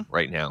question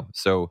right now.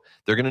 So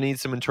they're going to need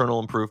some internal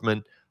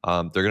improvement.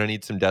 They're going to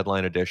need some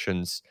deadline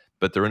additions,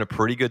 but they're in a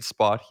pretty good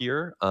spot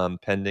here,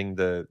 pending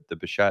the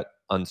Bichette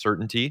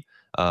uncertainty.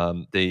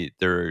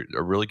 They're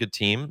a really good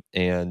team,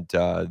 and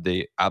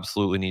they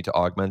absolutely need to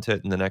augment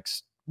it in the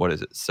next,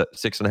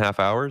 6.5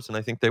 hours, and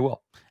I think they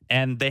will.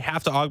 And they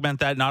have to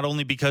augment that not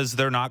only because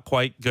they're not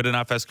quite good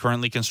enough as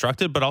currently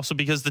constructed, but also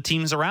because the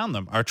teams around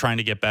them are trying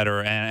to get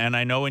better. And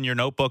I know in your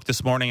notebook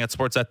this morning at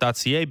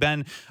sportsnet.ca,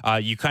 Ben,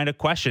 you kind of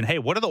question, hey,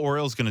 what are the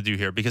Orioles going to do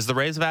here? Because the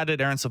Rays have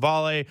added Aaron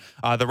Savale.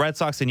 The Red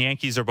Sox and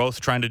Yankees are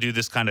both trying to do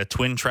this kind of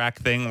twin track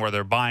thing where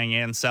they're buying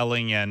and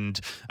selling. And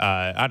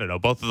I don't know,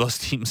 both of those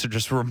teams are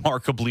just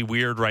remarkably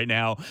weird right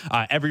now.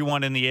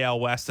 Everyone in the AL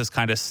West has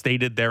kind of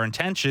stated their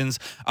intentions.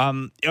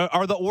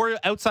 Are the Orioles,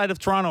 outside of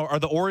Toronto, are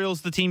the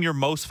Orioles the team you're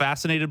most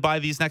fascinated by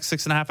these next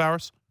 6.5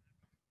 hours?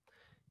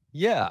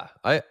 Yeah,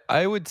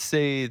 I would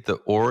say the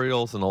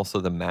Orioles and also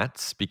the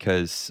Mets,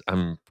 because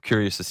I'm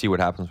curious to see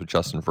what happens with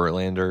Justin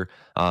Verlander,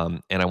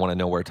 and I want to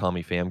know where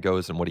Tommy Pham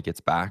goes and what he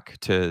gets back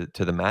to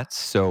the Mets.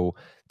 So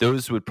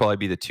those would probably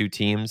be the two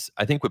teams.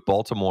 I think with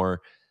Baltimore,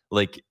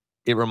 like,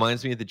 it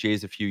reminds me of the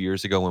Jays a few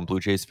years ago when Blue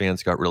Jays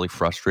fans got really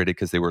frustrated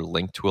because they were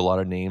linked to a lot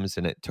of names,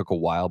 and it took a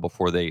while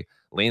before they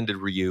landed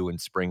Ryu and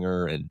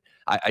Springer. And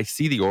I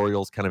see the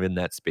Orioles kind of in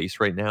that space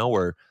right now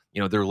where,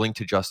 they're linked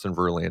to Justin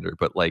Verlander,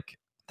 but like,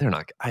 they're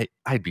not.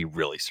 I'd be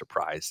really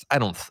surprised. I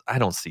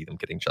don't see them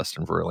getting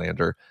Justin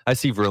Verlander. I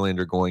see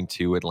Verlander going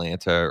to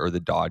Atlanta or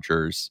the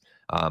Dodgers.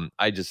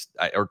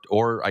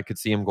 Or I could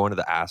see him going to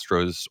the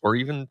Astros, or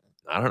even,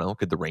 I don't know,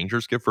 could the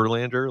Rangers get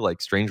Verlander? Like,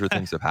 stranger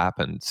things have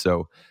happened.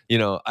 So,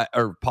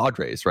 or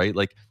Padres, right?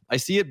 Like, I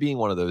see it being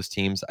one of those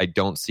teams. I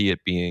don't see it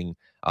being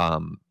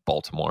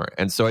Baltimore.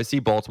 And so I see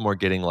Baltimore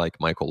getting like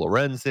Michael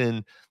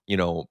Lorenzen,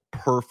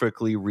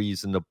 perfectly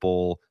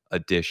reasonable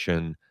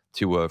addition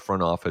to a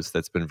front office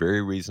that's been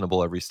very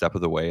reasonable every step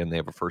of the way, and they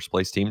have a first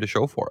place team to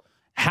show for it.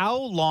 How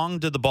long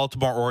do the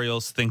Baltimore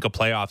Orioles think a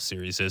playoff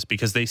series is?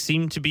 Because they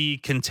seem to be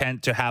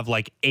content to have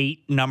like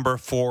 8 number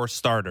 4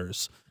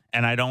 starters.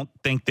 And I don't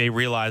think they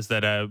realize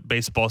that a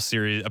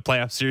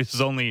playoff series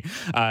is only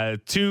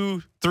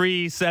 2,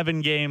 3, 7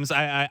 games.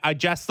 I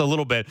jest a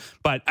little bit,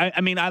 but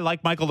I mean, I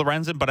like Michael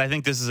Lorenzen, but I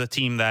think this is a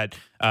team that,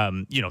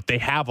 they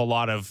have a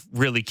lot of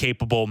really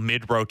capable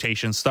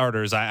mid-rotation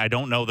starters. I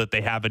don't know that they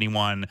have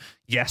anyone,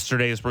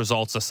 yesterday's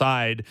results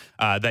aside,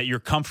 that you're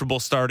comfortable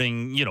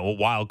starting, a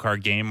wild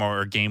card game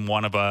or game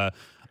one of a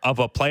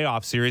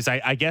playoff series.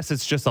 I guess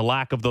it's just a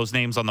lack of those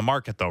names on the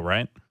market, though,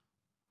 right?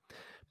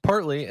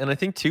 Partly, and I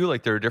think too,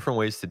 like, there are different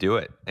ways to do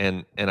it,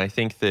 and I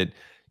think that,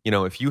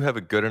 if you have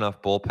a good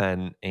enough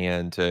bullpen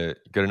and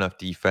good enough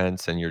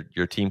defense, and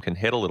your team can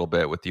hit a little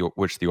bit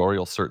which the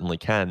Orioles certainly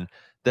can,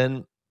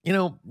 then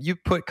you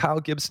put Kyle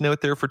Gibson out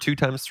there for 2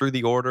 times through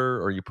the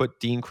order, or you put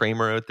Dean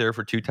Kramer out there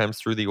for 2 times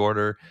through the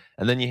order,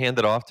 and then you hand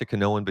it off to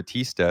Cano and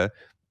Batista,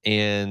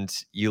 and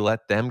you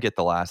let them get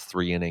the last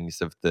 3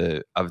 innings of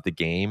the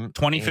game,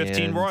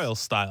 2015 Royals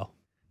style.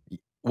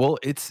 Well,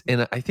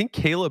 and I think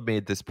Caleb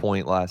made this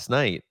point last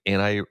night,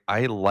 and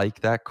I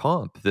like that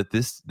comp, that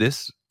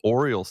this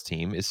Orioles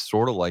team is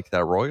sort of like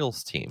that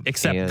Royals team,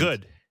 except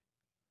good.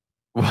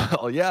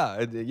 Well,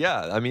 yeah.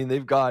 I mean,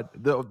 they've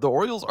got the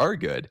Orioles are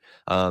good.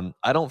 I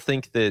don't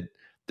think that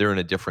they're in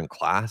a different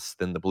class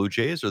than the Blue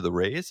Jays or the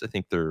Rays. I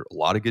think there are a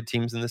lot of good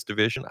teams in this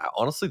division.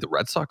 Honestly,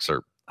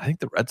 I think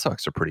the Red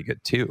Sox are pretty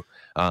good too.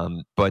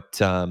 But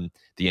the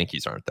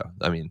Yankees aren't, though.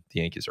 I mean,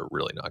 the Yankees are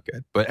really not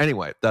good. But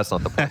anyway, that's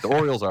not the point. The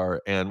Orioles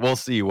are, and we'll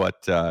see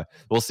what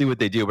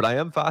they do. But I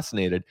am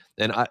fascinated,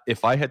 and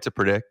if I had to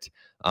predict,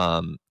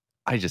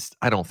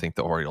 I don't think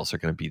the Orioles are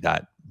going to be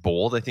that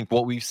bold. I think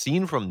what we've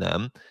seen from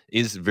them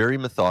is very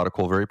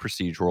methodical, very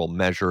procedural,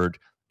 measured.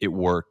 It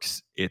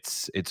works.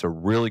 It's a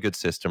really good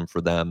system for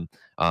them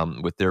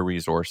with their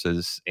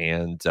resources,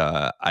 and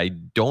I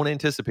don't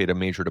anticipate a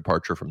major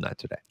departure from that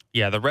today.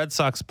 Yeah, the Red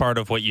Sox part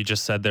of what you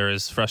just said there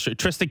is frustrating.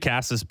 Tristan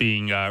Casas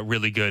being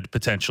really good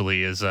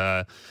potentially is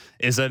a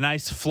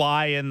nice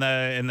fly in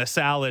the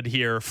salad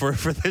here for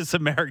this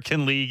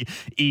American League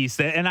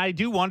East. And I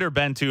do wonder,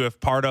 Ben, too, if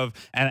part of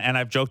and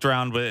I've joked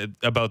around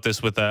about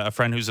this with a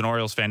friend who's an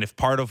Orioles fan, if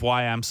part of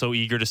why I'm so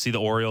eager to see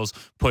the Orioles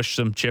push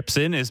some chips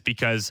in is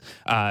because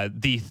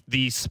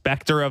the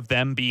specter of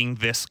them being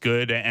this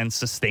good and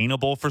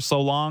sustainable for so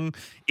long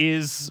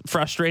is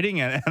frustrating,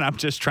 and I'm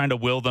just trying to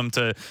will them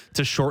to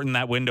shorten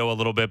that window a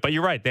little bit. But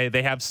you're right,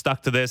 they have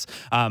stuck to this.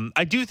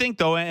 I do think,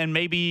 though, and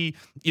maybe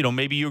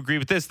you agree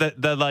with this,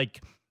 that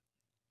like,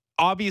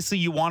 obviously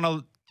you want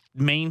to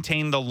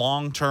maintain the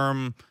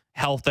long-term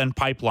health and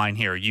pipeline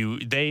here.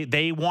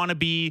 They want to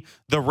be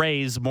the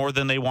Rays more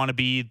than they want to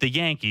be the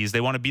Yankees.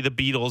 They want to be the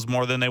Beatles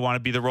more than they want to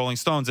be the Rolling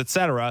Stones,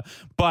 etc.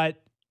 But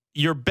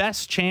your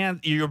best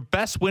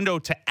window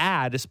to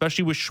add,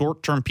 especially with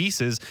short-term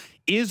pieces,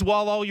 is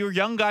while all your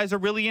young guys are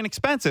really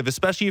inexpensive,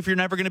 especially if you're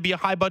never going to be a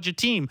high-budget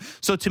team.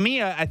 So to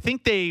me, I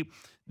think they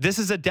this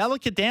is a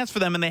delicate dance for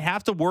them, and they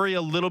have to worry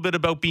a little bit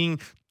about being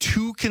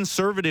too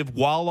conservative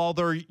while all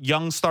their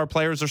young star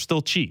players are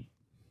still cheap.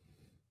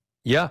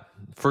 Yeah,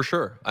 for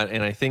sure.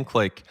 And I think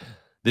like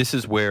this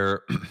is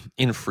where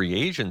in free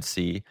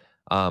agency,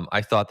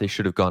 I thought they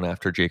should have gone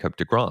after Jacob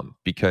deGrom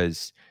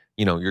because,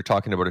 you know, you're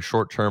talking about a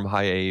short-term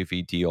high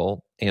AAV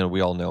deal. And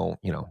we all know,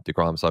 you know,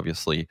 deGrom's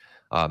obviously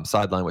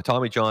sidelined with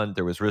Tommy John.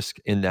 There was risk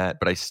in that,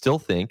 but I still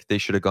think they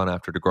should have gone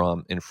after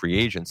deGrom in free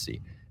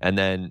agency. And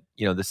then,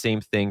 you know, the same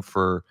thing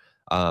for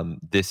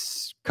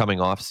this coming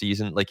off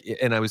season. Like,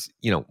 and I was,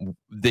 you know,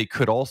 they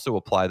could also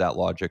apply that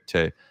logic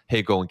to,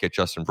 hey, go and get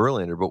Justin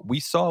Verlander. But we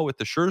saw with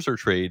the Scherzer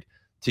trade,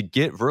 to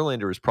get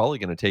Verlander is probably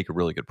going to take a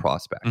really good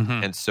prospect.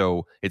 Mm-hmm. And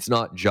so it's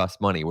not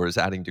just money, whereas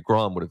adding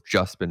deGrom would have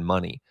just been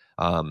money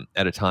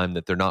at a time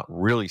that they're not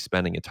really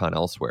spending a ton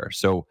elsewhere.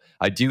 So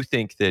I do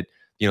think that,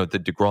 you know, the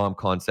deGrom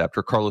concept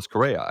or Carlos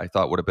Correa, I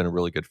thought would have been a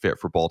really good fit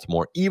for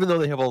Baltimore, even though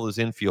they have all those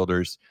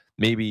infielders.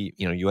 Maybe,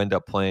 you know, you end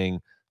up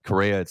playing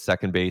Correa at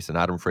second base and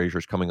Adam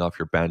Frazier's coming off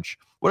your bench,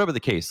 whatever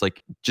the case,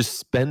 like just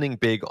spending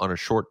big on a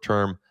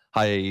short-term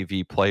high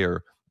AAV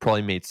player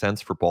probably made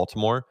sense for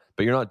Baltimore,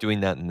 but you're not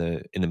doing that in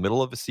the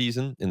middle of a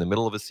season. In the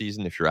middle of a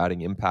season, if you're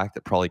adding impact,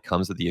 that probably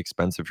comes at the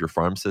expense of your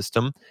farm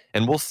system.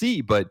 And we'll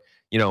see, but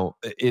you know,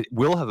 it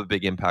will have a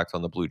big impact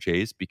on the Blue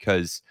Jays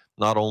because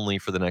not only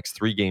for the next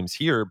 3 games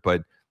here,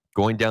 but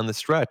going down the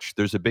stretch,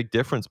 there's a big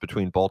difference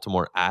between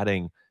Baltimore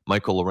adding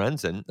Michael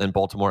Lorenzen and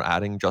Baltimore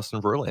adding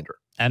Justin Verlander.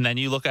 And then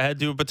you look ahead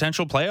to a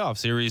potential playoff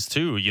series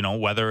too, you know,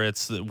 whether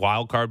it's the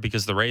wild card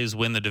because the Rays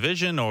win the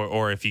division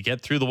or if you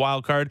get through the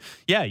wild card,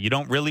 yeah, you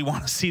don't really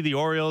want to see the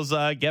Orioles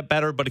get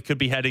better, but it could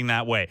be heading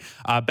that way.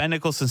 Ben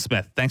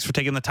Nicholson-Smith, thanks for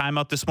taking the time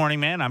out this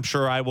morning, man. I'm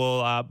sure I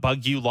will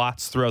bug you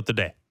lots throughout the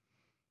day.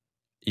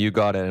 You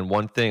got it. And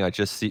one thing I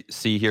just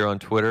see here on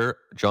Twitter,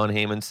 John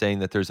Heyman saying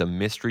that there's a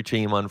mystery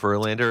team on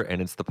Verlander and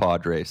it's the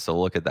Padres. So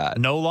look at that.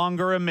 No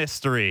longer a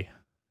mystery.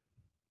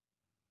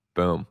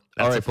 Boom.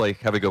 All right, Blake,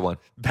 have a good one.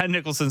 Ben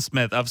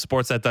Nicholson-Smith of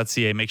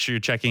Sportsnet.ca. Make sure you're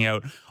checking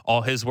out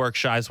all his work,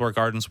 Shai's work,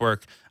 Arden's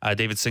work,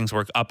 David Singh's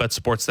work up at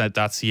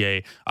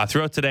Sportsnet.ca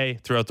throughout today,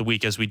 throughout the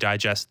week as we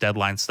digest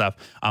deadline stuff.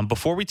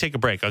 Before we take a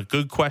break, a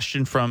good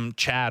question from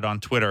Chad on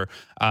Twitter.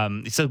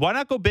 He said, why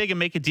not go big and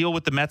make a deal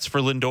with the Mets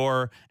for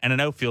Lindor and an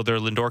outfielder?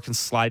 Lindor can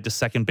slide to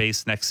second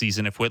base next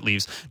season if Witt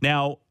leaves.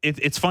 Now,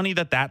 it's funny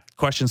that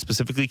question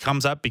specifically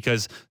comes up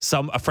because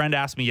a friend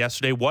asked me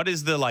yesterday, what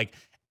is the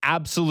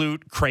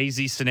absolute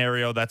crazy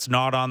scenario that's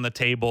not on the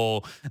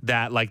table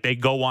that they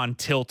go on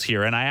tilt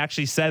here? And I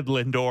actually said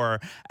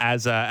Lindor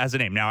as a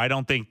name. Now, I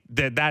don't think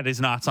that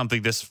is not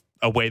something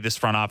a way this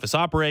front office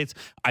operates.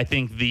 I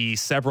think the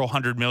several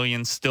 $100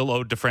 million still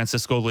owed to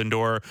Francisco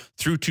Lindor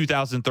through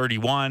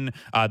 2031.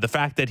 The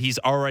fact that he's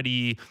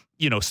already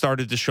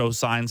started to show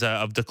signs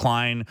of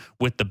decline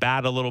with the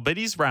bat a little bit.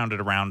 He's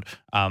rounded around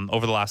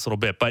over the last little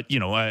bit, but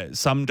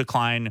some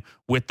decline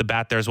with the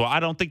bat there as well. I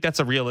don't think that's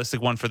a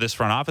realistic one for this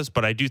front office,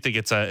 but I do think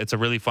it's a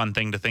really fun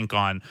thing to think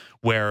on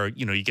where,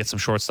 you get some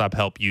shortstop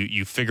help,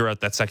 you figure out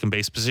that second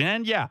base position.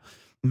 And yeah,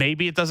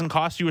 maybe it doesn't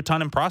cost you a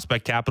ton in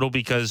prospect capital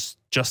because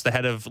just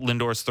ahead of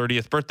Lindor's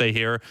 30th birthday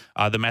here,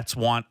 the Mets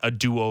want a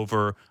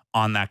do-over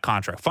on that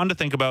contract. Fun to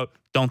think about.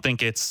 Don't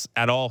think it's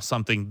at all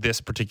something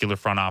this particular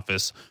front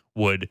office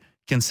would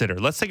consider.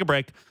 Let's take a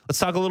break. Let's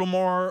talk a little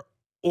more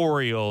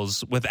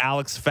Orioles with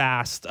Alex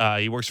Fast.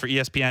 He works for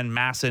ESPN,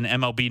 MASN,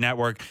 MLB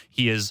Network.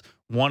 He is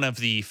one of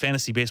the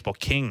fantasy baseball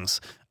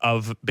kings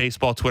of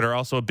baseball Twitter,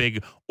 also a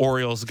big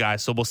Orioles guy.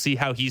 So we'll see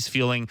how he's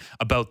feeling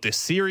about this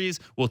series.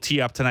 We'll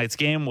tee up tonight's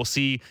game. We'll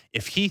see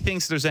if he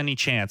thinks there's any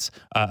chance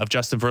of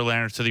Justin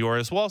Verlander to the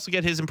Orioles. We'll also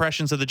get his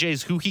impressions of the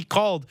Jays, who he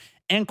called,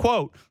 and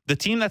quote, the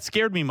team that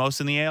scared me most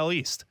in the AL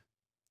East.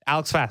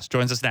 Alex Fast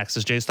joins us next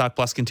as Jays Talk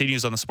Plus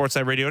continues on the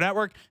Sportsnet Radio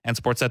Network and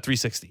Sportsnet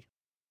 360.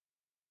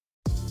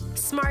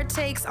 Smart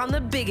takes on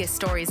the biggest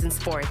stories in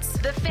sports.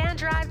 The Fan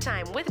Drive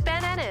Time with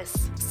Ben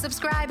Ennis.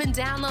 Subscribe and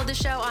download the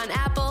show on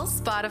Apple,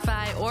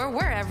 Spotify, or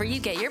wherever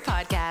you get your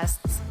podcasts.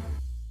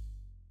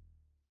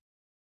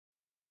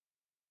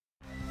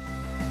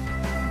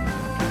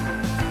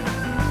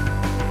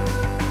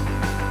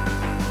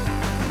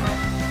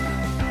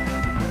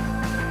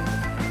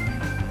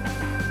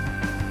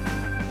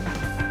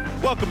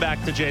 Welcome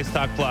back to Jays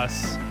Talk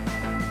Plus.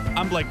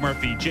 I'm Blake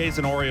Murphy. Jays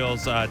and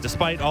Orioles,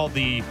 despite all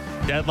the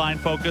deadline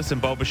focus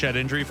and Bo Bichette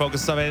injury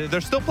focus stuff,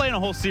 they're still playing a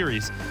whole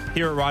series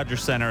here at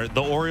Rogers Center.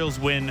 The Orioles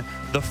win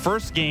the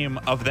first game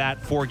of that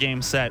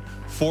 4-game set,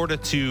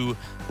 4-2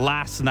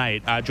 last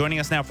night. Joining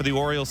us now for the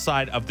Orioles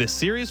side of this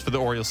series, for the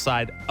Orioles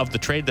side of the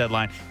trade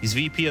deadline, he's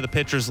VP of the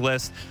Pitchers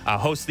List,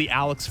 hosts the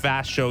Alex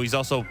Fast Show. He's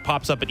also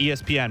pops up at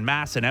ESPN,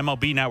 MASN,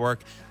 MLB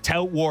Network,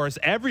 Tout Wars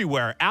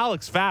everywhere.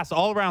 Alex Fast,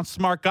 all-around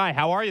smart guy.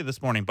 How are you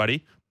this morning,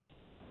 buddy?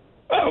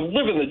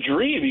 Living the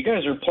dream. You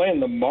guys are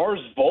playing the Mars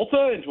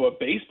Volta into a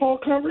baseball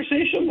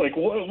conversation?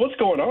 What's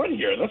going on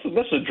here?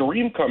 That's a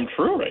dream come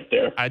true right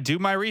there. I do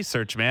my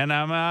research, man.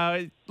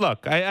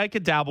 look, I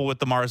could dabble with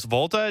the Mars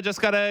Volta. I just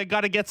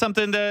gotta get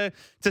something to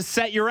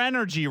set your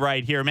energy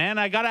right here, man.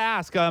 I gotta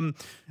ask,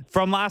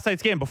 from last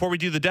night's game before we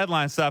do the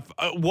deadline stuff,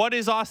 what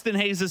is Austin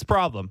Hayes'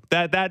 problem?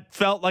 That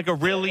felt like a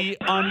really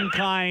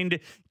unkind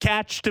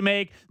catch to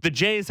make. The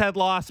Jays had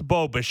lost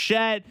Bo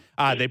Bichette.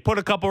 They put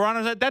a couple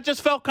runners. That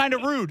just felt kind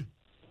of rude.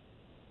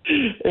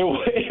 It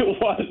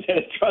was,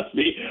 and trust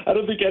me, I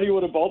don't think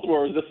anyone in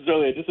Baltimore was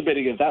necessarily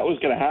anticipating that was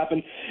going to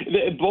happen.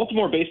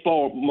 Baltimore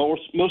baseball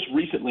most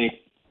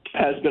recently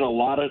has been a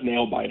lot of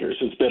nail biters.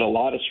 It's been a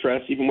lot of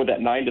stress, even with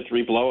that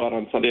 9-3 blowout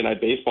on Sunday Night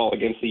Baseball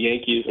against the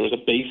Yankees. There was a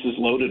bases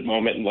loaded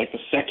moment in like the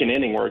second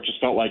inning where it just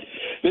felt like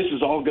this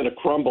is all going to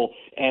crumble,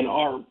 and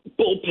our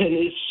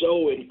bullpen is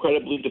so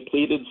incredibly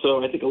depleted.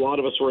 So I think a lot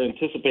of us were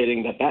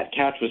anticipating that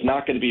catch was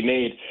not going to be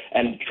made,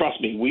 and trust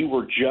me, we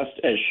were just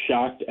as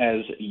shocked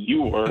as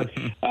you were.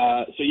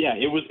 So yeah,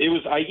 it was.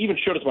 I even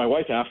showed it to my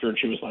wife after, and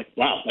she was like,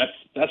 "Wow,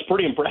 that's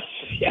pretty impressive."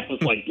 Yeah, I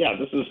was like, "Yeah,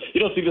 this is,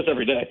 you don't see this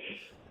every day."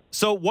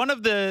 So one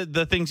of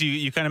the things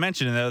you kind of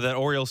mentioned, though, that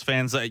Orioles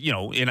fans,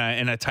 in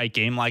a tight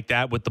game like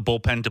that with the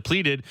bullpen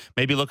depleted,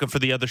 maybe looking for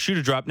the other shoe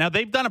to drop. Now,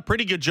 they've done a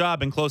pretty good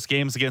job in close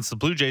games against the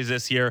Blue Jays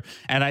this year,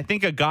 and I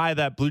think a guy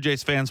that Blue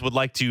Jays fans would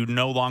like to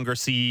no longer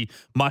see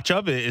much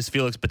of is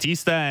Felix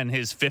Bautista and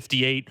his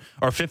 50.8%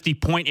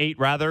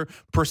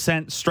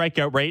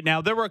 strikeout rate.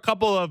 Now, there were a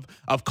couple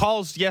of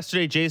calls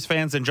yesterday Jays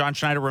fans and John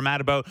Schneider were mad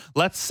about.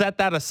 Let's set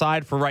that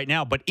aside for right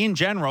now, but in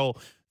general,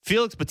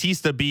 Felix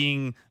Bautista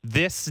being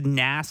this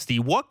nasty,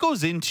 what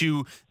goes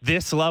into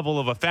this level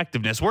of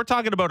effectiveness? We're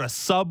talking about a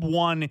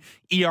sub-1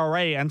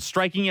 ERA and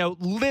striking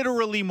out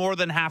literally more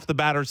than half the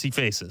batters he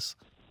faces.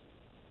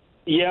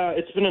 Yeah,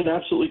 it's been an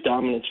absolutely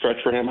dominant stretch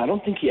for him. I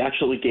don't think he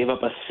actually gave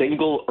up a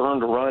single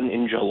earned run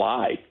in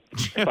July,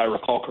 if I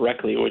recall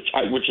correctly, which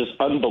is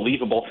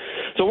unbelievable.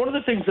 So one of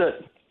the things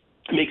that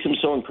makes him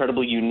so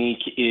incredibly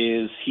unique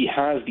is he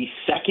has the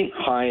second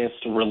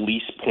highest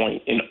release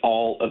point in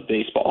all of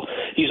baseball.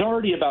 He's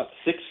already about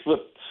 6'6",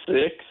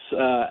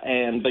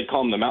 and they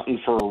call him the mountain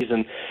for a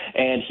reason,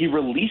 and he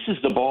releases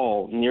the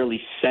ball nearly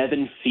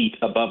 7 feet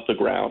above the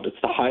ground. It's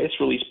the highest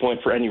release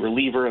point for any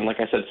reliever, and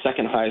like I said,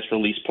 second highest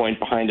release point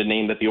behind a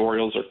name that the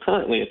Orioles are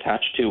currently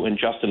attached to in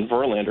Justin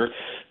Verlander.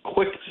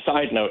 Quick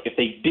side note, if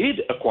they did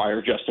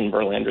acquire Justin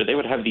Verlander, they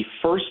would have the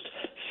first,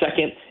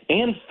 second,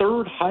 and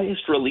third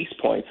highest release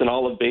points in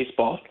all of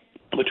baseball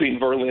between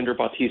Verlander,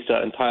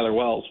 Bautista, and Tyler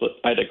Wells, but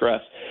I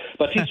digress.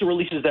 Bautista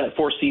releases that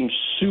four-seam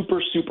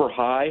super, super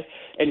high,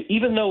 and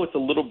even though it's a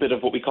little bit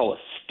of what we call a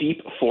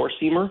steep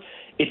four-seamer,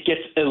 it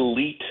gets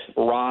elite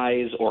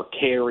rise or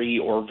carry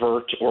or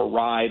vert or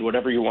ride,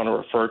 whatever you want to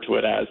refer to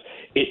it as.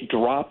 It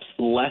drops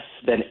less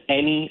than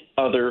any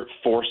other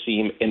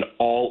four-seam in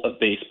all of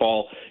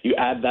baseball. You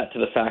add that to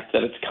the fact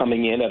that it's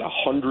coming in at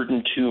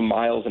 102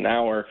 miles an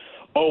hour.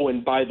 Oh,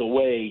 and by the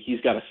way, he's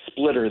got a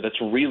splitter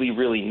that's really,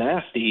 really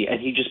nasty,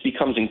 and he just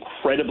becomes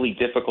incredibly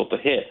difficult to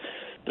hit.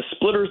 The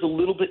splitter is a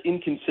little bit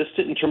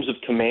inconsistent in terms of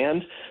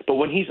command, but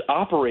when he's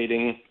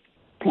operating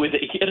with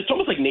it, it's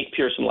almost like Nate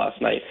Pearson last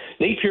night.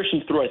 Nate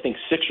Pearson threw, I think,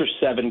 6 or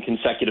 7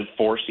 consecutive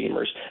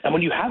four-seamers. And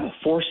when you have a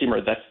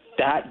four-seamer that's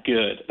that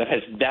good, that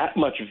has that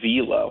much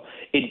velo,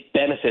 it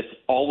benefits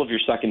all of your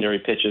secondary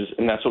pitches,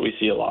 and that's what we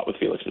see a lot with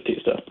Felix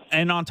Bautista.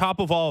 And on top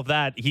of all of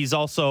that, he's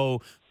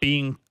also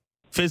being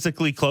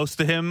physically close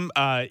to him.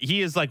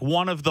 He is like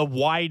one of the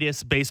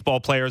widest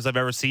baseball players I've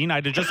ever seen. I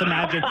just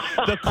imagine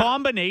the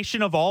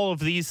combination of all of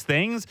these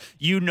things.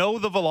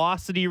 The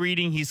velocity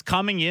reading, he's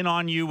coming in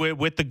on you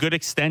with the good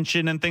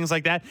extension and things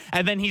like that.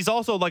 And then he's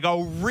also like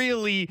a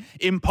really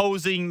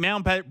imposing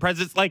mound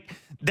presence. Like,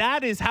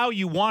 that is how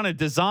you want to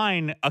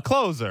design a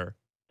closer.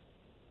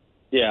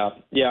 Yeah,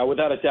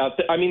 without a doubt.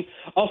 I mean,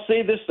 I'll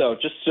say this, though,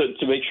 just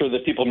to make sure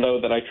that people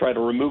know that I try to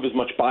remove as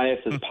much bias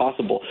as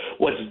possible.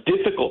 What's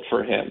difficult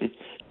for him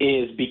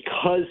is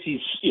because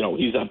he's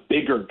a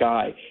bigger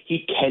guy,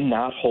 he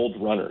cannot hold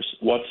runners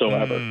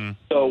whatsoever.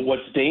 So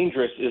what's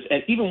dangerous is,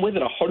 and even with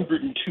an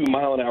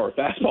 102-mile-an-hour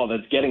fastball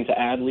that's getting to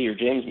Adley or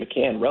James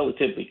McCann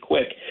relatively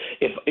quick,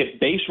 if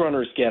base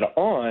runners get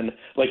on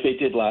like they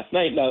did last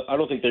night, now I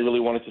don't think they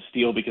really wanted to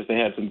steal because they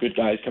had some good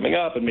guys coming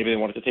up and maybe they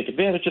wanted to take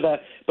advantage of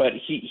that, but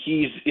it's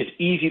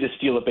easy to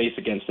steal a base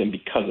against him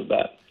because of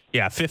that.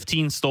 Yeah,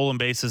 15 stolen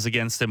bases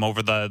against him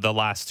over the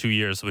last 2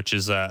 years, which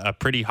is a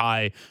pretty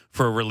high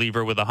for a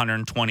reliever with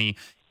 120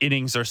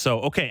 innings or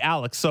so. Okay,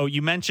 Alex, so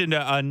you mentioned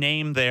a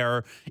name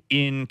there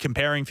in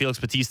comparing Felix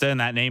Bautista, and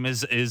that name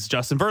is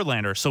Justin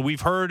Verlander. So we've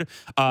heard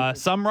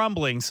some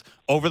rumblings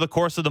over the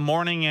course of the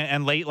morning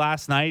and late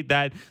last night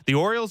that the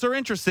Orioles are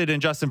interested in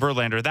Justin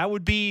Verlander. That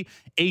would be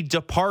a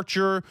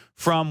departure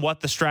from what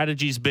the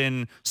strategy's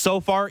been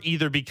so far,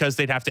 either because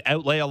they'd have to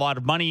outlay a lot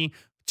of money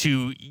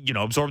to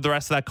absorb the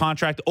rest of that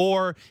contract,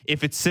 or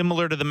if it's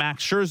similar to the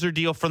Max Scherzer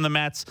deal from the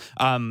Mets,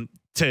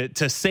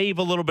 to save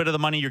a little bit of the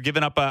money, you're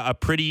giving up a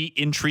pretty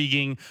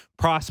intriguing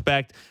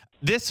prospect.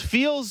 This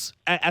feels,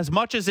 as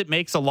much as it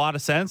makes a lot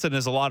of sense and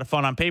is a lot of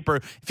fun on paper,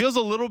 it feels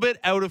a little bit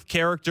out of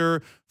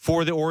character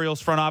for the Orioles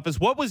front office.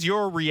 What was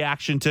your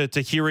reaction to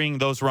hearing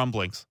those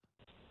rumblings?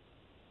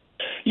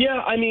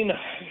 Yeah, I mean,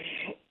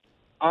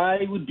 I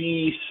would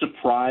be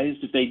surprised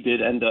if they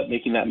did end up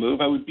making that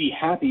move. I would be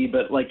happy,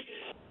 but like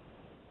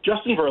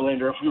Justin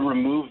Verlander, if we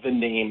remove the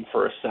name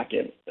for a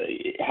second,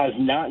 has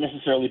not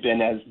necessarily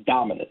been as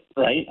dominant,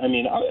 right? I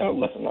mean,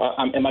 listen,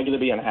 am I going to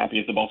be unhappy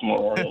if the Baltimore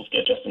Orioles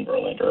get Justin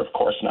Verlander? Of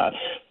course not.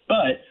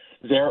 But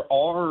there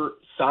are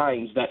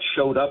signs that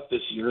showed up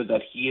this year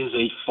that he is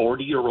a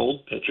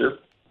 40-year-old pitcher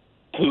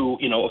who,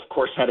 of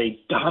course, had a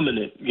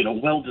dominant,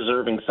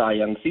 well-deserving Cy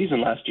Young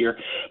season last year,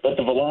 but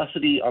the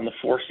velocity on the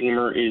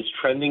four-seamer is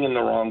trending in the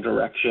wrong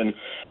direction,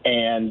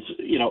 and,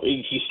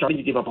 he's starting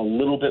to give up a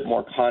little bit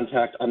more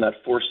contact on that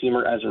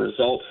four-seamer as a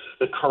result.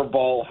 The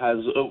curveball has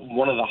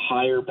one of the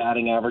higher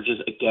batting averages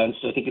against.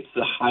 I think it's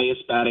the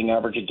highest batting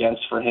average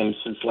against for him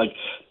since,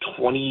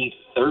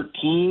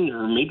 2013,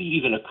 or maybe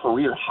even a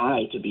career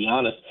high, to be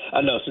honest.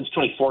 No, since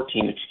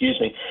 2014, excuse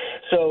me.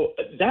 So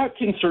that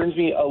concerns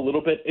me a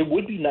little bit. It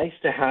would be nice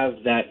to have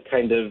that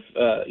kind of,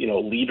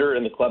 leader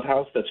in the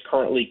clubhouse that's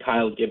currently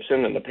Kyle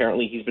Gibson, and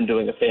apparently he's been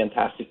doing a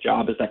fantastic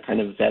job as that kind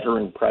of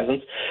veteran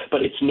presence.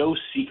 But it's no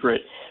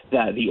secret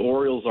that the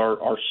Orioles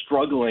are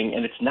struggling,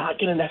 and it's not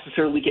going to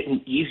necessarily get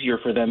any easier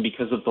for them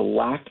because of the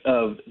lack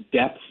of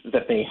depth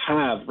that they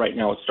have right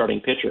now at starting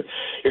pitcher.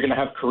 You're going to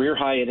have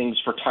career-high innings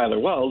for Tyler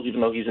Wells,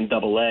 even though he's in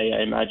Double-A.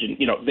 I imagine,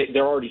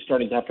 they're already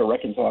starting to have to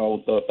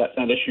reconcile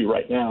that issue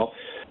right now.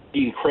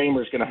 Dean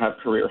Kramer's going to have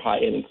career-high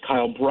innings.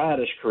 Kyle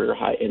Bradish,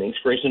 career-high innings.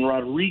 Grayson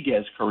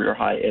Rodriguez,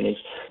 career-high innings.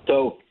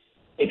 So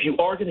if you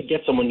are going to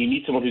get someone, you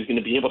need someone who's going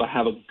to be able to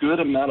have a good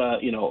amount of,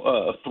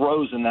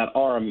 throws in that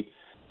arm.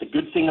 The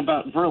good thing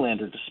about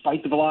Verlander,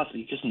 despite the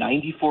velocity, just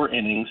 94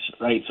 innings,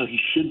 right? So he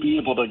should be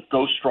able to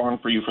go strong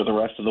for you for the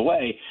rest of the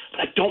way. But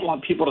I don't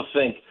want people to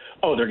think,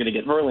 oh, they're going to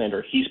get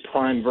Verlander. He's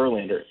prime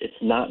Verlander. It's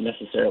not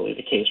necessarily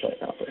the case right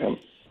now for him.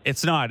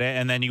 It's not.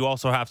 And then you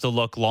also have to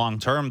look long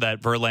term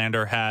that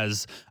Verlander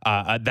has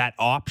that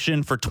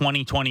option for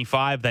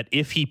 2025 that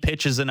if he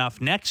pitches enough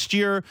next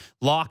year,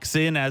 locks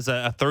in as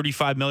a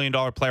 $35 million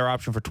player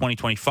option for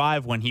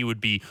 2025 when he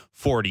would be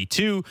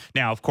 42.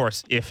 Now, of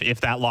course,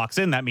 if that locks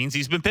in, that means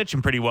he's been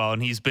pitching pretty well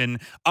and he's been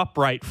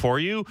upright for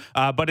you.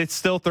 But it's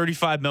still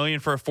 $35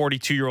 million for a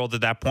 42-year-old at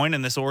that point.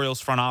 And this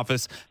Orioles front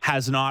office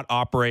has not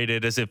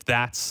operated as if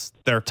that's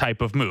their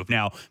type of move.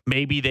 Now,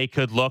 maybe they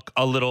could look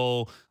a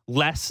little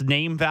less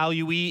name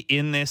value-y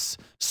in this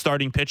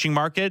starting pitching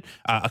market.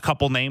 A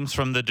couple names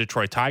from the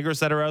Detroit Tigers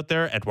that are out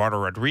there, Eduardo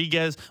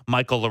Rodriguez,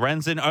 Michael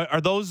Lorenzen.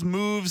 Are those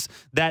moves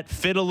that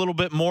fit a little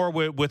bit more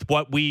with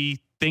what we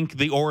think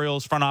the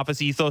Orioles front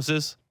office ethos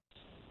is?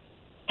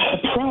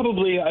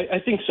 Probably. I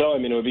think so. I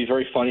mean, it would be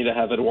very funny to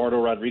have Eduardo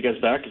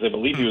Rodriguez back because I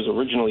believe he was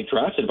originally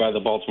drafted by the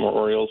Baltimore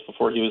Orioles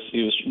before he was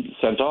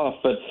sent off.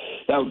 But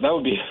that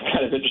would be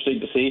kind of interesting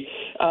to see.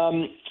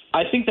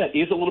 I think that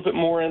is a little bit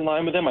more in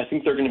line with them. I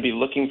think they're going to be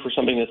looking for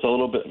something that's a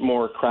little bit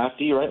more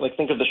crafty, right? Like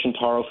think of the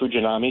Shintaro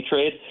Fujinami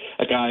trade,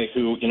 a guy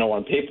who,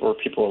 on paper,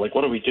 people are like,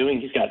 what are we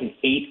doing? He's got an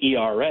 8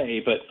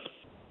 ERA, but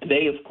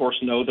they, of course,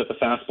 know that the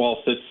fastball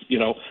sits,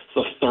 it's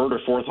the third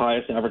or fourth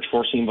highest average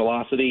four-seam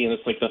velocity, and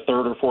it's like the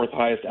third or fourth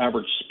highest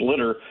average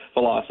splitter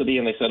velocity,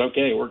 and they said,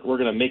 okay, we're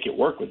going to make it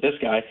work with this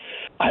guy.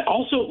 I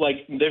also,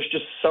 there's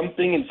just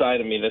something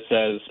inside of me that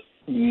says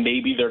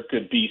maybe there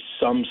could be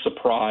some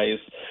surprise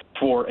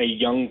for a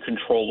young,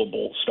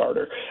 controllable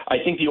starter. I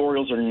think the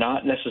Orioles are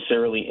not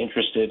necessarily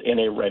interested in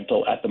a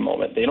rental at the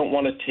moment. They don't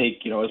want to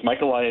take, as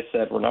Michael Elias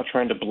said, we're not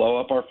trying to blow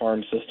up our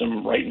farm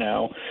system right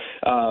now,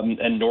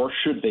 and nor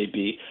should they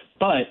be.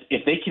 But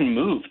if they can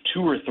move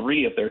 2 or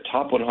 3 of their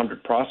top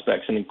 100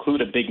 prospects and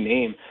include a big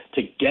name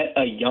to get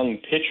a young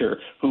pitcher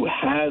who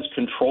has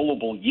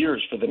controllable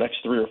years for the next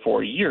 3 or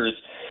 4 years,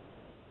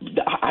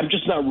 I'm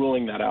just not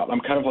ruling that out. I'm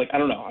kind of I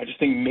don't know. I just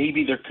think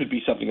maybe there could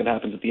be something that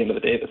happens at the end of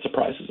the day that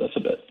surprises us a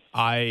bit.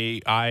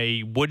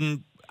 I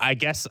wouldn't. I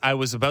guess I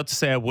was about to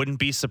say I wouldn't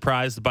be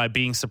surprised by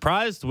being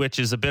surprised, which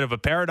is a bit of a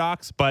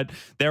paradox, but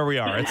there we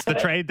are. It's the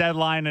trade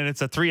deadline and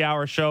it's a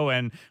 3-hour show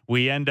and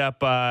we end up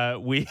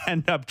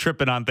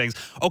tripping on things.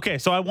 Okay,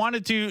 so I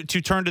wanted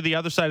to turn to the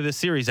other side of this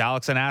series,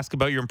 Alex, and ask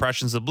about your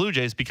impressions of Blue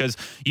Jays because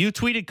you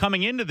tweeted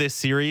coming into this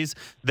series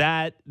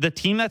that the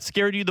team that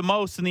scared you the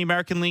most in the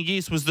American League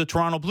East was the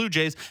Toronto Blue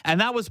Jays,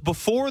 and that was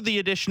before the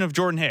addition of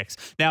Jordan Hicks.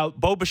 Now,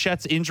 Bo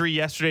Bichette's injury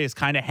yesterday is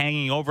kind of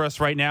hanging over us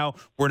right now.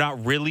 We're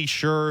not really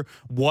sure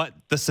what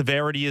the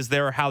severity is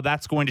there, how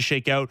that's going to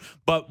shake out.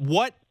 But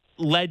what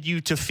led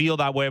you to feel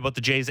that way about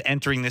the Jays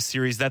entering this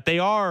series, that they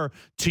are,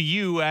 to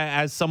you,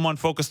 as someone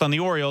focused on the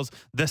Orioles,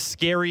 the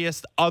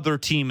scariest other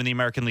team in the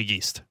American League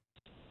East?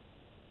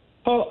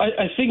 Well,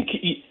 I think,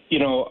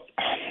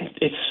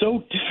 it's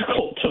so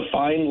difficult to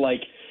find,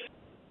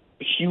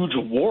 huge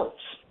warts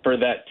for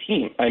that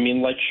team. I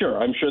mean,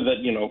 sure, I'm sure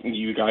that,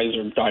 you guys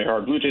are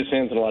diehard Blue Jays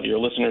fans and a lot of your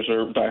listeners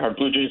are diehard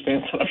Blue Jays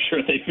fans, and I'm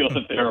sure they feel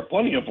that there are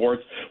plenty of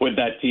warts with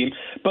that team.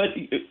 But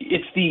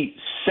it's the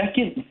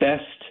second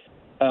best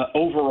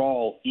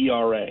overall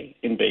ERA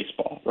in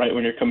baseball, right,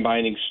 when you're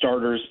combining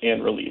starters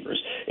and relievers.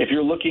 If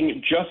you're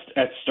looking just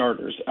at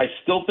starters, I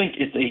still think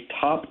it's a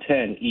top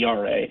 10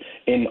 ERA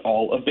in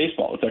all of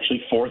baseball. It's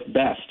actually fourth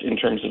best in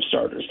terms of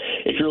starters.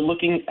 If you're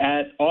looking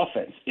at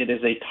offense, it is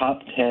a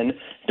top 10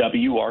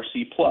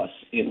 WRC plus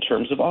in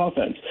terms of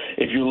offense.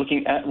 If you're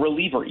looking at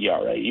reliever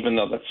ERA, even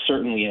though that's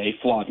certainly a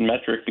flawed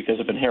metric because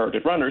of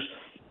inherited runners,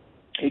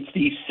 it's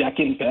the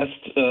second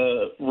best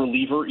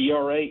reliever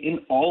ERA in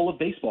all of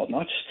baseball,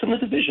 not just in the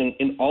division,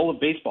 in all of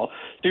baseball.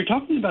 So you're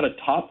talking about a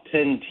top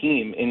 10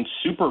 team in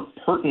super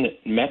pertinent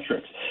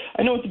metrics.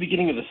 I know at the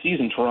beginning of the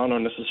season, Toronto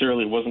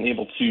necessarily wasn't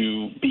able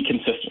to be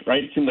consistent,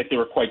 right? It seemed like they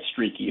were quite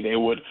streaky. They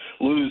would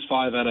lose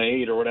 5 out of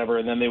 8 or whatever,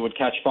 and then they would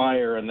catch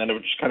fire, and then it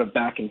would just kind of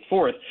back and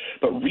forth.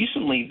 But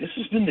recently, this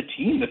has been the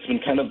team that's been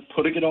kind of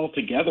putting it all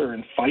together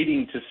and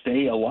fighting to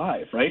stay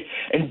alive, right?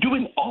 And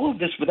doing all of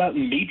this without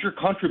major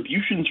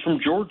contributions from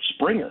George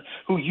Springer,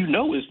 who you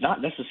know is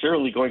not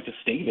necessarily going to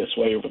stay this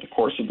way over the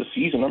course of the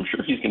season. I'm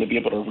sure he's going to be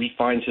able to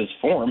refine his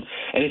form.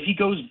 And if he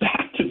goes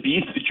back to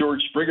being the George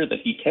Springer that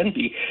he can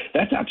be,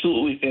 that's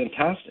absolutely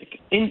fantastic.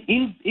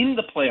 In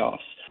the playoffs,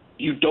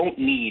 you don't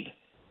need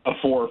a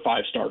 4 or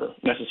 5 starter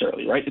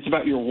necessarily, right? It's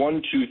about your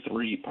 1, 2,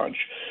 3 punch.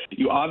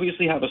 You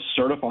obviously have a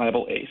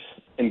certifiable ace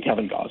in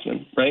Kevin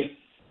Gausman, right?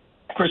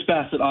 Chris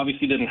Bassett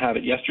obviously didn't have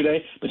it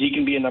yesterday, but he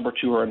can be a number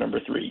 2 or a number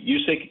 3.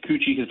 Yusei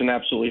Kikuchi has been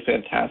absolutely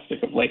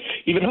fantastic of late.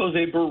 Even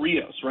Jose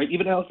Barrios, right?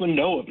 Even Alex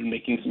Manoah have been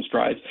making some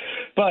strides.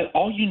 But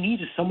all you need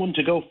is someone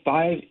to go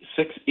 5,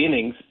 6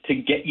 innings to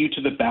get you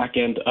to the back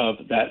end of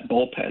that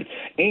bullpen.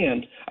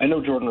 And I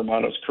know Jordan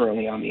Romano is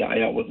currently on the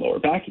IL with lower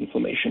back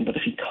inflammation, but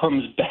if he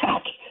comes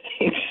back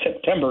in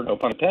September, no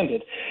pun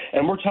intended,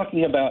 and we're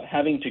talking about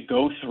having to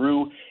go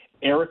through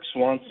Eric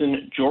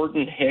Swanson,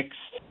 Jordan Hicks,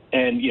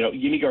 and,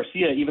 Yimi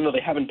Garcia, even though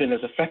they haven't been as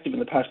effective in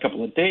the past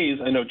couple of days,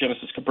 I know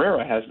Genesis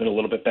Cabrera has been a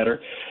little bit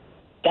better.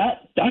 That's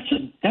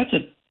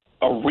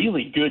a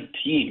really good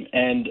team.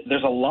 And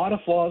there's a lot of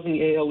flaws in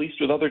the AL East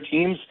with other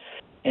teams.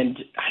 And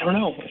I don't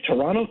know, if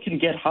Toronto can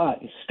get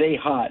hot and stay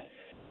hot,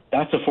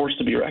 that's a force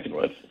to be reckoned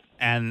with.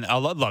 And a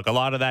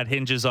lot of that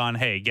hinges on,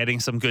 getting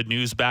some good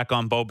news back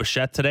on Bo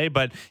Bichette today.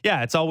 But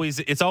yeah, it's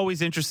always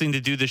interesting to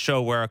do the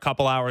show where a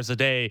couple hours a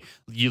day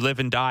you live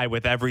and die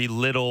with every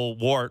little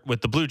wart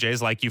with the Blue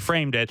Jays, like you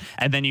framed it,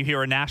 and then you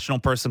hear a national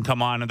person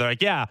come on and they're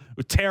like, "Yeah,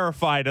 we're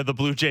terrified of the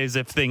Blue Jays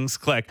if things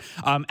click."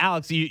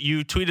 Alex,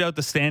 you tweeted out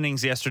the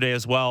standings yesterday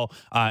as well.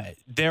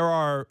 There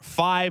are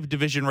 5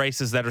 division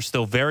races that are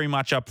still very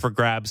much up for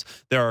grabs.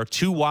 There are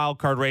 2 wild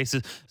card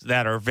races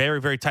that are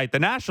very, very tight. The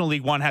National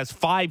League one has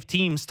 5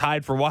 teams tied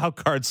for wild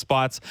card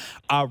spots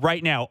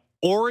right now.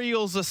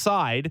 Orioles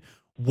aside,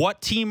 what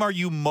team are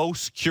you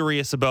most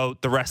curious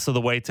about the rest of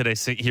the way today,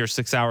 here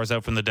 6 hours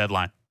out from the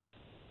deadline?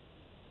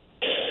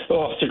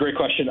 Oh, it's a great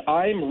question.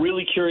 I'm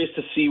really curious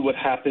to see what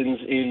happens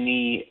in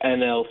the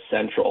NL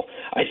Central.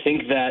 I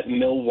think that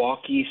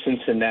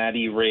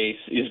Milwaukee-Cincinnati race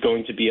is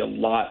going to be a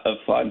lot of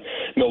fun.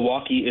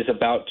 Milwaukee is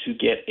about to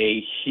get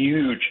a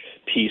huge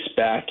piece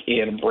back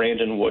in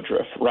Brandon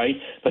Woodruff, right?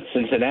 But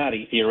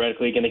Cincinnati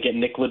theoretically going to get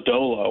Nick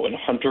Lodolo and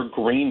Hunter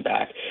Green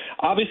back.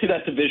 Obviously,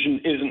 that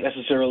division isn't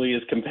necessarily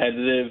as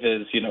competitive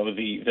as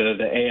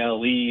the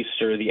AL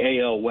East or the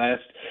AL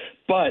West.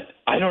 But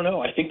I don't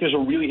know. I think there's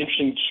a really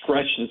interesting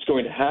stretch that's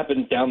going to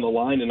happen down the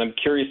line, and I'm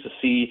curious to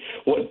see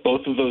what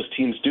both of those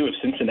teams do if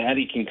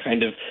Cincinnati can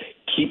kind of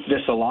keep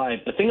this alive.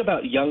 The thing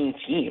about young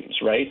teams,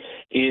 right,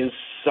 is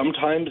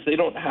sometimes they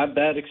don't have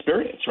that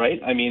experience,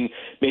 right? I mean,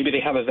 maybe they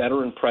have a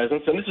veteran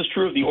presence, and this is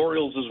true of the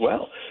Orioles as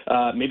well.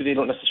 Maybe they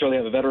don't necessarily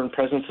have a veteran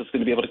presence that's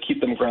going to be able to keep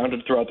them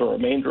grounded throughout the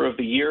remainder of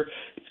the year.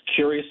 It's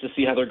curious to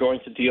see how they're going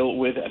to deal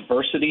with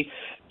adversity.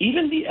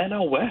 Even the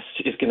NL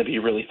West is going to be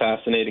really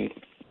fascinating.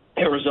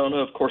 Arizona,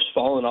 of course,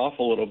 fallen off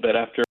a little bit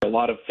after a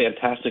lot of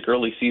fantastic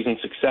early season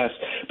success.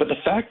 But the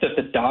fact that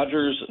the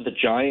Dodgers, the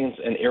Giants,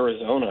 and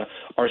Arizona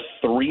are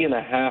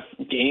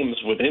 3.5 games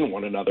within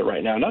one another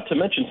right now, not to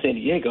mention San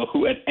Diego,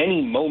 who at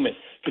any moment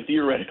could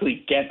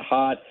theoretically get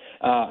hot.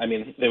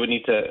 They would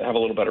need to have a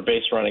little better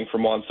base running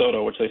from Juan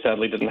Soto, which they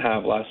sadly didn't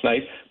have last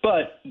night.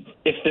 But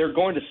if they're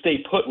going to stay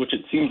put, which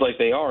it seems like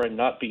they are, and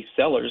not be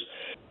sellers,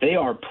 they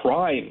are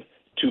prime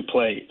to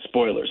play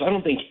spoilers. I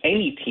don't think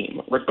any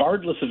team,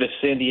 regardless of if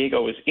San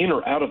Diego is in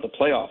or out of the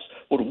playoffs,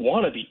 would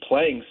want to be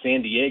playing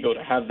San Diego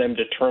to have them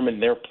determine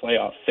their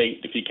playoff fate,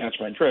 if you catch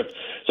my drift.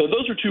 So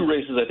those are 2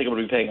 races I think I'm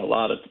going to be paying a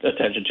lot of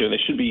attention to, and they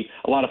should be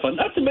a lot of fun.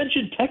 Not to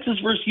mention Texas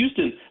versus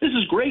Houston. This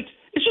is great.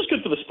 It's just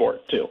good for the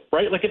sport, too,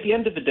 right? Like, at the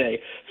end of the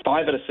day,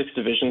 5 out of 6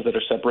 divisions that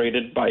are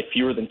separated by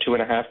fewer than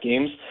 2.5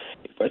 games,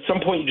 at some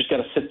point you just got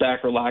to sit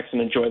back, relax,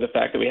 and enjoy the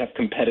fact that we have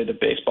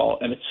competitive baseball,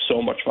 and it's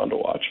so much fun to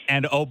watch.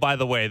 And, oh, by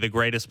the way, the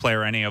greatest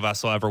player any of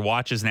us will ever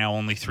watch is now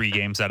only 3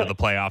 games out of the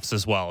playoffs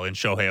as well in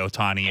Shohei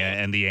Ohtani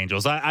and the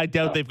Angels. I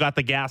doubt they've got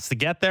the gas to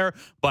get there,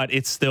 but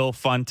it's still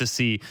fun to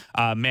see.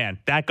 Man,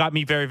 that got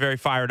me very, very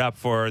fired up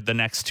for the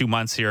next 2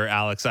 months here,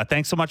 Alex.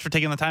 Thanks so much for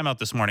taking the time out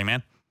this morning,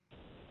 man.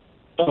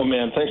 Oh,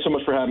 man. Thanks so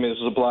much for having me. This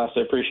was a blast.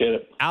 I appreciate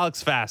it.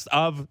 Alex Fast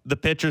of the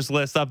Pitchers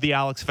List of the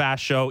Alex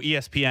Fast Show,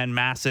 ESPN,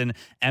 MASN,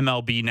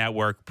 MLB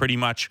Network, pretty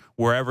much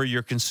wherever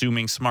you're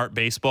consuming smart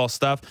baseball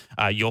stuff,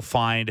 you'll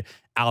find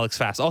Alex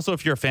Fast. Also,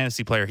 if you're a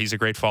fantasy player, he's a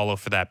great follow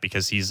for that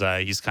because he's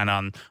kind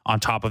of on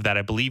top of that.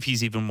 I believe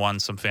he's even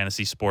won some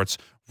Fantasy Sports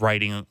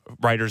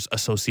Writers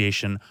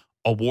Association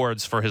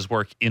awards for his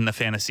work in the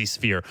fantasy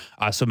sphere.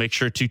 So make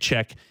sure to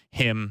check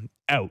him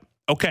out.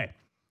 Okay.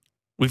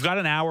 We've got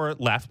an hour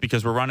left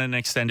because we're running an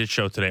extended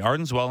show today.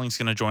 Arden Zwelling's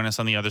going to join us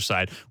on the other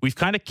side. We've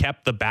kind of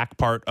kept the back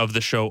part of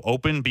the show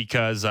open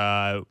because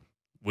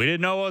we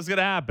didn't know what was going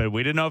to happen.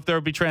 We didn't know if there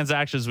would be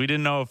transactions. We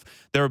didn't know if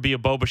there would be a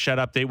Bo Bichette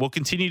update. We'll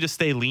continue to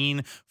stay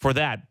lean for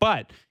that.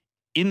 But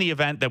in the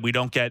event that we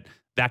don't get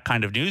that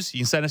kind of news,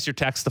 you can send us your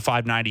text to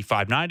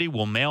 590-590.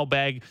 We'll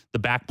mailbag the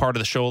back part of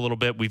the show a little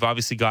bit. We've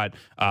obviously got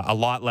a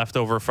lot left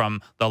over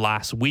from the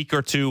last week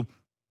or two.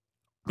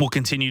 We'll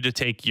continue to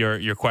take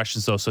your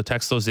questions, though, so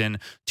text those in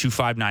to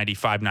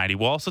 590-590.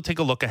 We'll also take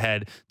a look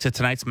ahead to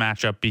tonight's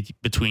matchup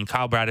between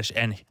Kyle Bradish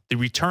and the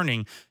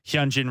returning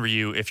Hyunjin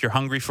Ryu. If you're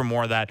hungry for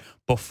more of that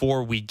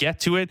before we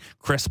get to it,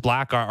 Chris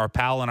Black, our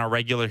pal and our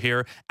regular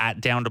here at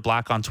Down to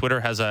Black on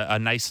Twitter, has a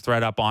nice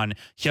thread up on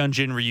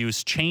Hyunjin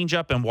Ryu's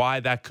changeup and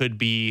why that could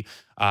be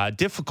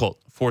difficult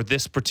for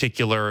this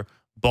particular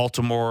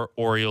Baltimore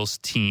Orioles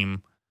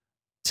team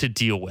to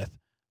deal with.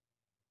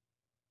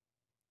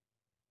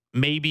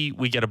 Maybe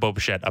we get a Bo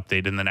Bichette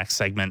update in the next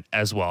segment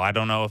as well. I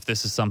don't know if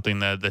this is something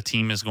that the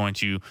team is going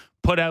to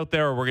put out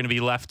there or we're going to be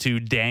left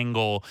to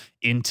dangle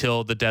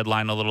until the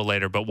deadline a little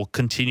later, but we'll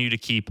continue to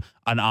keep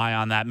an eye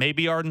on that.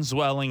 Maybe Arden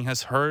Zwelling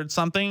has heard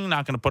something.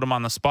 Not going to put him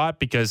on the spot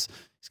because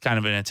he's kind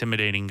of an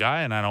intimidating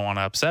guy and I don't want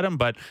to upset him,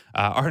 but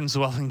Arden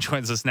Zwelling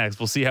joins us next.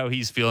 We'll see how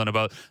he's feeling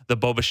about the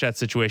Bo Bichette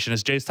situation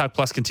as Jays Talk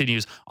Plus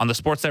continues on the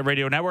Sportsnet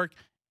Radio Network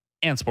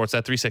and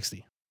Sportsnet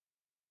 360.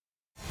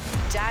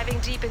 Diving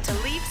deep into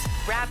Leafs,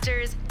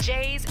 Raptors,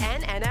 Jays,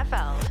 and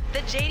NFL. The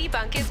JD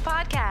Bunkis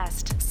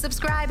Podcast.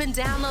 Subscribe and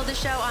download the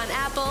show on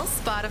Apple,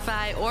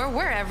 Spotify, or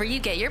wherever you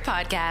get your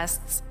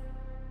podcasts.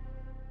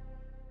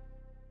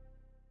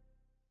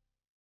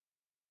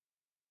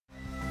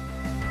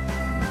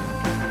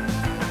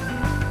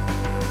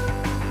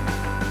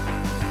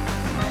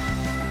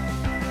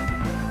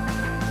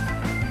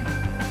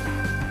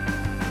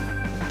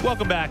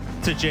 Welcome back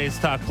to Jays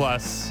Talk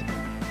Plus.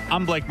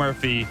 I'm Blake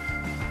Murphy.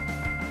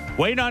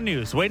 Waiting on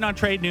news, waiting on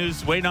trade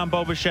news, waiting on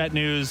Bo Bichette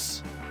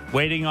news,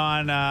 waiting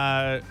on,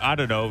 I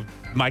don't know,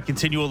 my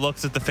continual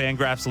looks at the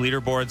Fangraphs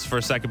leaderboards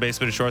for second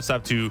baseman and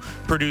shortstop to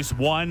produce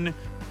one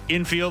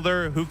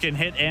infielder who can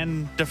hit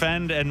and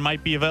defend and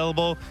might be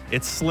available.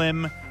 It's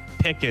slim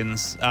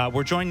pickings.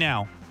 We're joined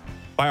now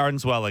by Arden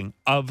Zwelling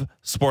of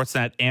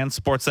Sportsnet and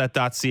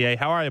Sportsnet.ca.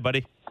 How are you,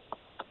 buddy?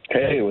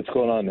 Hey, what's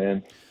going on,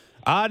 man?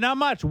 Not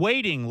much.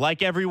 Waiting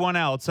like everyone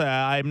else.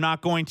 I'm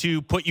not going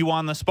to put you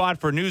on the spot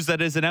for news that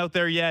isn't out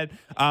there yet.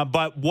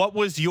 But what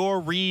was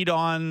your read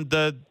on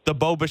the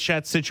Bo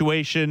Bichette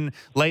situation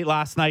late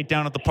last night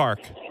down at the park?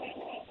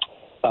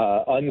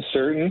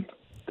 Uncertain,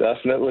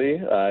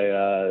 definitely.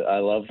 I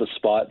love the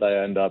spot that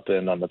I end up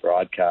in on the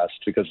broadcast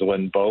because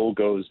when Bo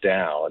goes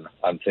down,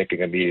 I'm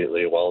thinking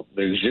immediately, well,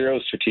 there's zero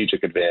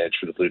strategic advantage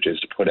for the Blue Jays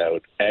to put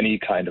out any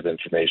kind of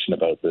information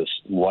about this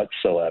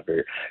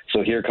whatsoever.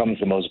 So here comes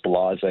the most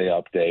blasé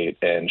update,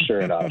 and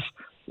sure enough,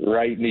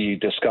 right knee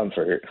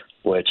discomfort,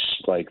 which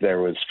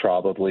there was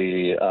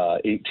probably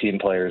 18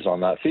 players on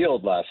that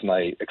field last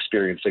night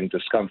experiencing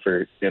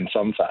discomfort in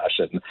some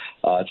fashion.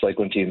 It's like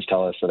when teams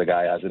tell us that a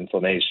guy has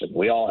inflammation.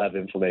 We all have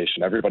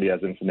inflammation. Everybody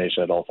has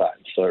inflammation at all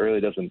times. So it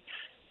really doesn't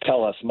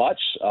tell us much.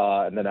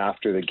 And then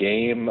after the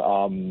game,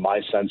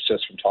 my sense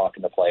just from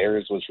talking to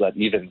players was that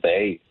even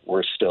they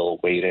were still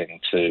waiting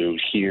to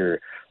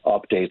hear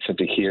updates and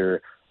to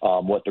hear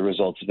what the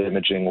results of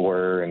imaging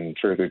were and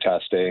further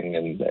testing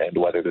and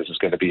whether this is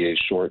going to be a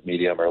short,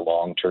 medium, or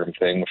long-term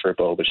thing for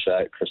Bo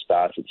Bichette. Chris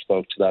Bassett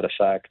spoke to that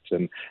effect.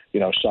 And,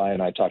 Shai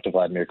and I talked to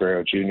Vladimir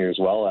Guerrero Jr. as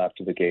well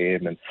after the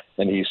game,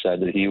 and he said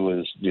that he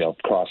was,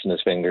 crossing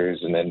his fingers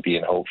and then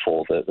being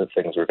hopeful that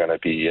things were going to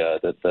be,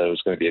 that it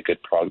was going to be a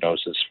good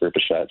prognosis for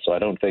Bichette. So I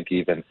don't think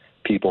even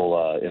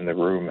people in the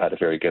room had a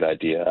very good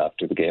idea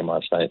after the game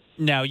last night.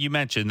 Now, you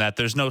mentioned that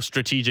there's no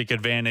strategic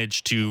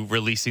advantage to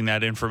releasing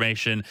that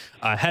information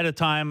ahead of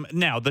time.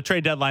 Now, the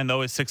trade deadline,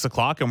 though, is 6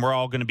 o'clock, and we're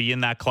all going to be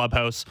in that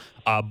clubhouse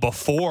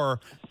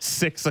before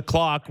 6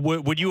 o'clock.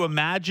 Would you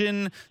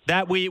imagine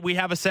that we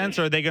have a sense,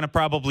 or are they going to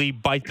probably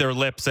bite their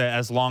lips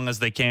as long as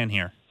they can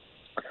here?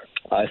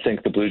 I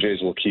think the Blue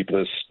Jays will keep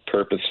this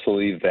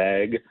purposefully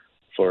vague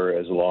for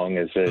as long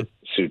as it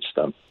suits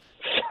them.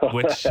 So,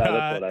 that's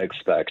what I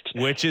expect.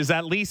 Which is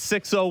at least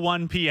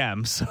 6:01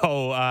 p.m.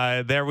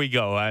 So there we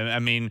go. I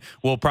mean,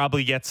 we'll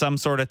probably get some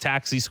sort of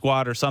taxi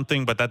squad or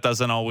something, but that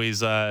doesn't always.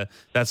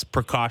 That's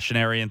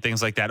precautionary and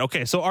things like that.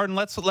 Okay, so Arden,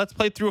 let's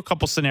play through a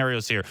couple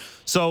scenarios here.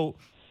 So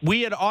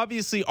we had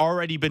obviously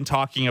already been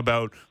talking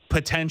about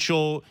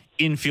potential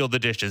infield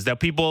additions that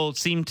people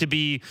seem to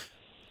be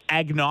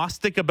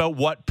agnostic about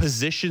what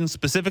position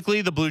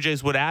specifically the Blue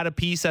Jays would add a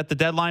piece at the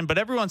deadline, but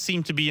everyone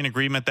seemed to be in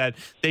agreement that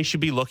they should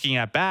be looking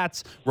at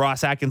bats.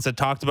 Ross Atkins had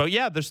talked about,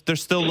 they're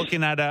still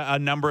looking at a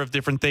number of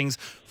different things.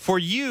 For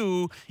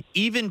you,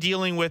 even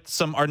dealing with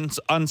some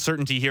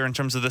uncertainty here in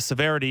terms of the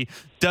severity,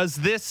 does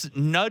this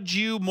nudge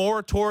you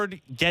more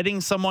toward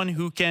getting someone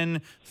who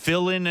can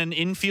fill in an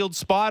infield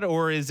spot,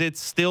 or is it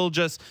still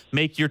just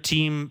make your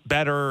team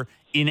better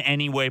in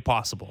any way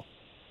possible?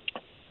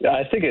 Yeah,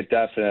 I think it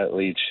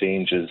definitely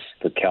changes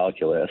the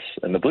calculus.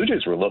 And the Blue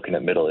Jays were looking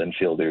at middle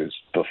infielders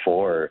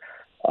before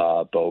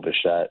Bo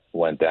Bichette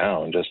went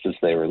down, just as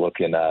they were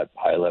looking at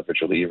high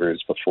leverage relievers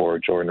before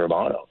Jordan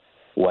Romano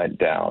went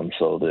down.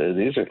 So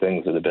these are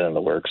things that have been in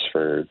the works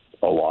for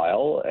a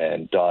while.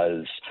 And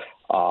does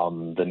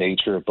the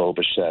nature of Bo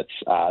Bichette's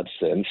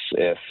absence,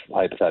 if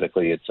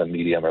hypothetically it's a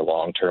medium or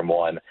long-term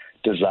one,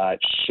 does that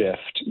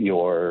shift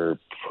your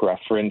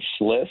preference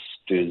list?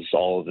 Is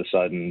all of a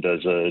sudden,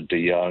 does a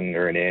DeYoung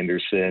or an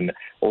Anderson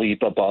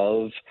leap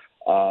above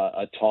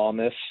a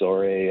Thomas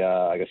or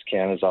I guess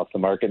Canada's off the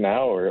market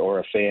now, or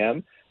a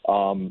Pham?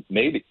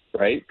 Maybe,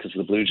 right? Because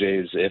the Blue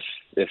Jays,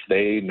 if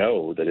they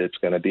know that it's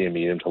going to be a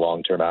medium to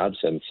long-term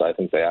absence, I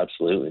think they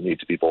absolutely need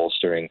to be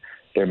bolstering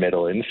their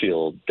middle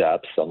infield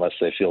depth unless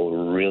they feel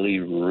really,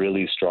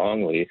 really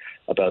strongly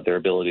about their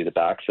ability to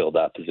backfill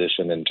that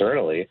position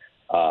internally.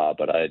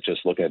 But I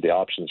just looking at the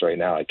options right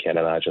now, I can't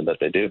imagine that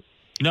they do.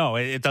 No,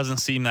 it doesn't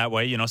seem that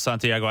way. You know,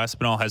 Santiago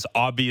Espinal has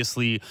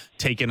obviously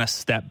taken a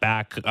step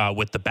back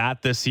with the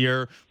bat this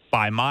year.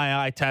 By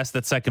my eye test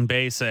at second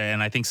base,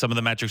 and I think some of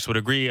the metrics would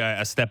agree,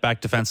 a step back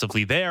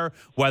defensively there.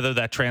 Whether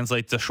that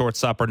translates to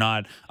shortstop or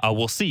not,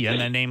 we'll see. And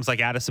then names like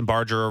Addison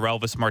Barger or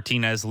Elvis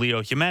Martinez,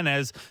 Leo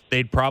Jimenez,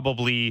 they'd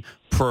probably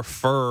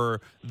prefer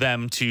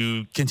them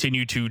to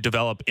continue to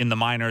develop in the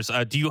minors.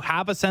 Do you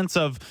have a sense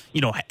of,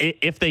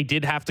 if they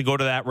did have to go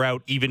to that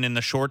route, even in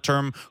the short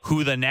term,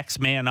 who the next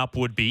man up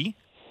would be?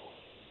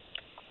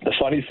 The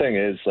funny thing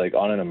is, like,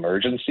 on an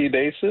emergency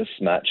basis,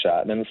 Matt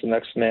Chapman's the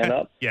next man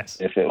up. Yes.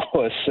 If it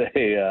was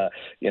a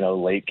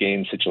late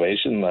game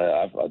situation,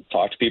 I've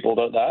talked to people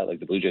about that. Like,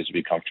 the Blue Jays would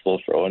be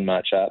comfortable throwing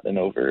Matt Chapman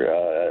over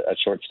at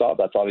shortstop.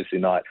 That's obviously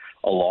not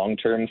a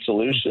long-term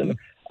solution.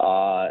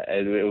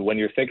 And when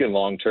you're thinking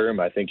long-term,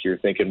 I think you're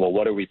thinking, well,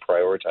 what are we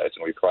prioritizing?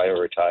 Are we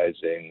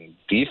prioritizing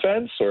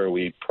defense, or are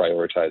we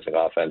prioritizing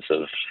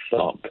offensive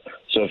thump?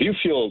 So if you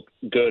feel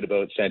good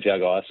about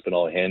Santiago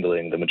Espinal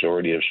handling the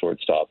majority of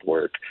shortstop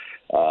work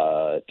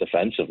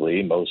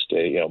defensively,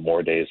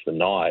 more days than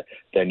not,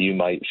 then you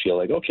might feel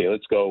like, okay,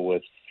 let's go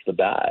with the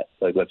bat.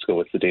 Like, let's go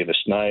with the Davis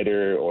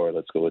Schneider, or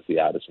let's go with the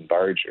Addison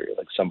Barger,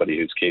 like somebody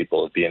who's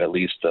capable of being at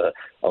least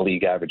a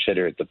league average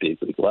hitter at the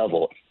big league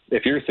level.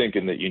 If you're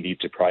thinking that you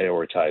need to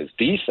prioritize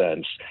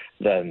defense,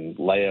 then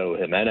Leo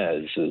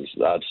Jimenez is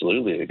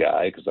absolutely the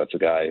guy, because that's a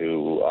guy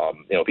who,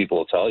 people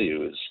will tell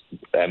you is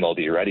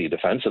MLB ready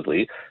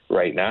defensively.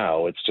 Right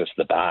now, it's just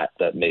the bat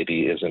that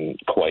maybe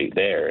isn't quite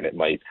there, and it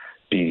might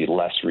be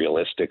less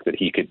realistic that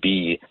he could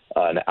be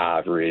an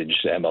average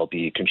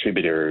MLB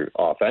contributor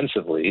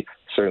offensively,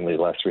 certainly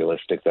less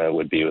realistic than it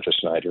would be with a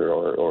Schneider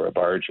or a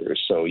Barger.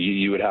 So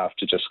you would have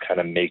to just kind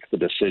of make the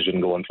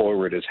decision going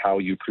forward is how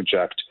you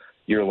project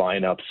your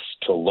lineups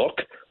to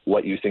look,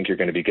 what you think you're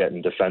going to be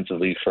getting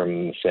defensively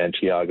from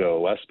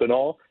Santiago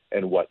Espinal,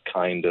 and what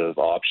kind of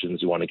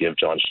options you want to give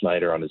John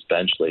Schneider on his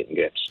bench late in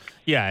games.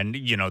 Yeah, and,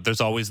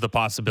 there's always the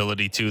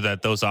possibility, too,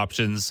 that those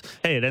options,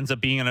 it ends up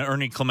being an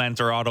Ernie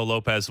Clement or Otto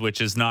Lopez, which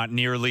is not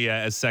nearly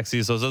as sexy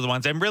as those other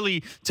ones. And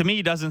really, to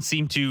me, doesn't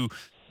seem to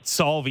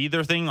solve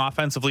either thing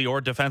offensively or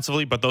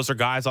defensively, but those are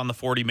guys on the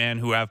 40-man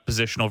who have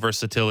positional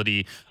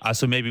versatility,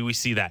 so maybe we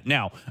see that.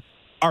 Now,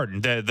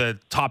 Arden, the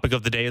topic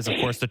of the day is, of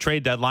course, the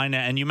trade deadline,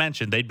 and you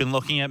mentioned they'd been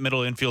looking at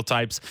middle infield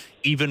types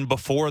even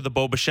before the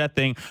Bo Bichette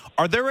thing.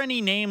 Are there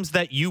any names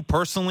that you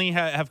personally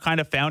have kind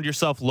of found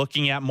yourself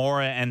looking at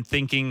more and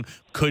thinking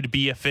could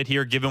be a fit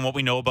here, given what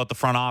we know about the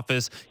front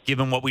office,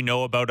 given what we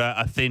know about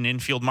a thin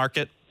infield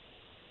market?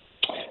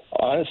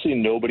 Honestly,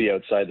 nobody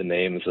outside the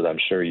names that I'm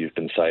sure you've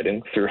been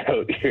citing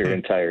throughout your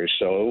entire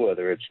show,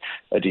 whether it's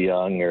a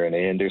DeYoung or an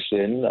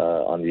Anderson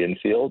on the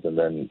infield, and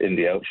then in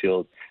the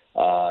outfield,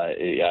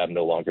 I'm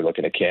no longer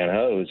looking at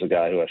Canha, who's a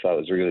guy who I thought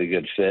was a really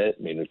good fit.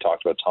 I mean, we've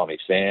talked about Tommy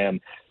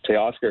Pham,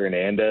 Teoscar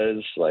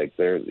Hernandez. Like,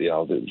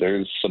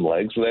 there's some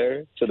legs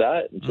there to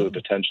that, and to a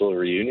potential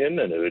reunion,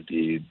 and it would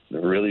be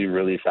really,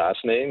 really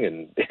fascinating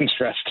and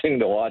interesting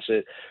to watch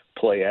it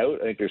play out.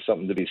 I think there's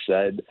something to be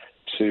said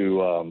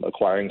to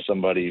acquiring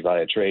somebody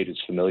via trade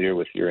who's familiar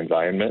with your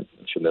environment,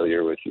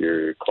 familiar with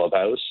your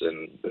clubhouse,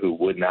 and who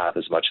wouldn't have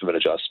as much of an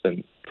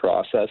adjustment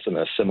process and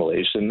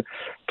assimilation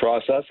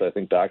process. I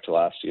think back to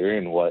last year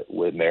and what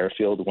Whit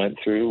Merrifield went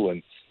through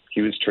when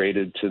he was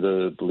traded to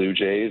the Blue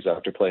Jays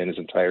after playing his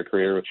entire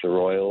career with the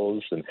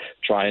Royals and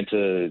trying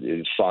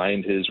to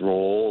find his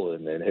role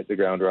and hit the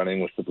ground running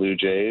with the Blue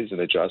Jays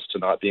and adjust to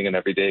not being an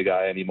everyday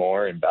guy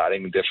anymore and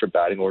batting in different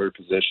batting order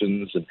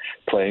positions and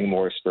playing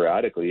more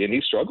sporadically. And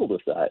he struggled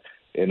with that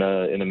in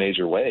a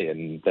major way.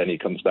 And then he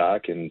comes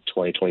back in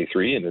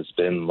 2023 and has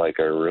been like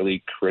a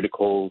really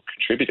critical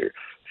contributor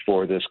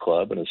for this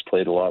club and has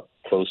played a lot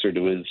closer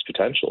to his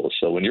potential.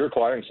 So when you're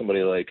acquiring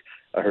somebody like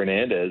a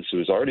Hernandez, who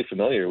is already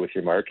familiar with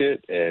your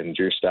market and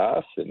your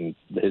staff and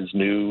his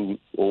new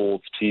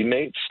old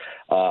teammates,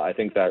 I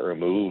think that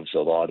removes a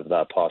lot of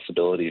that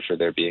possibility for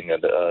there being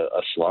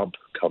a slump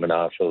coming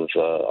off of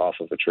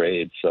a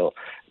trade. So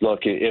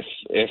look, if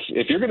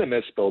you're going to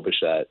miss Bo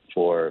Bichette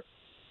for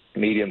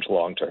medium to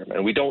long term,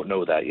 and we don't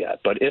know that yet,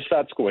 but if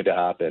that's going to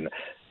happen,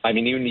 I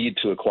mean, you need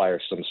to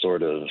acquire some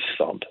sort of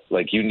thump.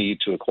 Like, you need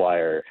to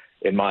acquire,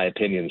 in my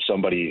opinion,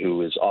 somebody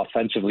who is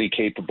offensively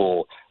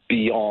capable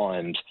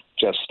beyond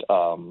just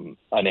an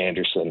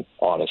Anderson,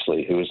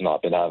 honestly, who has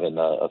not been having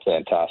a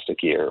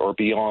fantastic year, or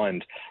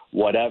beyond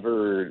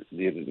whatever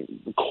the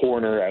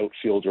corner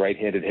outfield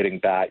right-handed hitting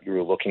bat you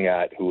were looking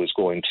at who was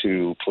going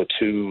to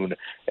platoon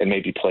and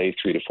maybe play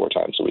 3 to 4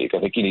 times a week. I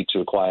think you need to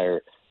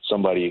acquire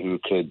somebody who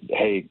could,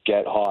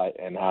 get hot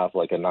and have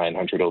like a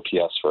 900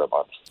 OPS for a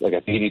month. Like, I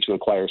think you need to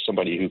acquire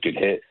somebody who could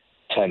hit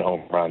 10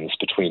 home runs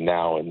between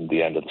now and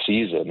the end of the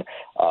season.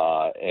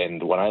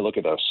 And when I look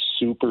at a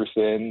super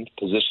thin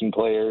position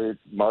player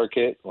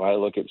market, when I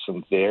look at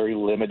some very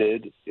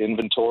limited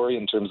inventory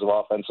in terms of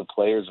offensive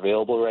players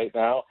available right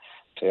now,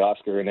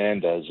 Teoscar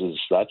Hernandez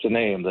that's a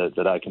name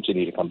that I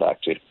continue to come back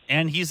to.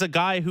 And he's a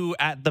guy who,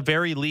 at the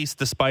very least,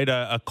 despite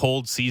a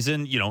cold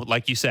season,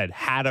 like you said,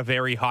 had a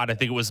very hot, I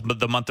think it was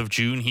the month of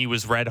June, he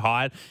was red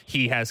hot.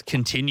 He has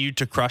continued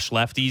to crush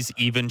lefties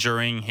even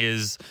during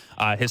his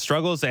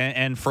struggles,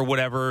 and for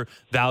whatever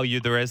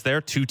value there is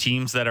there, two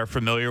teams that are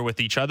familiar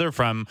with each other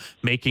from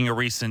making a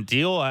recent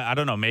deal. I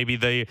don't know,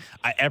 maybe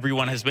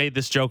everyone has made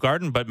this joke,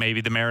 Arden, but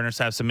maybe the Mariners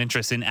have some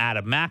interest in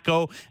Adam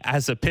Macko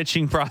as a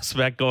pitching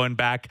prospect going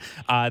back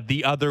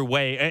the other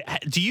way.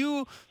 Do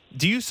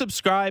you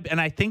subscribe,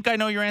 and I think I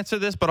know your answer to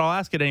this, but I'll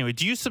ask it anyway.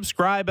 Do you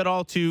subscribe at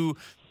all to,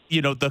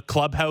 the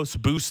clubhouse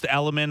boost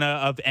element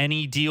of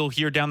any deal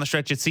here down the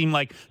stretch? It seemed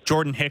like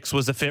Jordan Hicks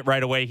was a fit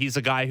right away. He's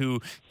a guy who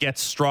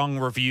gets strong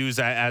reviews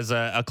as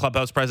a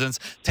clubhouse presence.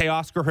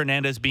 Teoscar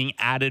Hernandez being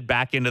added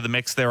back into the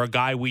mix. They're a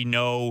guy we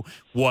know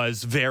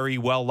was very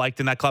well liked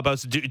in that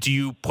clubhouse. Do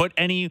you put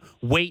any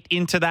weight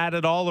into that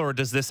at all, or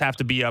does this have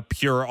to be a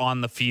pure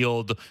on the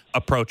field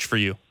approach for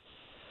you?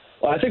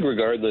 Well, I think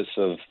regardless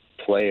of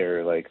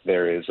player,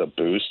 there is a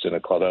boost in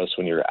a clubhouse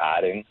when you're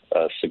adding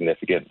a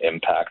significant,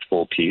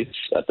 impactful piece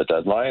at the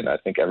deadline. I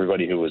think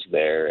everybody who was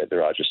there at the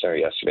Rogers Center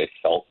yesterday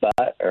felt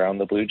that around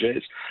the Blue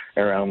Jays,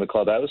 around the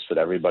clubhouse, that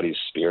everybody's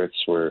spirits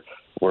were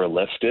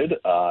lifted.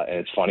 And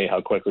it's funny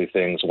how quickly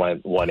things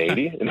went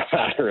 180 in a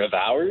matter of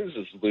hours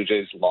as the Blue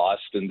Jays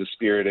lost in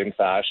dispiriting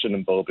fashion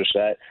and Bo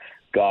Bichette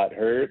got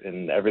hurt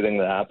and everything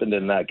that happened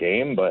in that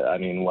game. But I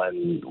mean,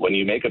 when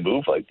you make a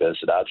move like this,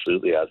 it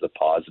absolutely has a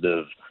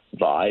positive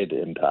vibe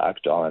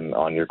impact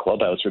on your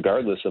clubhouse,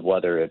 regardless of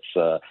whether it's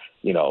a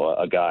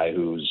guy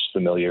who's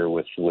familiar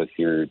with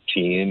your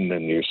team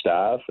and your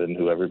staff and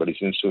who everybody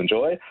seems to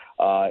enjoy.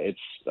 I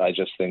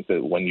just think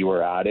that when you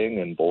are adding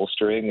and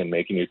bolstering and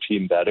making your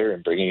team better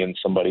and bringing in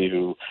somebody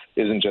who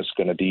isn't just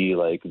going to be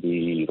like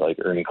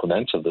Ernie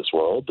Clements of this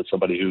world, but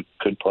somebody who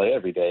could play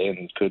every day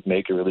and could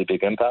make a really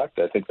big impact,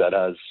 I think that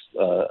has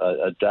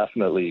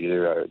definitely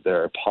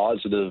there are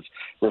positive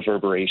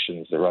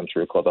reverberations that run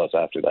through a clubhouse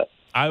after that.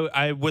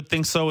 I would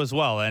think so as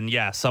well. And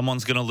yeah,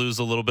 someone's going to lose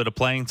a little bit of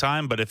playing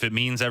time, but if it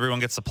means everyone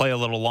gets to play a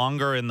little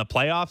longer in the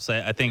playoffs,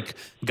 I think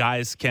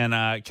guys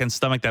can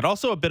stomach that.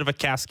 Also, a bit of a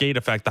cascade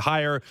effect. The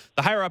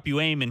higher up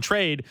you aim in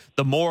trade,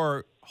 the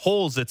more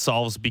holes it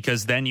solves,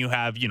 because then you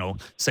have,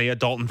 say a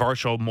Dalton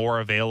Varsho more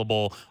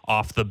available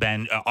off the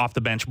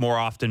bench more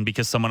often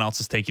because someone else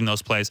is taking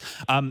those plays.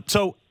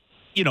 So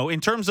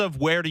in terms of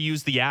where to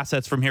use the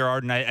assets from here,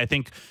 Arden, I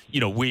think,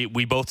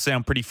 we both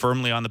sound pretty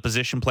firmly on the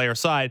position player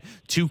side.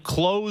 To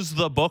close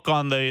the book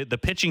on the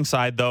pitching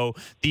side, though,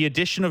 the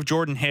addition of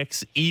Jordan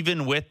Hicks,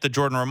 even with the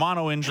Jordan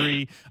Romano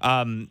injury,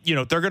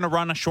 they're going to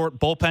run a short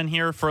bullpen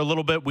here for a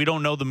little bit. We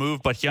don't know the move,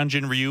 but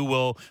Hyunjin Ryu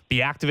will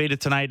be activated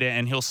tonight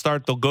and he'll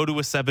start. They'll go to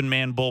a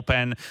 7-man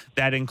bullpen.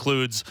 That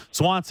includes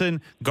Swanson,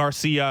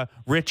 Garcia,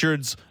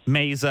 Richards,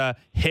 Meza,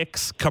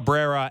 Hicks,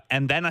 Cabrera,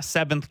 and then a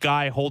 7th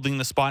guy holding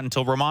the spot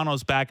until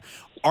Romano's back.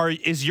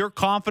 Is your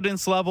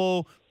confidence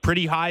level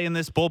pretty high in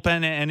this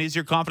bullpen, and is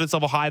your confidence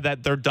level high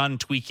that they're done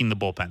tweaking the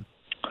bullpen?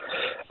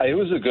 It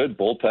was a good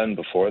bullpen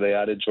before they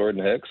added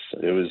Jordan Hicks.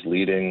 It was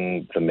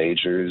leading the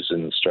majors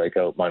in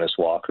strikeout minus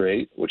walk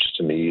rate, which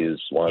to me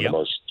is one of the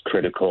most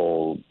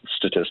critical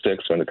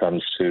statistics when it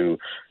comes to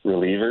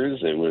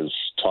relievers. It was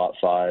top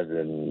 5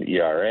 in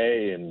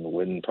ERA and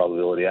win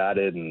probability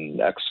added and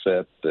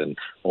XFIP and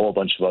a whole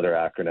bunch of other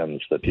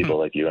acronyms that people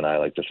like you and I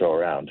like to throw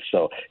around.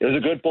 So it was a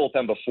good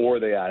bullpen before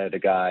they added a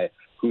guy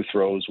who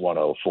throws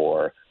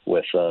 104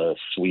 with a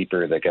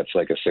sweeper that gets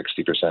like a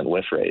 60%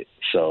 whiff rate.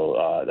 So,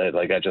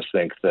 I just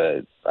think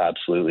that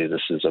absolutely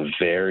this is a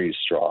very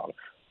strong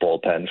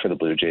bullpen for the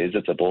Blue Jays.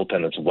 It's a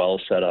bullpen that's well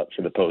set up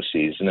for the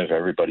postseason if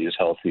everybody is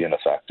healthy and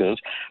effective.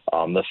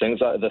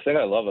 The thing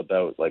I love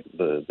about like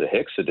the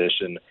Hicks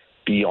edition,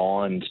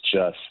 beyond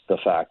just the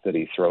fact that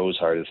he throws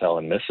hard as hell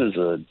and misses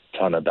a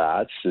ton of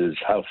bats, is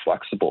how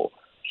flexible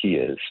he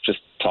is. Just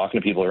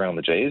talking to people around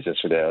the Jays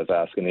yesterday, I was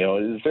asking,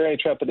 is there any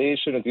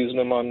trepidation with using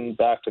him on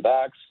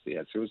back-to-backs? The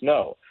answer was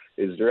no.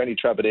 Is there any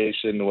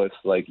trepidation with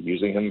like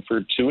using him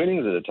for 2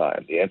 innings at a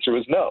time? The answer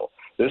was no.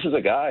 This is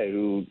a guy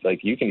who, like,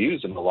 you can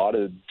use in a lot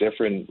of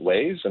different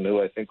ways and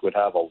who I think would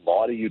have a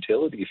lot of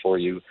utility for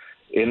you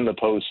in the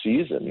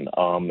postseason.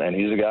 And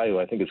he's a guy who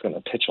I think is going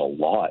to pitch a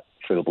lot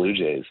for the Blue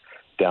Jays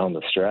down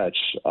the stretch,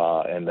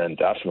 and then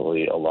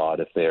definitely a lot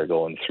if they are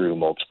going through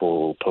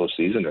multiple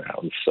postseason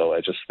rounds. So I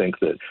just think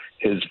that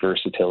his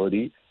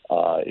versatility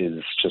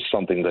is just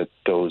something that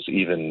goes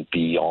even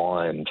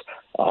beyond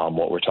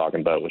what we're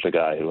talking about with a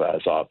guy who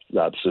has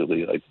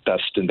absolutely like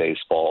best in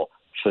baseball,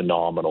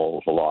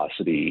 phenomenal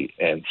velocity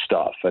and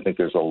stuff. I think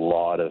there's a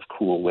lot of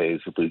cool ways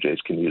the Blue Jays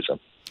can use him.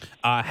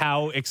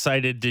 How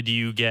excited did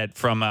you get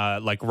from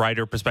a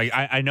writer perspective?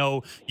 I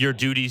know your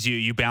duties,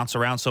 you bounce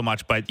around so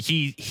much, but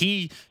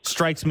he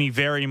strikes me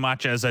very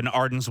much as an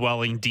Arden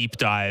Zwelling deep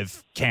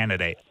dive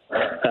candidate.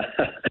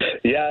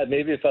 Yeah,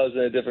 maybe if I was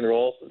in a different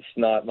role. It's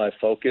not my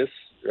focus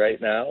right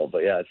now, but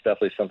yeah, it's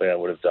definitely something I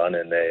would have done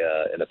in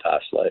a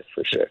past life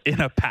for sure. In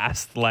a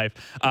past life.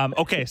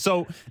 Okay,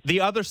 so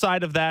the other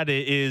side of that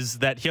is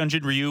that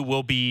Hyunjin Ryu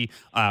will be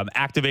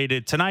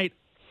activated tonight.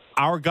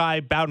 Our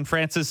guy, Bowden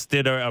Francis,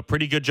 did a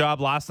pretty good job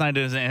last night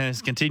and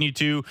has continued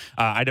to.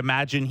 I'd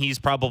imagine he's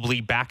probably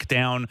back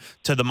down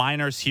to the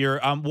minors here.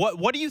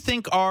 What do you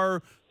think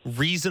are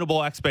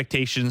reasonable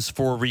expectations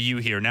for Ryu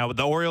here? Now,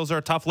 the Orioles are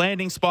a tough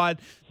landing spot.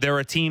 They're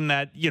a team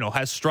that,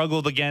 has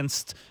struggled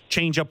against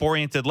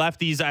change-up-oriented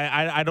lefties.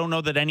 I don't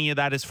know that any of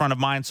that is front of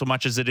mind so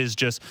much as it is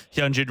just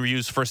Hyunjin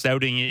Ryu's first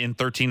outing in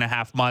 13 and a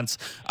half months.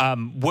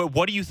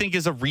 What do you think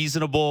is a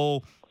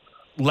reasonable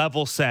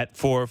level set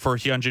for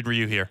Hyunjin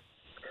Ryu here?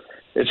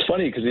 It's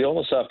funny because you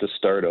almost have to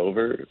start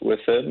over with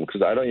him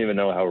because I don't even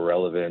know how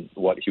relevant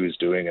what he was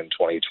doing in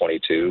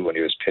 2022 when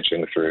he was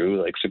pitching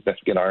through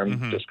significant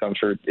arm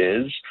discomfort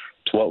is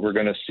to what we're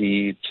going to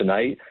see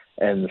tonight.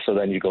 And so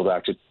then you go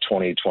back to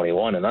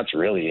 2021 and that's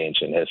really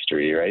ancient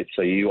history, right?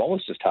 So you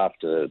almost just have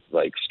to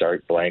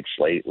start blank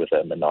slate with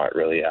him and not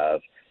really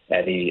have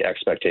any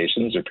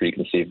expectations or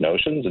preconceived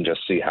notions and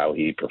just see how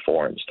he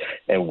performs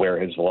and where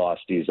his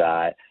velocity is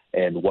at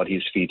and what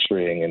he's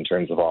featuring in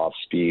terms of off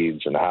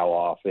speeds and how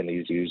often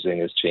he's using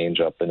his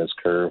changeup and his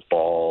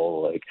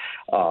curveball,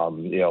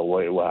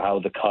 how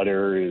the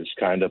cutter is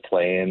kind of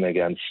playing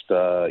against,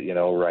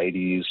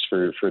 righties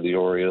for the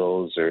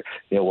Orioles or,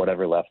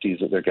 whatever lefties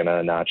that they're going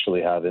to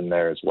naturally have in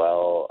there as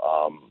well.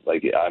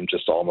 I'm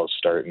just almost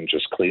starting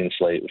just clean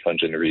slate with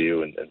Hyunjin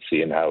Ryu and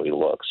seeing how he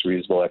looks.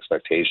 Reasonable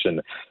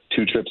expectation,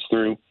 2 trips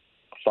through,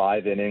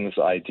 5 innings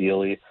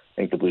ideally. I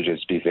think the Blue Jays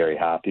would be very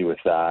happy with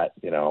that.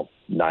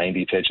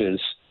 90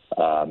 pitches,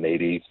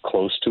 maybe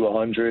close to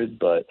 100,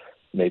 but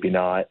maybe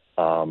not.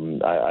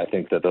 I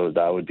think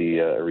that would be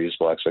a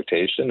reasonable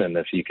expectation. And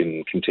if you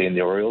can contain the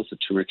Orioles to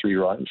 2 or 3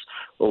 runs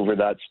over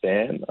that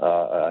span,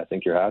 I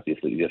think you're happy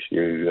if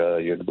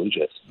you're the Blue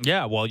Jays.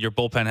 Yeah, well, your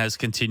bullpen has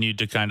continued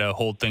to kind of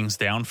hold things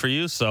down for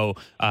you. So,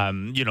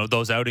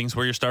 those outings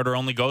where your starter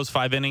only goes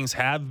 5 innings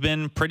have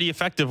been pretty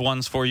effective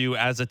ones for you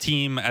as a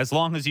team, as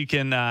long as you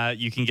can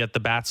get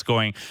the bats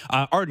going.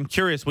 Arden,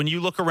 curious, when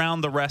you look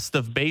around the rest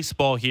of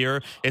baseball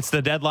here, it's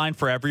the deadline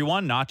for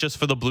everyone, not just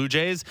for the Blue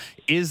Jays.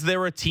 Is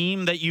there a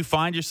team that you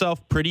find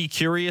yourself pretty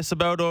curious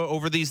about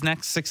over these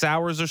next 6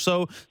 hours or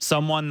so?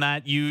 Someone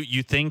that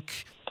you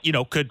think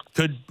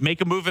could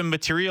make a move and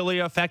materially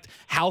affect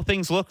how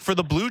things look for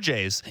the Blue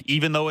Jays,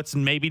 even though it's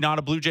maybe not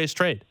a Blue Jays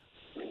trade?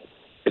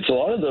 It's a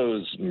lot of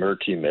those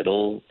murky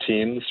middle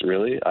teams,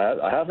 really.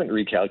 I haven't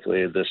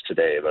recalculated this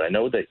today, but I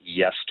know that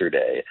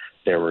yesterday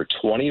there were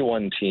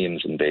 21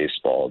 teams in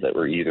baseball that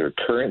were either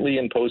currently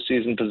in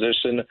postseason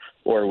position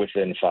or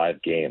within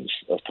 5 games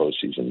of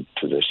postseason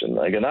position.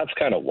 And that's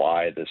kind of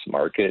why this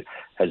market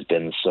has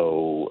been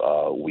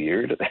so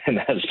weird and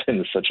has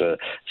been such a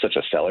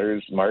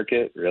seller's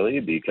market,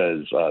 really,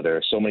 because there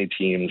are so many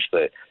teams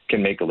that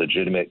can make a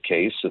legitimate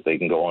case that they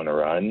can go on a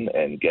run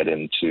and get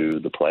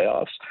into the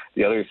playoffs.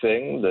 The other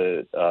thing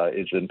that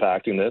is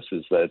impacting this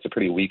is that it's a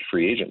pretty weak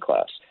free agent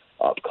class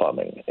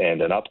upcoming, and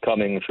an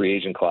upcoming free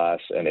agent class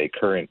and a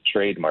current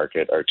trade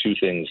market are 2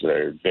 things that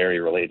are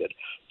very related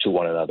to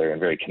one another and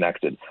very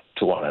connected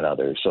to one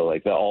another. So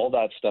all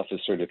that stuff is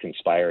sort of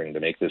conspiring to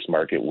make this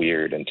market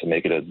weird and to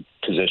make it a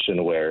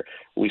position where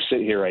we sit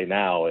here right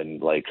now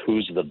and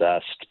who's the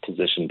best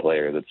position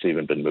player that's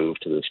even been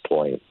moved to this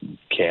point?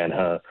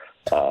 Canha,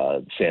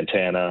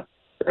 Santana,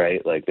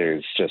 right?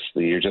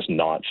 You're just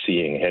not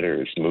seeing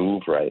hitters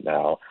move right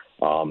now.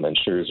 And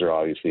Scherzer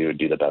obviously would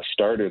be the best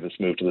starter that's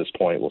moved to this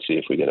point. We'll see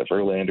if we get a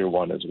Verlander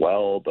one as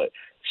well. But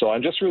so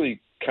I'm just really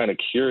kind of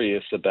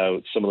curious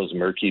about some of those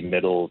murky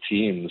middle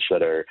teams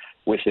that are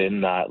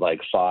within that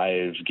like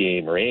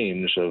 5-game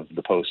range of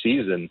the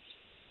postseason.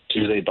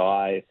 Do they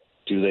buy?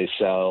 Do they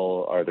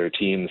sell? Are there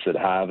teams that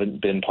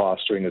haven't been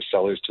posturing as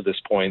sellers to this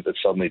point that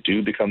suddenly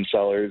do become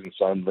sellers, and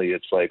suddenly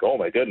it's like, oh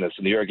my goodness,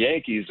 the New York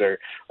Yankees are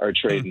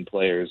trading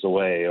players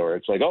away, or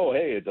it's like, oh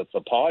hey, the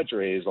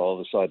Padres all of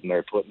a sudden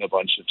are putting a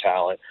bunch of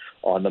talent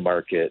on the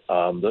market.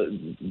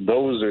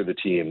 Those are the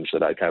teams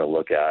that I kind of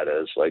look at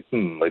as like,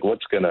 like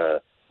what's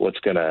gonna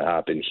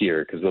happen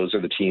here? Because those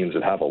are the teams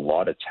that have a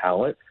lot of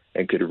talent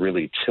and could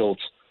really tilt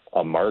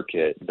a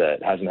market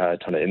that hasn't had a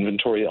ton of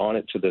inventory on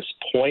it to this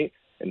point,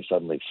 and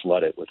suddenly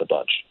flood it with a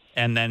bunch.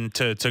 And then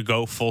to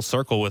go full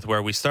circle with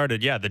where we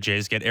started, the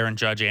Jays get Aaron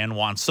Judge and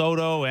Juan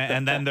Soto,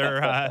 and then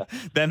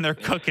they're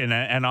cooking.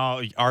 And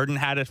all Arden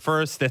had it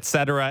first, et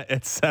cetera,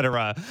 et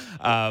cetera.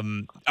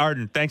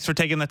 Arden, thanks for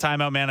taking the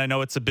time out, man. I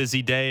know it's a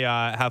busy day.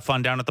 Have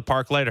fun down at the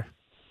park later.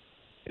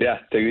 Yeah,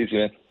 take it easy,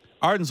 man.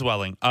 Arden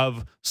Zwelling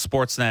of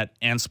Sportsnet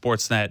and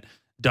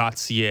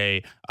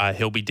Sportsnet.ca.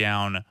 He'll be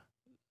down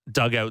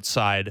dugout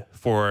side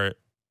for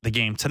the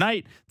game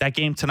tonight. That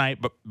game tonight,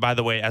 but by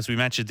the way, as we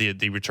mentioned,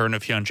 the return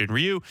of Hyunjin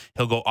Ryu,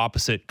 he'll go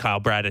opposite Kyle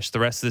Bradish. The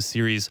rest of the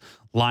series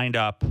lined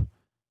up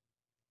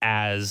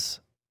as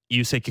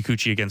Yusei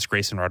Kikuchi against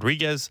Grayson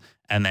Rodriguez,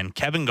 and then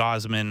Kevin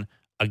Gausman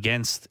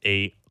against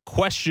a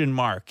question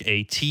mark,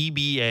 a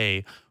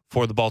TBA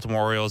for the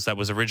Baltimore Orioles. That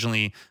was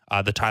originally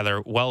the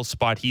Tyler Wells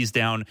spot. He's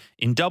down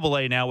in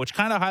Double-A now, which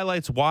kind of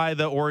highlights why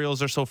the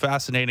Orioles are so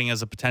fascinating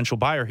as a potential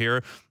buyer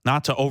here.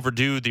 Not to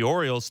overdo the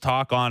Orioles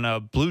talk on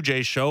a Blue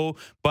Jays show,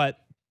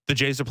 but the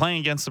Jays are playing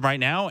against them right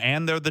now,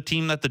 and they're the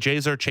team that the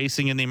Jays are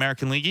chasing in the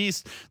American League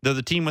East. They're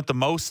the team with the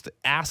most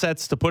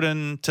assets to put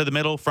into the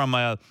middle from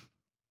a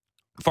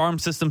farm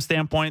system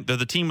standpoint. They're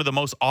the team with the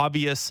most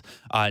obvious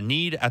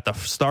need at the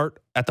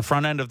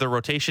front end of their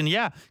rotation.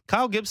 Yeah,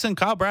 Kyle Gibson,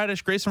 Kyle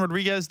Bradish, Grayson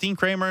Rodriguez, Dean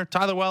Kramer,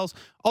 Tyler Wells,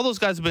 all those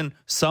guys have been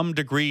some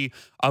degree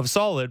of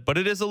solid, but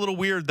it is a little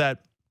weird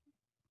that,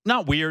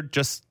 not weird,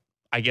 just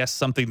I guess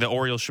something the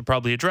Orioles should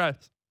probably address,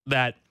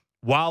 that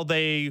while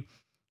they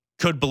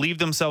could believe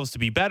themselves to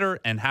be better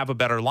and have a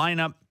better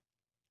lineup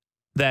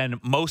than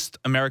most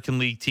American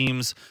League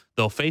teams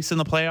they'll face in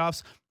the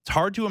playoffs, it's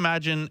hard to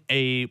imagine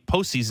a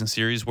postseason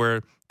series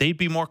where they'd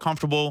be more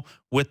comfortable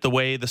with the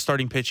way the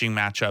starting pitching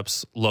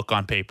matchups look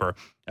on paper.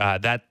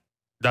 That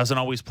doesn't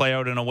always play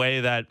out in a way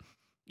that,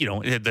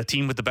 the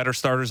team with the better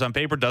starters on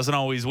paper doesn't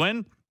always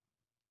win.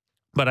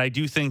 But I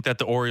do think that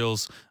the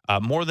Orioles,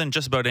 more than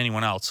just about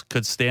anyone else,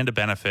 could stand to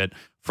benefit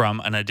from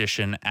an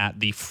addition at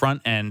the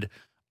front end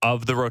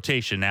of the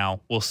rotation.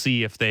 Now, we'll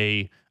see if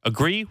they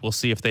agree. We'll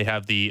see if they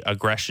have the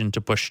aggression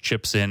to push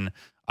chips in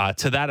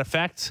to that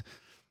effect.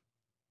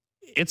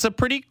 It's a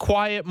pretty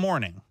quiet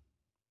morning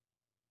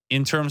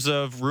in terms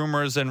of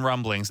rumors and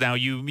rumblings. Now,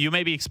 you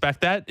maybe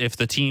expect that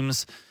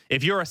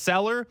if you're a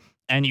seller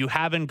and you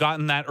haven't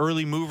gotten that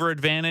early mover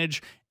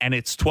advantage and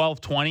it's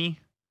 12:20,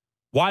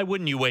 why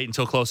wouldn't you wait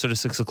until closer to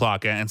 6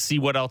 o'clock and see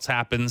what else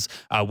happens?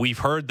 We've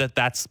heard that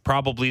that's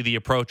probably the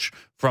approach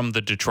from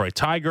the Detroit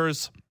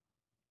Tigers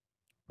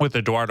with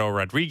Eduardo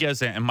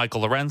Rodriguez and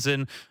Michael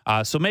Lorenzen.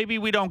 So maybe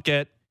we don't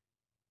get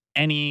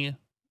any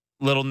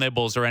little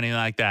nibbles or anything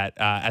like that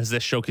as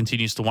this show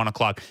continues to 1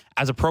 o'clock.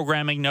 As a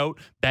programming note,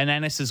 Ben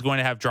Ennis is going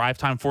to have drive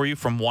time for you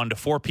from 1 to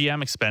 4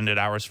 p.m., expended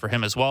hours for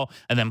him as well.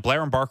 And then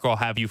Blair and Barker will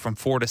have you from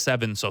 4 to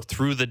 7. So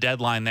through the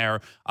deadline there,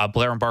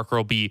 Blair and Barker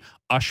will be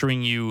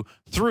ushering you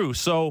through.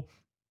 So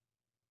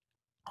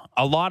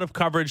a lot of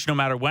coverage no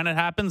matter when it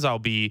happens. I'll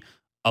be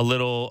a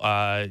little,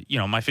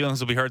 my feelings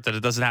will be hurt that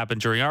it doesn't happen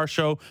during our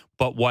show,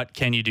 but what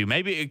can you do?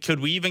 Maybe could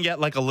we even get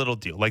like a little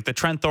deal, like the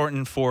Trent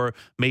Thornton for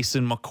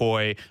Mason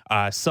McCoy?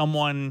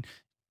 Someone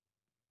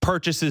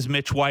purchases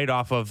Mitch White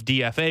off of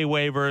DFA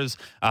waivers.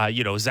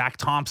 Zach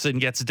Thompson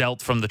gets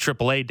dealt from the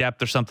AAA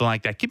depth or something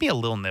like that. Give me a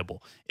little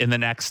nibble in the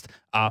next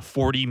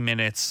 40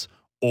 minutes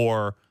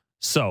or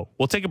so.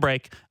 We'll take a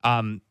break.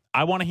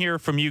 I want to hear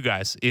from you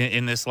guys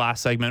in this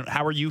last segment.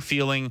 How are you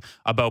feeling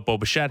about Bo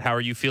Bichette? How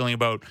are you feeling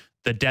about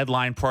the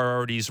deadline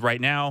priorities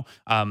right now?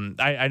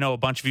 I know a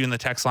bunch of you in the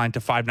text line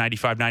to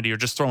 590 are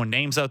just throwing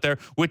names out there,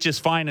 which is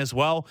fine as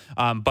well.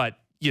 But,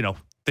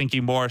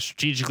 thinking more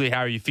strategically, how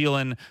are you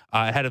feeling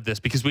ahead of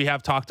this? Because we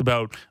have talked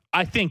about,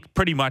 I think,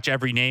 pretty much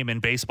every name in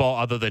baseball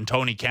other than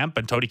Tony Kemp,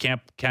 and Tony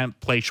Kemp can't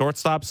play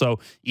shortstop. So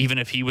even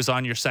if he was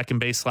on your second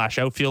base /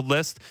 outfield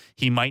list,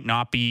 he might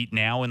not be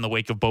now in the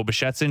wake of Bo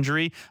Bichette's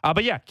injury.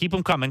 But yeah, keep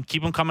them coming.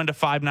 Keep them coming to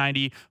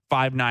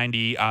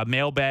 590.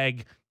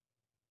 Mailbag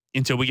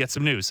until we get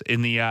some news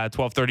in the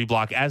 12:30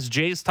 block as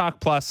Jays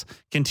Talk Plus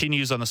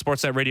continues on the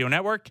Sportsnet Radio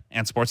Network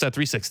and Sportsnet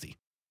 360.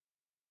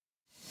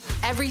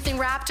 Everything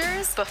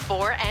Raptors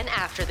before and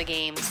after the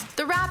games.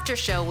 The Raptor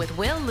Show with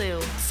Will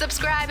Liu.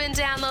 Subscribe and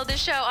download the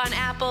show on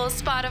Apple,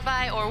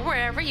 Spotify, or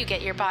wherever you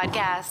get your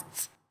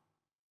podcasts.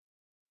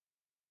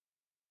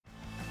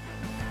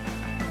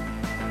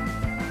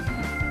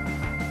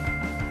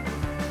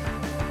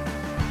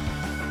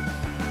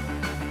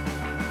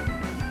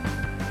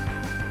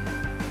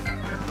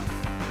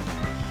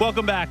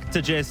 Welcome back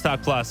to Jays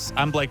Talk Plus.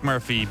 I'm Blake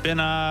Murphy. Been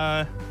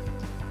not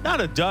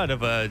a dud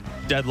of a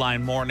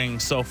deadline morning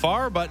so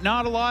far, but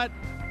not a lot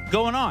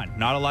going on.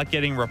 Not a lot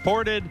getting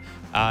reported.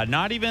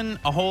 Not even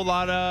a whole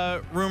lot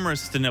of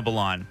rumors to nibble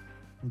on.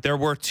 There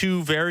were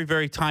two very,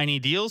 very tiny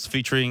deals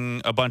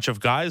featuring a bunch of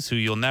guys who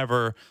you'll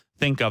never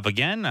think of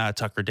again.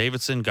 Tucker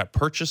Davidson got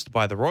purchased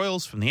by the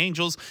Royals from the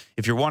Angels.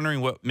 If you're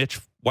wondering what Mitch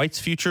White's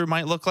future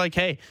might look like,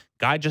 hey,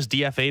 guy just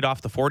DFA'd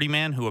off the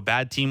 40-man who a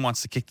bad team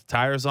wants to kick the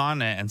tires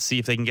on and see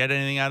if they can get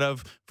anything out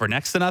of for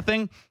next to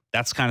nothing.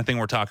 That's the kind of thing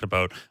we're talking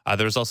about.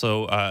 There's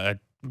also a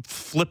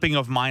flipping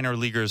of minor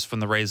leaguers from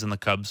the Rays and the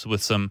Cubs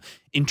with some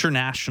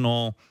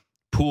international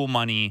pool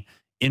money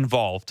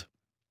involved.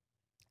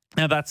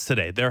 Now, that's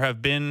today. There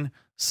have been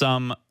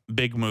some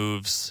big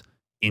moves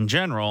in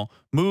general,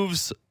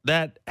 moves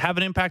that have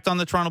an impact on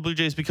the Toronto Blue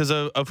Jays because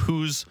of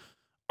who's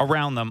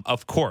around them.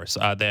 Of course,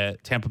 the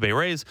Tampa Bay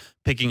Rays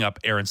picking up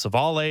Aaron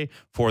Savale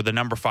for the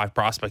number 5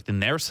 prospect in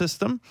their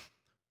system.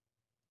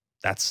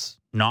 That's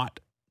not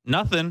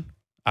nothing.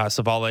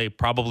 Savale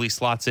probably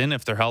slots in,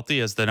 if they're healthy,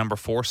 as the number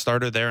 4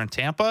 starter there in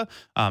Tampa.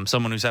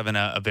 Someone who's having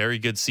a very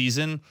good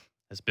season.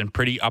 Has been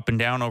pretty up and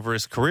down over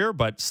his career,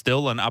 but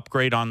still an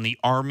upgrade on the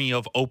army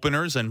of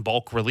openers and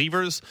bulk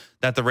relievers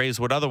that the Rays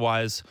would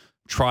otherwise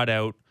trot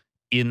out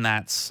in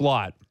that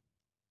slot.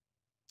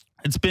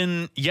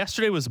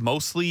 Yesterday was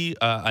mostly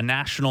a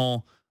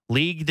National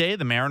League day.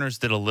 The Mariners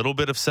did a little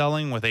bit of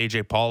selling with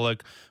A.J.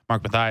 Pollock,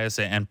 Mark Mathias,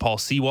 and Paul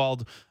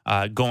Sewald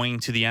going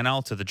to the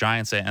NL, to the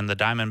Giants and the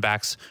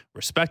Diamondbacks,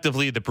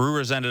 respectively. The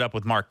Brewers ended up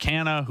with Mark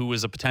Canha, who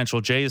was a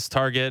potential Jays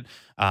target.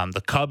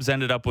 The Cubs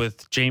ended up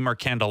with Jeimer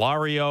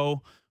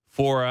Candelario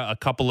for a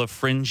couple of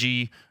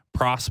fringy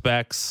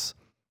prospects.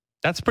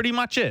 That's pretty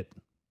much it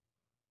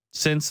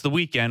since the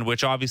weekend,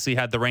 which obviously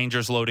had the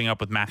Rangers loading up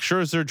with Max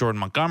Scherzer, Jordan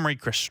Montgomery,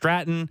 Chris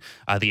Stratton,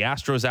 the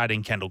Astros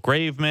adding Kendall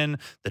Graveman,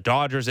 the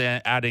Dodgers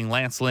adding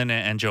Lance Lynn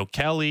and Joe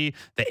Kelly,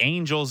 the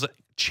Angels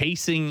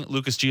chasing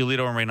Lucas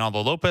Giolito and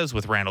Reynaldo Lopez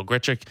with Randall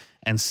Grichuk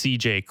and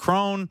CJ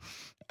Cron.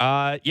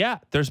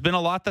 There's been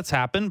a lot that's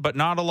happened, but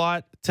not a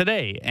lot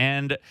today.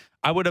 And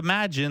I would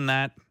imagine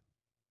that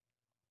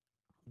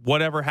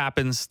whatever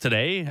happens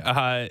today,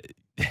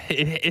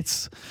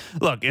 it's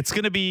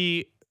going to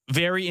be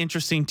very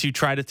interesting to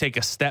try to take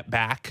a step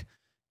back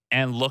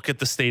and look at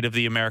the state of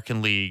the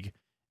American League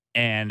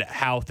and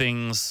how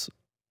things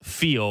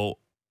feel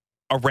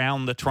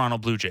around the Toronto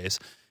Blue Jays.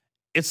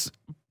 It's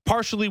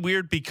partially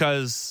weird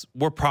because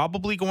we're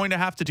probably going to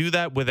have to do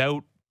that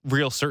without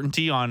real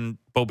certainty on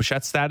Bo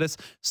Bichette's status.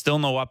 Still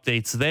no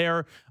updates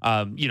there.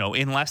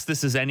 Unless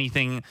this is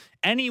anything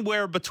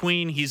anywhere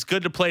between he's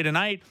good to play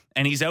tonight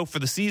and he's out for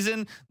the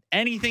season.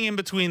 Anything in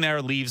between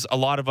there leaves a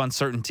lot of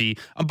uncertainty.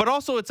 But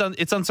also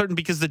it's uncertain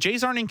because the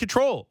Jays aren't in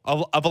control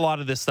of a lot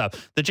of this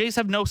stuff. The Jays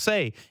have no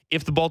say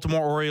if the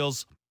Baltimore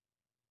Orioles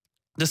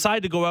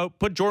decide to go out,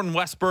 put Jordan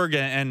Westburg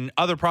and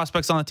other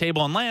prospects on the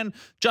table and land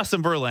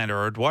Justin Verlander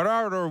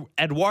or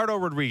Eduardo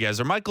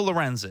Rodriguez or Michael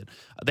Lorenzen.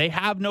 They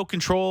have no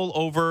control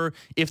over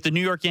if the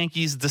New York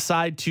Yankees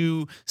decide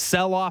to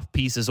sell off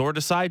pieces or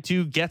decide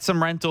to get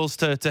some rentals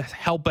to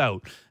help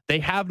out. They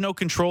have no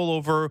control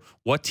over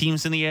what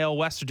teams in the AL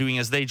West are doing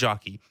as they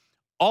jockey.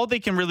 All they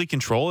can really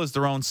control is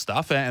their own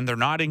stuff, and they're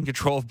not in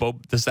control of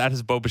the status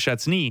of Bo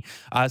Bichette's knee.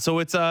 So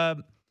it's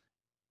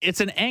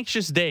an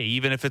anxious day,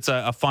 even if it's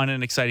a fun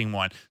and exciting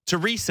one. To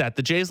reset,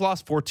 the Jays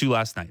lost 4-2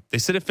 last night. They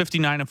sit at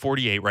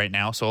 59-48 right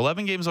now, so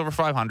 11 games over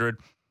 500.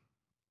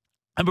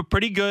 Have a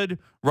pretty good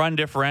run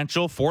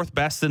differential, 4th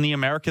best in the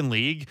American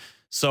League.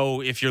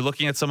 So if you're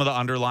looking at some of the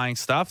underlying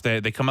stuff,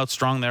 they come out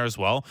strong there as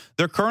well.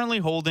 They're currently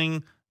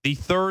holding the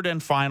 3rd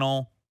and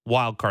final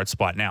wild card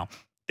spot. Now,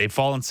 they've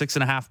fallen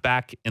 6.5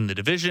 back in the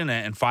division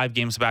and 5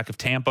 games back of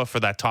Tampa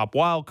for that top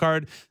wild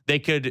card. They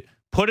could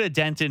put a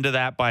dent into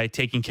that by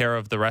taking care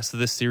of the rest of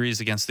this series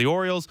against the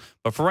Orioles.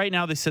 But for right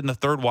now, they sit in the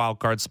 3rd wild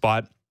card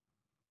spot.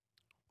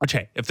 Which,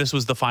 hey, if this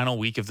was the final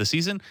week of the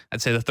season,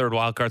 I'd say the 3rd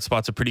wild card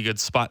spot's a pretty good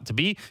spot to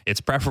be.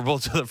 It's preferable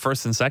to the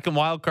 1st and 2nd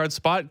wild card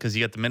spot because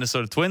you got the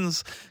Minnesota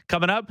Twins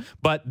coming up.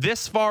 But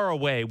this far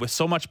away, with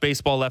so much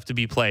baseball left to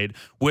be played,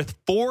 with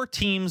 4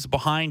 teams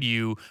behind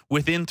you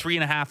within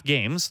 3.5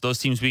 games, those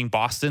teams being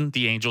Boston,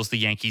 the Angels, the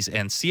Yankees,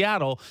 and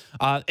Seattle,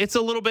 it's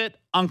a little bit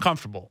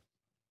uncomfortable.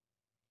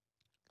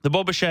 The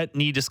Bo Bichette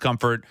knee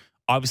discomfort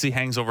obviously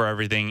hangs over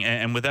everything.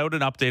 And without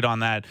an update on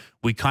that,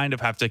 we kind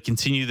of have to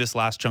continue this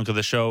last chunk of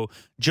the show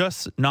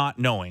just not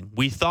knowing.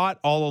 We thought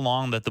all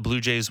along that the Blue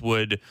Jays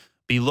would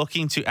be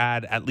looking to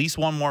add at least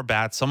one more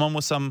bat, someone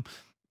with some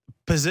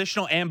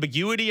positional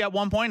ambiguity at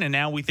one point, and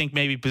now we think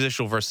maybe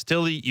positional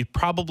versatility. You'd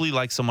probably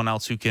like someone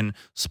else who can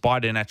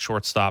spot in at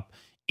shortstop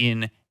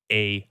in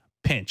a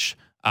pinch.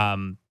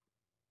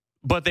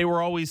 But they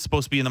were always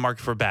supposed to be in the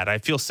market for a bat. I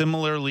feel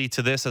similarly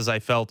to this as I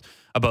felt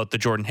about the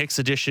Jordan Hicks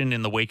addition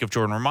in the wake of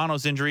Jordan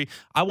Romano's injury.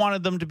 I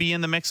wanted them to be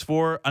in the mix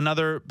for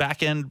another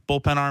back-end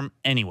bullpen arm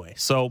anyway.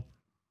 So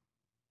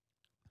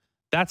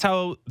that's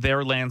how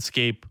their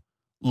landscape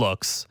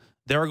looks.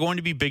 There are going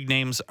to be big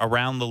names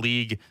around the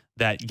league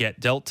that get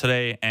dealt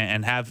today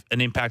and have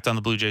an impact on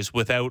the Blue Jays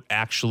without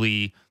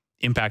actually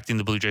impacting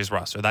the Blue Jays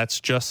roster.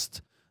 That's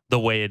just the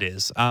way it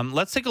is.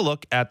 Let's take a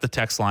look at the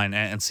text line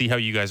and see how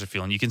you guys are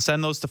feeling. You can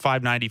send those to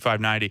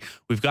 590.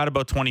 We've got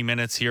about 20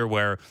 minutes here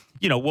where,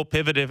 we'll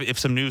pivot if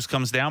some news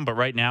comes down. But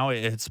right now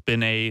it's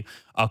been a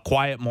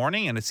quiet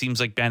morning, and it seems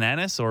like Ben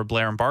Ennis or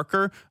Blair and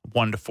Barker,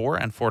 1 to 4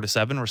 and 4 to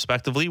 7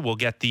 respectively, will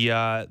get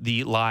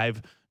the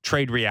live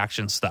trade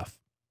reaction stuff.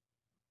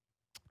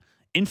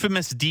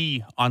 Infamous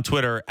D on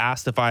Twitter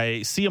asked if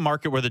I see a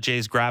market where the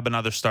Jays grab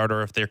another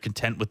starter if they're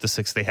content with the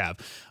 6 they have.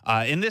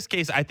 In this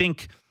case, I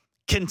think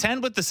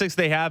content with the 6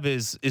 they have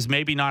is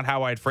maybe not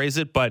how I'd phrase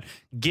it, but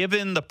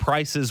given the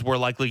prices we're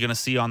likely going to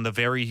see on the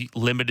very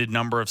limited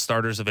number of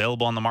starters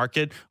available on the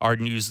market,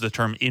 Arden used the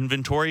term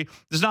inventory.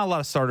 There's not a lot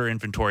of starter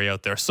inventory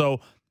out there. So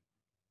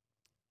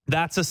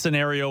that's a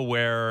scenario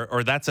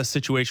that's a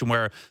situation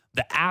where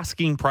the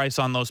asking price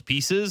on those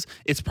pieces,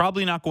 it's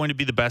probably not going to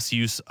be the best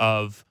use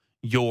of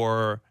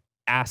your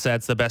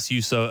assets, the best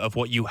use of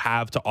what you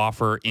have to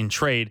offer in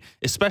trade,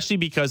 especially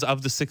because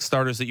of the 6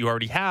 starters that you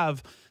already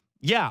have.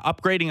 Yeah,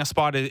 upgrading a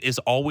spot is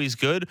always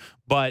good,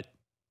 but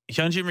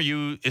Hyunjin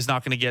Ryu is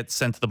not going to get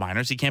sent to the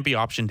minors. He can't be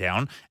optioned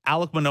down.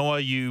 Alek Manoah,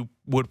 you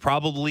would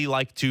probably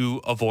like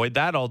to avoid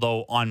that,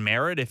 although on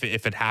merit, if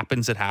it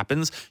happens, it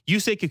happens.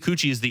 Yusei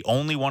Kikuchi is the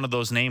only one of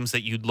those names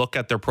that you'd look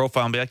at their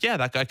profile and be like, yeah,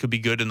 that guy could be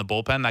good in the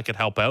bullpen. That could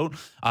help out.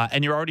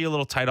 And you're already a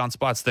little tight on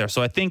spots there.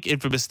 So I think,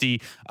 Infamous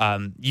D,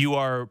 you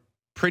are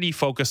pretty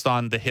focused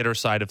on the hitter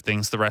side of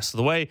things the rest of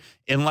the way,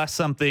 unless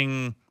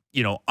something,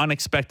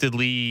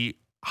 unexpectedly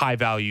high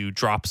value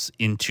drops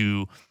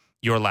into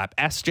your lap.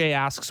 SJ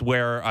asks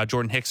where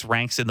Jordan Hicks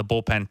ranks in the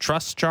bullpen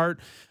trust chart.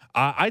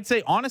 I'd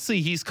say,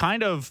 honestly, he's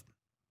kind of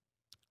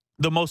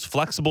the most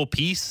flexible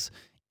piece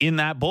in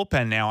that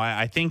bullpen now.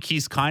 I think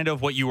he's kind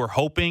of what you were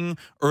hoping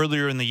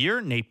earlier in the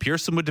year Nate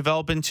Pearson would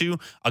develop into,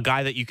 a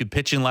guy that you could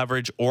pitch in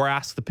leverage or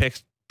ask to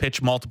pitch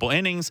multiple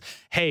innings.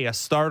 Hey, a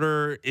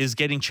starter is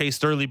getting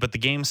chased early, but the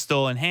game's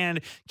still in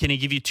hand. Can he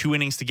give you 2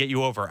 innings to get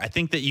you over? I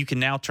think that you can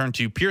now turn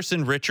to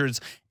Pearson,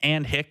 Richards,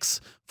 and Hicks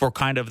for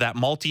kind of that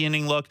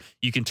multi-inning look.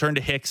 You can turn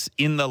to Hicks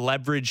in the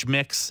leverage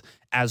mix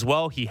as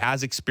well. He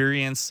has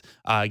experience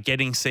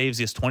getting saves.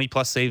 He has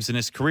 20-plus saves in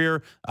his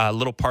career,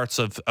 little parts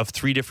of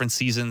 3 different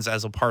seasons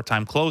as a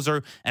part-time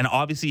closer, and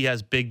obviously he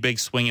has big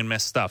swing and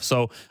miss stuff.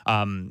 So,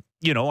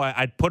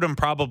 I'd put him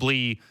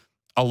probably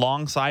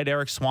alongside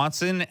Eric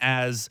Swanson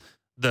as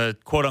the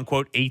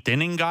quote-unquote 8th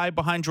inning guy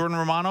behind Jordan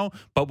Romano.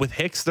 But with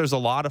Hicks, there's a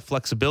lot of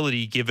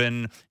flexibility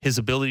given his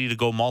ability to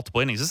go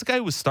multiple innings. This is a guy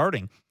who was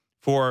starting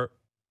for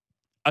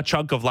a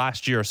chunk of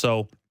last year.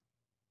 So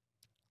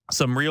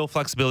some real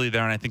flexibility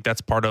there, and I think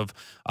that's part of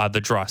the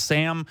draw.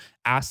 Sam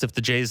asked if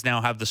the Jays now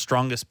have the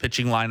strongest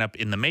pitching lineup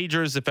in the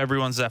majors if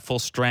everyone's at full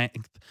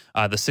strength.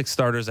 The 6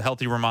 starters, a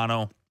healthy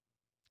Romano,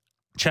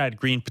 Chad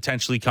Green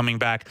potentially coming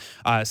back.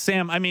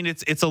 Sam, I mean,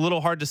 it's a little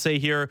hard to say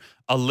here,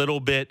 a little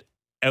bit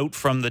out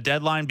from the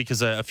deadline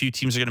because a few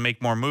teams are going to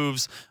make more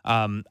moves.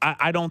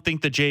 I don't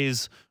think the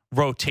Jays'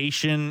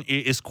 rotation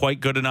is quite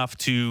good enough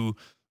to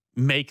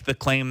make the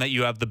claim that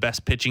you have the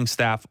best pitching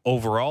staff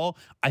overall.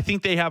 I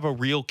think they have a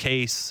real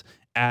case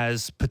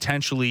as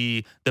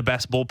potentially the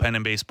best bullpen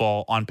in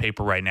baseball on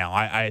paper right now.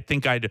 I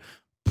think I'd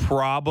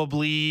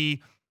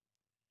probably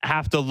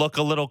have to look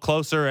a little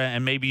closer,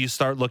 and maybe you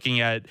start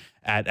looking at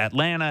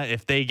Atlanta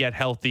if they get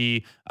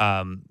healthy.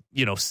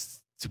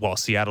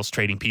 Seattle's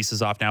trading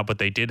pieces off now, but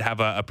they did have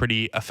a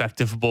pretty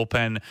effective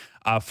bullpen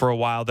for a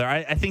while there.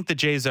 I think the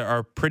Jays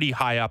are pretty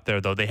high up there,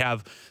 though.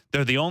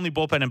 They're the only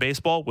bullpen in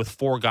baseball with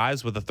 4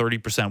 guys with a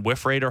 30%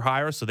 whiff rate or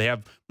higher, so they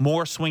have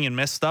more swing and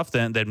miss stuff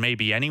than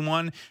maybe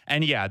anyone.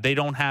 And yeah, they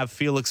don't have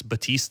Felix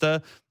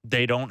Bautista.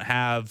 They don't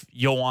have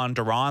Yohan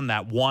Duran,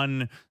 that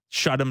one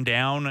shut him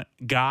down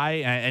guy.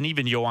 And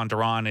even Yohan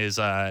Duran is,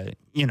 the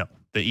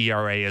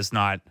ERA is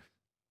not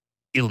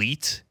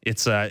elite.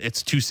 It's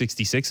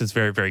 2.66. It's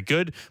very, very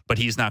good, but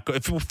he's not good.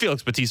 If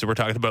Felix Bautista, we're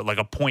talking about like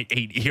a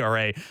 0.8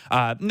 ERA.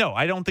 No,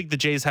 I don't think the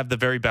Jays have the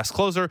very best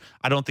closer.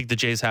 I don't think the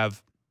Jays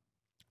have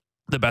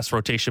the best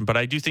rotation, but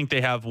I do think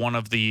they have one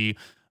of the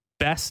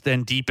best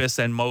and deepest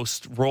and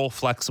most role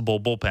flexible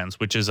bullpens,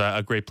 which is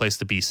a great place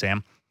to be,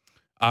 Sam.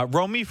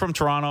 Romy from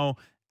Toronto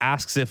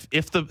asks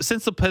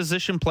since the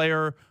position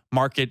player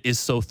market is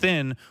so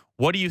thin,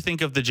 what do you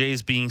think of the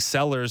Jays being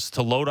sellers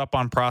to load up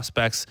on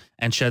prospects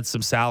and shed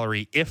some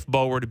salary if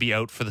Bo were to be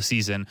out for the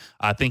season?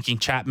 Thinking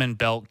Chapman,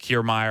 Belt,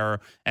 Kiermaier,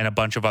 and a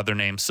bunch of other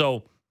names.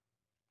 So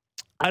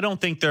I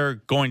don't think they're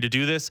going to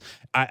do this.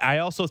 I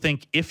also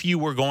think if you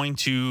were going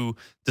to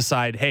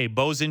decide, hey,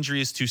 Bo's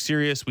injury is too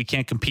serious, we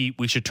can't compete,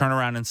 we should turn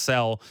around and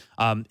sell,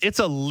 it's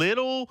a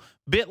little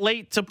bit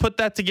late to put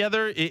that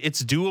together.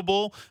 It's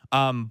doable,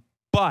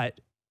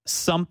 but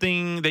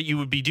something that you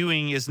would be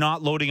doing is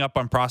not loading up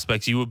on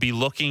prospects. You would be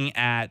looking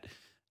at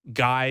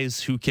guys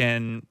who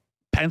can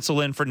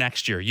pencil in for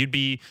next year. You'd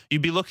be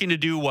looking to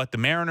do what the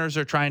Mariners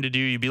are trying to do.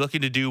 You'd be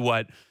looking to do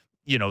what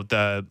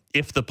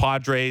if the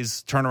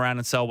Padres turn around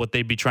and sell what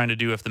they'd be trying to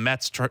do, if the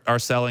Mets are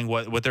selling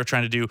what they're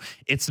trying to do,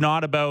 it's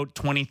not about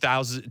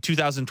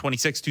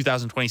 2026,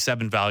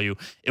 2027 value.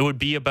 It would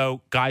be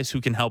about guys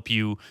who can help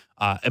you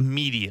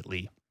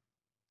immediately.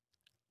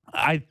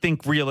 I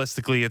think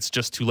realistically, it's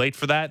just too late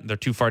for that. They're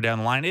too far down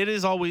the line.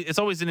 It's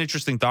always an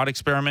interesting thought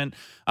experiment,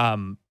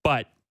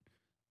 but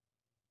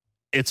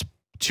it's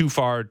too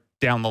far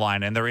down the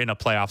line, and they're in a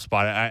playoff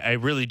spot. I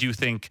really do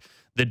think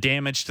the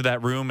damage to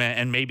that room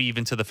and maybe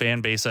even to the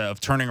fan base of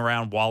turning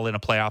around while in a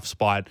playoff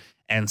spot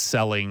and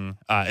selling,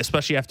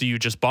 especially after you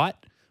just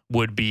bought,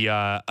 would be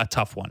a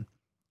tough one.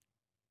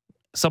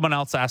 Someone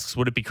else asks,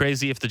 would it be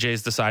crazy if the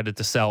Jays decided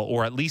to sell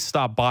or at least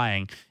stop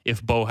buying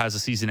if Bo has a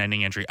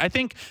season-ending injury? I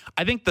think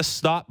the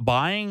stop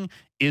buying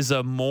is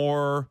a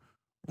more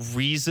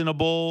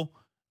reasonable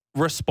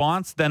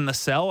response than the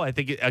sell. I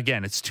think,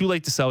 again, it's too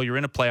late to sell. You're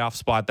in a playoff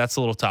spot. That's a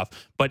little tough.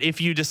 But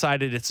if you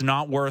decided it's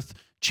not worth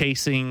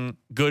chasing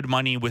good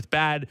money with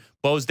bad,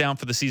 Bo's down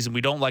for the season,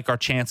 we don't like our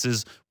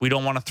chances, we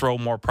don't want to throw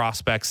more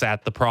prospects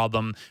at the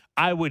problem,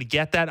 I would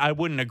get that. I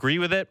wouldn't agree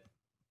with it,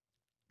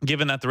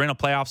 given that they're in a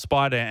playoff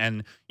spot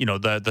and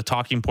the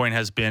talking point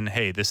has been,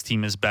 hey, this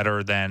team is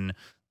better than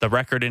the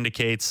record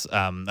indicates.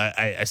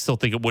 I still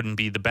think it wouldn't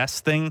be the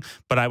best thing,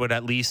 but I would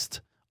at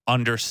least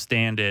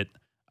understand it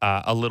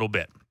a little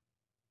bit.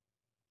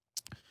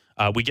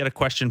 We get a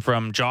question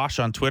from Josh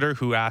on Twitter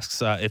who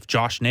asks if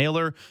Josh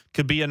Naylor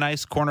could be a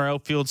nice corner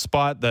outfield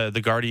spot.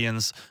 The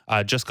Guardians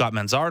just got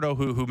Manzardo,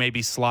 who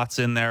maybe slots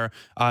in there.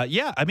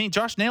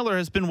 Josh Naylor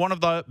has been one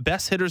of the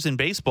best hitters in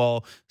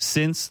baseball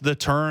since the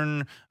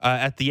turn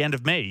at the end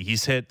of May.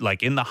 He's hit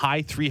like in the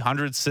high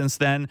 300s since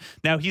then.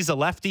 Now he's a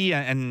lefty,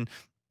 and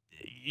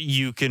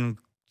you can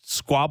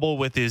squabble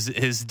with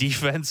his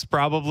defense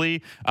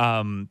probably.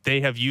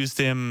 They have used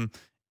him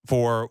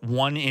for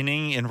one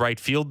inning in right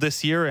field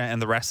this year,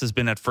 and the rest has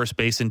been at first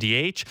base and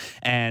DH.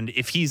 And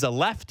if he's a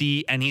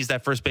lefty and he's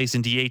that first base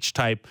and DH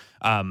type,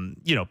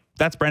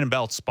 that's Brandon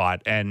Belt's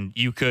spot. And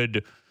you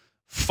could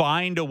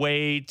find a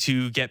way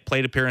to get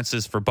plate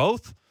appearances for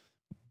both,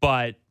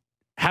 but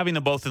having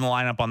them both in the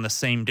lineup on the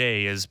same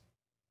day is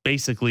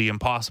basically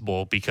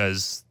impossible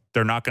because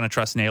they're not going to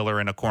trust Naylor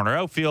in a corner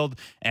outfield,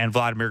 and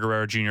Vladimir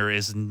Guerrero Jr.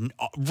 is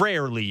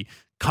rarely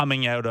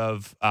coming out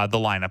of the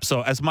lineup.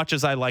 So as much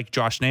as I like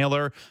Josh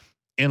Naylor,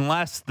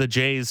 unless the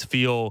Jays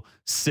feel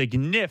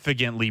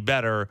significantly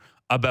better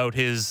about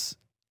his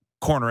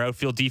corner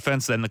outfield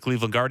defense than the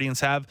Cleveland Guardians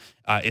have,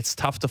 it's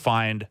tough to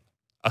find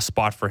a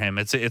spot for him.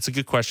 It's a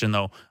good question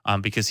though,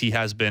 because he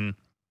has been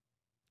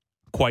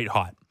quite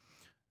hot.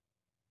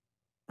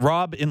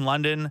 Rob in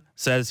London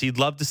says he'd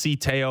love to see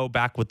Teo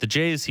back with the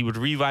Jays. He would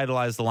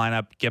revitalize the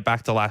lineup, get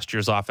back to last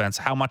year's offense.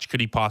 How much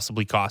could he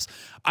possibly cost?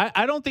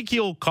 I don't think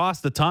he'll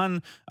cost a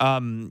ton.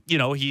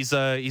 He's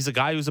a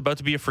guy who's about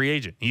to be a free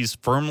agent. He's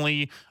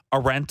firmly a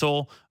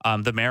rental.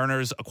 The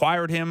Mariners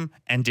acquired him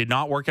and did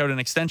not work out an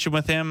extension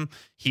with him.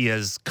 He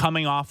is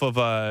coming off of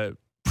a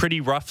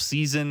pretty rough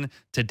season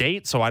to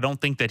date, so I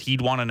don't think that he'd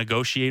want to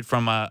negotiate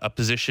from a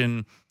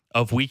position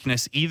of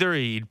weakness either.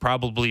 He'd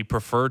probably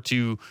prefer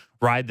to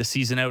ride the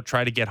season out,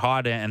 try to get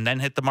hot, and then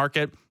hit the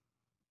market.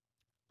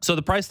 So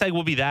the price tag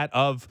will be that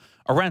of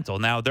a rental.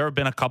 Now, there have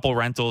been a couple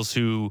rentals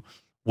who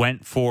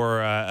went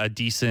for a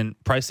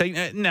decent price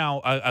tag.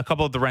 Now, a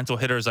couple of the rental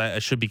hitters, I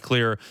should be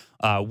clear,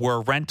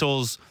 were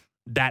rentals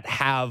that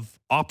have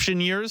option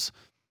years,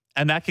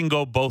 and that can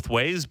go both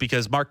ways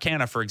because Mark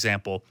Canha, for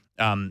example,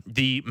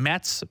 the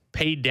Mets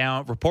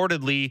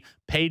reportedly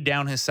paid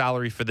down his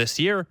salary for this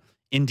year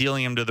in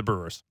dealing him to the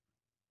Brewers.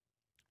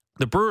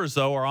 The Brewers,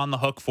 though, are on the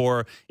hook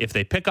for if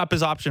they pick up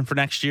his option for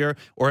next year,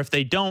 or if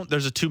they don't,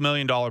 there's a $2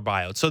 million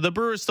buyout. So the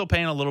Brewers still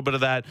paying a little bit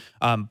of that.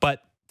 But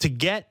to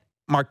get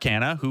Mark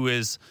Canha, who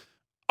is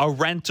a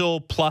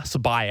rental plus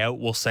buyout,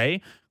 we'll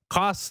say,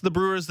 costs the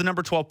Brewers the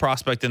number 12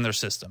 prospect in their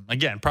system.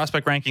 Again,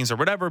 prospect rankings or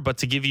whatever, but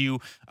to give you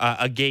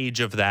a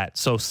gauge of that.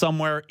 So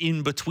somewhere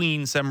in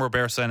between Sem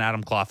Robersa and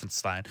Adam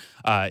Kloffenstein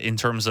in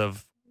terms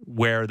of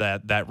where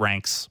that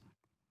ranks.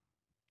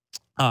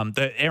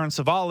 The Aaron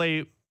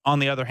Savale, on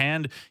the other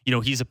hand,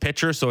 he's a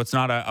pitcher, so it's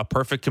not a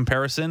perfect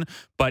comparison,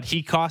 but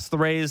he cost the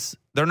Rays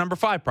their number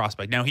 5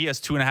 prospect. Now he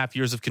has 2.5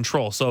 years of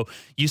control. So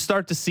you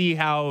start to see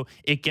how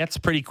it gets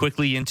pretty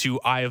quickly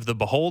into eye of the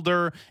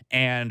beholder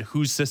and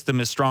whose system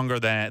is stronger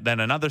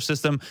than another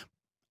system.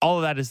 All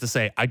of that is to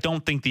say, I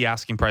don't think the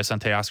asking price on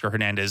Teoscar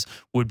Hernandez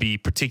would be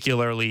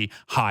particularly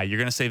high. You're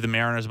going to save the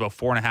Mariners about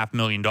 $4.5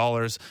 million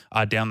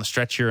down the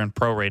stretch here in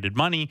prorated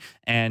money.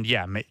 And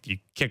yeah, you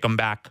kick them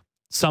back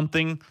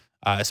something,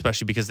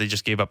 especially because they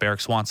just gave up Eric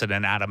Swanson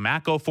and Adam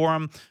Macko for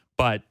him.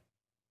 But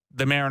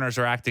the Mariners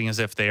are acting as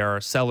if they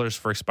are sellers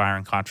for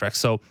expiring contracts.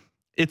 So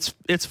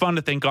it's fun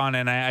to think on,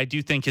 and I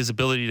do think his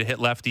ability to hit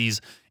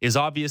lefties is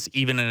obvious.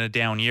 Even in a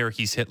down year,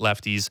 he's hit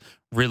lefties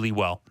really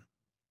well.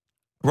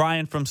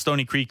 Ryan from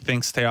Stony Creek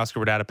thinks Teoscar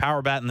would add a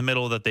power bat in the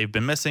middle that they've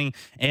been missing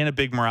and a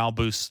big morale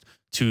boost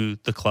to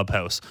the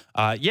clubhouse.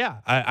 I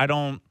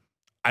don't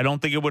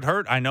think it would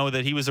hurt. I know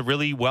that he was a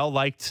really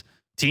well-liked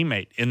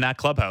teammate in that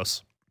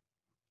clubhouse.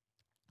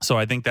 So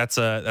I think that's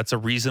a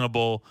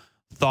reasonable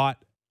thought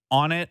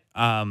on it.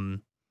 I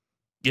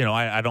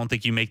don't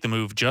think you make the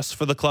move just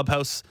for the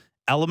clubhouse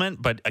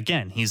element, but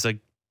again, he's a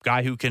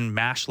guy who can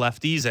mash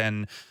lefties,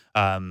 and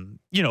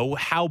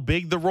how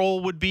big the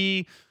role would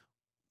be,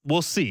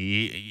 we'll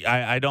see.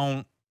 I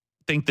don't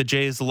think the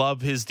Jays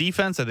love his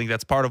defense. I think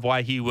that's part of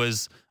why he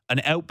was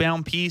an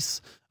outbound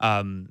piece.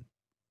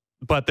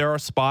 But there are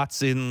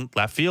spots in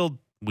left field.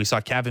 We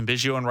saw Kevin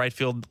Biggio in right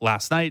field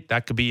last night.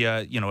 That could be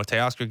a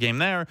Teoscar game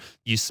there.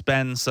 You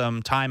spend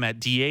some time at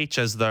DH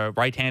as the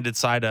right-handed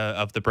side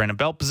of the Brandon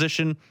Belt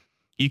position.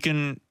 You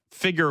can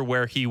figure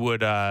where he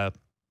would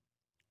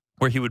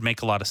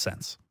make a lot of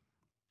sense.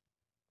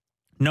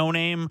 No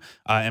name,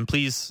 and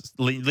please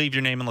leave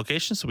your name and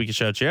location so we can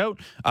shout you out.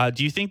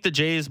 Do you think the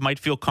Jays might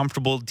feel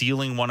comfortable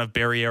dealing one of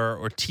Barriera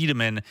or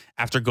Tiedemann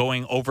after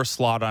going over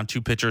slot on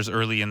two pitchers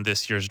early in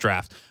this year's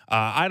draft?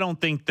 I don't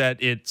think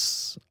that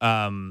it's.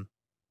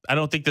 I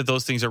don't think that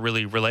those things are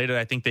really related.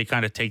 I think they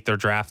kind of take their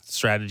draft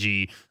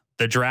strategy.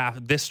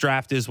 This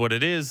draft is what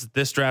it is.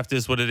 This draft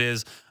is what it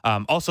is.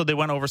 Also, they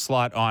went over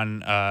slot on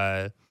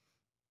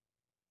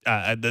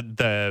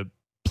the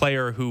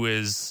player who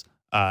is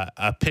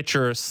a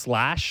pitcher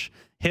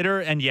 / hitter.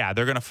 And yeah,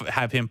 they're going to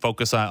have him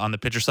focus on the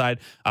pitcher side.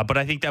 But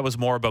I think that was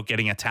more about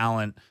getting a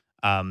talent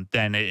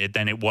than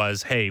it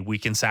was, hey, we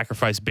can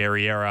sacrifice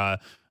Barriera,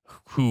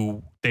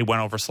 who they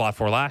went over slot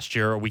for last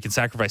year, or we can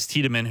sacrifice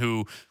Tiedemann,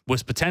 who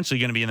was potentially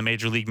going to be in the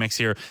major league mix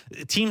here.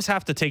 Teams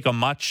have to take a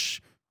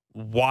much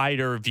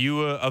wider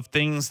view of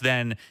things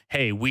than,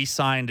 hey, we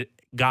signed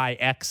guy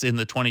X in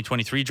the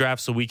 2023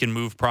 draft so we can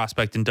move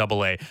prospect in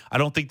AA. I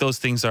don't think those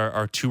things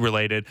are too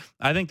related.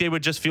 I think they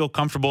would just feel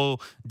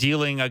comfortable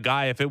dealing a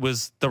guy if it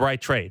was the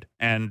right trade.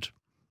 And,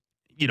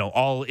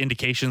 all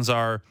indications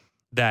are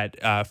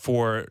that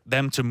for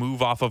them to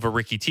move off of a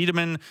Ricky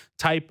Tiedemann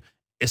type,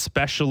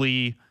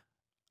 especially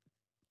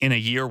in a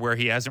year where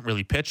he hasn't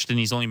really pitched and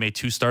he's only made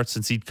 2 starts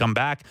since he'd come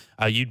back,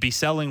 you'd be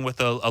selling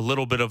with a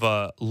little bit of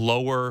a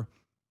lower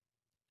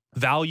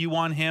value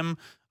on him.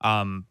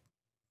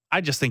 I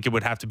just think it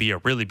would have to be a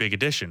really big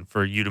addition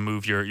for you to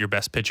move your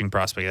best pitching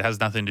prospect. It has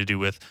nothing to do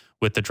with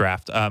the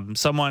draft.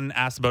 Someone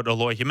asked about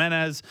Eloy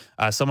Jimenez.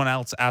 Someone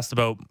else asked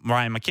about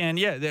Ryan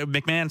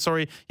McMahon.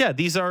 Sorry. Yeah,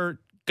 these are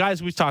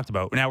guys we've talked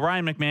about. Now,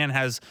 Ryan McMahon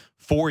has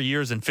 4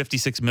 years and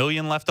 $56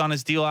 million left on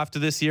his deal after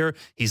this year.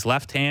 He's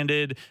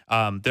left-handed.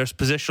 There's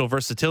positional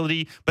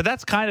versatility, but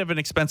that's kind of an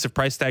expensive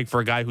price tag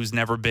for a guy who's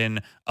never been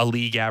a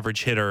league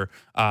average hitter.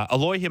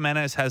 Eloy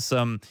Jimenez has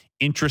some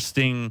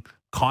interesting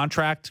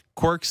contract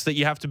quirks that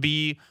you have to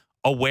be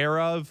aware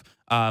of.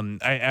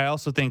 I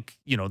also think,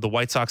 the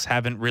White Sox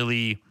haven't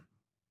really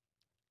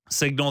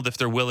signaled if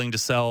they're willing to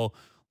sell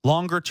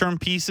longer term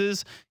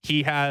pieces.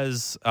 He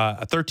has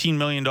 $13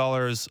 million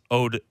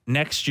owed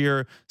next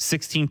year,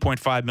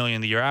 $16.5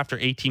 million the year after,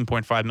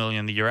 $18.5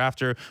 million the year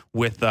after,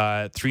 with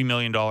 $3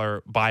 million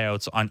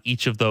buyouts on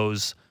each of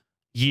those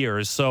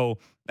years. So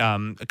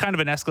kind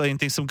of an escalating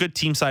thing, some good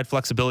team side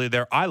flexibility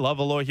there. I love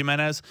Eloy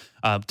Jimenez,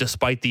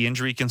 despite the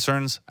injury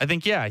concerns. I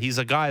think, he's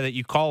a guy that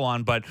you call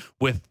on, but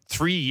with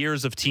 3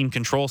 years of team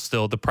control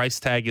still, the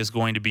price tag is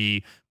going to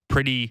be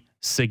pretty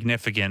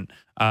significant.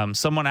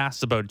 Someone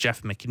asked about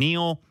Jeff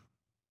McNeil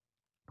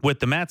with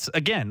the Mets.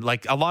 Again,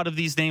 like a lot of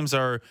these names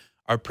are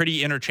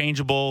pretty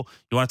interchangeable.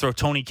 You want to throw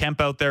Tony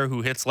Kemp out there,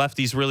 who hits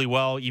lefties really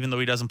well, even though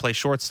he doesn't play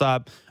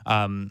shortstop.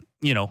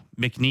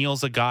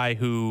 McNeil's a guy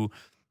who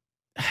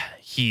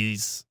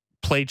he's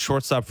played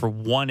shortstop for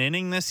 1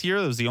 inning this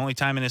year. That was the only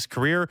time in his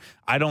career.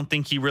 I don't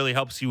think he really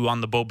helps you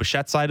on the Bo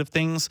Bichette side of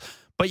things.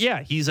 But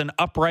yeah, he's an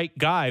upright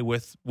guy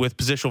with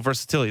positional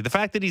versatility. The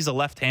fact that he's a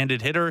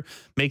left-handed hitter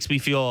makes me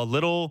feel a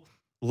little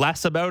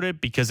less about it,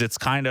 because it's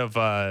kind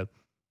of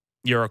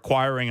you're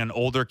acquiring an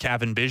older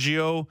Kevin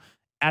Biggio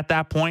at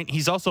that point.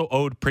 He's also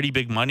owed pretty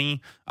big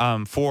money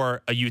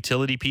for a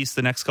utility piece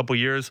the next couple of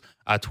years,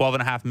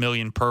 $12.5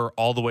 million per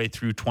all the way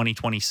through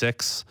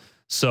 2026.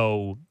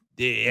 So,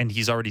 and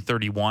he's already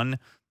 31.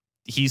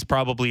 He's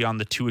probably on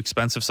the too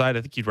expensive side.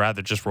 I think you'd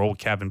rather just roll with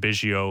Kevin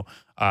Biggio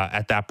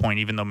at that point,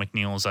 even though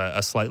McNeil's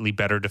a slightly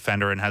better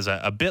defender and has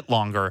a bit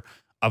longer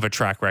of a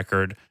track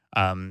record.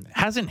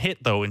 Hasn't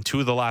hit, though, in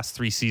 2 of the last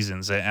 3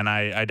 seasons. And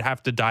I'd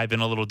have to dive in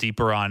a little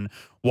deeper on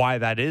why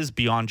that is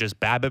beyond just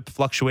BABIP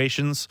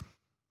fluctuations.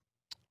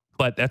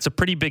 But that's a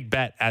pretty big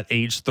bet at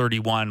age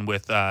 31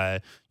 with, 3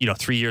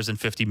 years and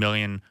 $50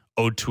 million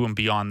owed to him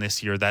beyond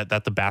this year,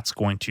 that the bat's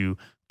going to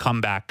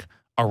come back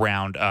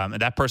around. And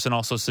that person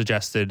also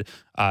suggested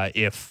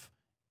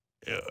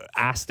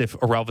asked if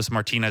Orelvis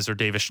Martinez or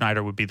Davis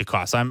Schneider would be the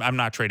cost. I'm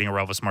not trading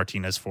Orelvis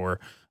Martinez for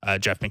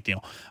Jeff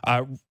McNeil.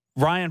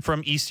 Ryan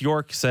from East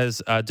York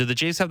says, do the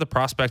Jays have the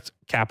prospect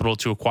capital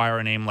to acquire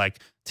a name like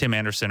Tim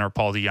Anderson or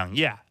Paul DeYoung?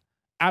 Yeah,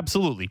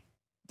 absolutely.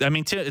 I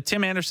mean,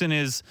 Tim Anderson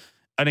is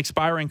an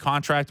expiring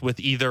contract with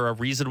either a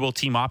reasonable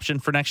team option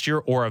for next year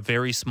or a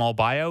very small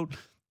buyout.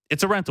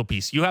 It's a rental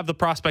piece. You have the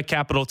prospect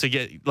capital to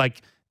get,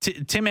 like,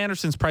 Tim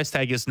Anderson's price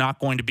tag is not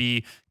going to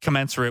be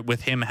commensurate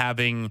with him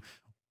having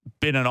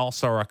been an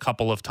all-star a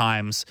couple of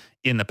times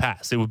in the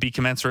past. It would be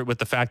commensurate with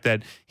the fact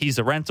that he's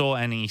a rental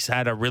and he's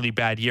had a really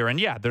bad year. And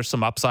yeah, there's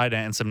some upside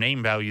and some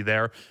name value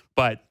there,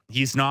 but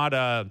he's not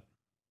a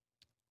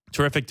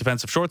terrific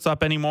defensive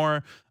shortstop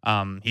anymore.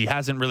 He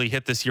hasn't really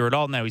hit this year at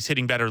all. Now he's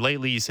hitting better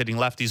lately. He's hitting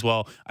lefties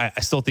well. I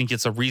still think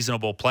it's a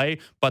reasonable play,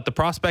 but the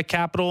prospect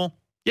capital,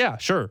 yeah,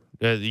 sure.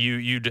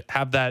 You'd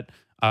have that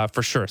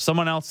for sure.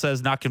 Someone else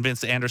says, not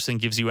convinced Anderson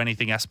gives you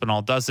anything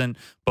Espinal doesn't.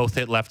 Both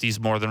hit lefties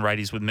more than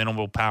righties with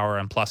minimal power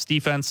and plus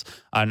defense.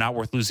 Not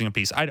worth losing a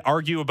piece. I'd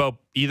argue about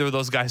either of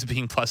those guys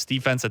being plus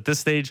defense at this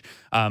stage.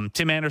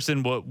 Tim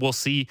Anderson, we'll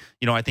see.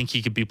 I think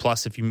he could be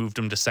plus if you moved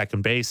him to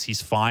second base.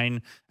 He's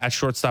fine at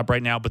shortstop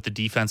right now, but the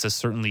defense has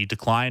certainly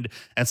declined.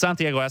 And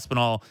Santiago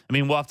Espinal,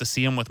 we'll have to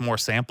see him with more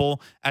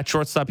sample at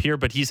shortstop here,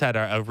 but he's had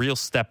a real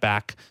step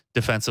back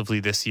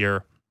defensively this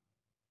year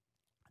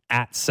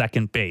at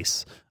second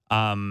base.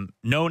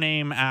 No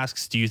Name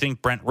asks, do you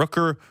think Brent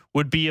Rooker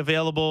would be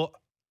available?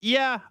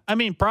 Yeah,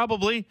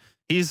 probably.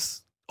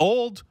 He's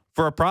old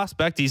for a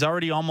prospect. He's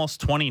already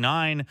almost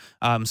 29.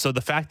 So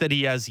the fact that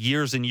he has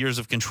years and years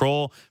of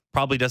control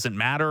probably doesn't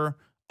matter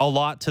a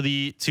lot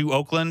to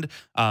Oakland.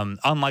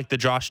 Unlike the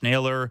Josh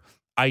Naylor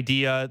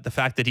idea, the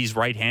fact that he's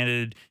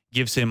right-handed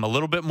gives him a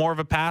little bit more of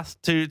a path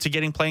to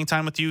getting playing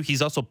time with you.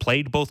 He's also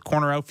played both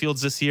corner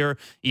outfields this year,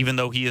 even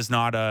though he is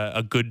not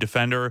a good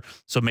defender.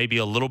 So maybe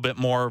a little bit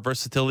more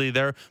versatility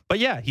there. But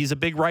yeah, he's a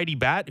big righty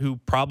bat who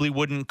probably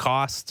wouldn't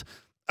cost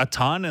a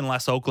ton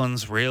unless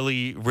Oakland's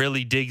really,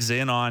 really digs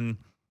in on,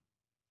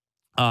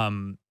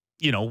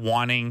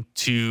 wanting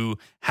to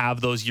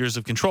have those years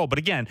of control. But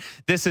again,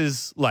 this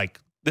is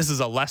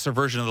a lesser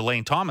version of the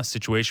Lane Thomas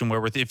situation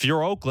where if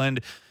you're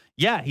Oakland,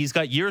 yeah, he's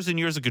got years and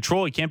years of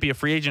control. He can't be a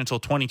free agent until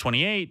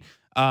 2028.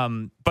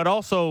 But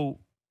also,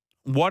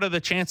 what are the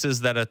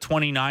chances that a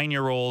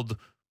 29-year-old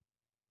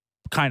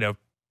kind of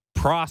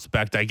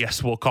prospect, I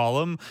guess we'll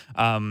call him,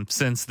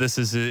 since this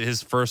is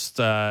his first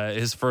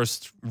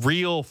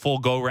real full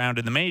go-round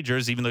in the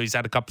majors, even though he's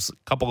had a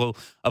couple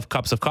of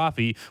cups of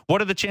coffee,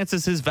 what are the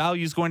chances his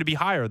value is going to be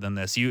higher than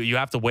this? You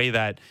have to weigh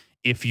that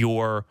if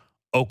you're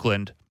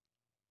Oakland.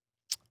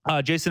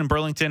 Jason in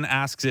Burlington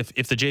asks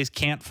if the Jays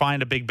can't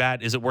find a big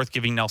bat, is it worth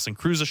giving Nelson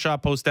Cruz a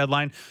shot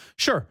post-deadline?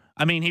 Sure.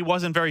 He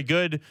wasn't very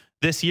good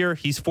this year.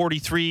 He's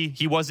 43.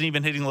 He wasn't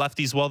even hitting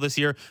lefties well this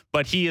year,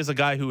 but he is a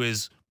guy who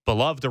is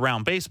beloved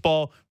around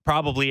baseball,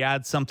 probably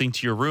adds something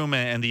to your room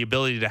and the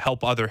ability to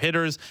help other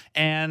hitters.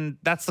 And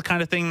that's the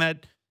kind of thing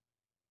that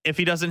if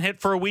he doesn't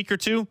hit for a week or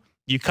two,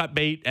 you cut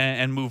bait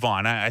and move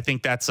on. I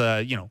think that's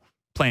a,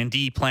 plan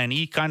D, plan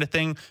E kind of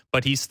thing,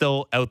 but he's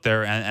still out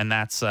there and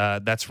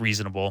that's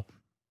reasonable.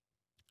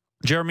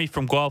 Jeremy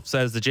from Guelph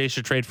says the Jays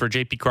should trade for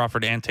J.P.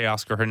 Crawford and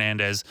Teoscar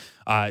Hernandez.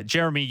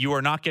 Jeremy, you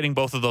are not getting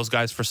both of those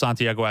guys for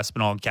Santiago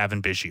Espinal and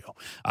Kevin Biggio.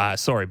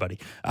 Sorry, buddy.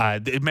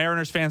 The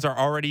Mariners fans are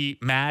already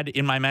mad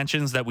in my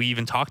mentions that we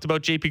even talked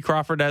about J.P.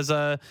 Crawford as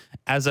a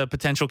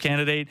potential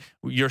candidate.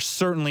 You're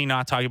certainly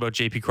not talking about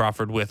J.P.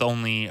 Crawford with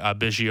only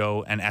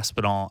Biggio and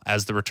Espinal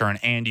as the return,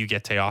 and you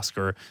get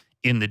Teoscar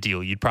in the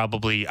deal. You'd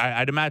probably,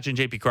 I'd imagine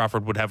J.P.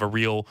 Crawford would have a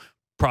real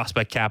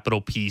prospect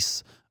capital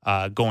piece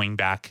going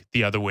back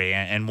the other way,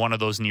 and one of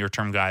those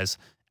near-term guys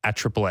at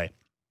AAA.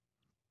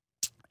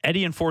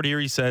 Eddie in Fort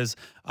Erie says,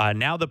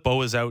 now that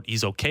Bo is out,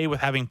 he's okay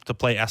with having to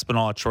play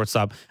Espinal at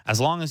shortstop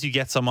as long as you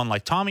get someone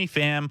like Tommy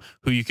Pham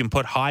who you can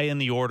put high in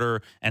the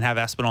order and have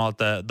Espinal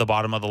at the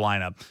bottom of the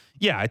lineup.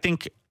 Yeah, I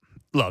think,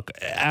 look,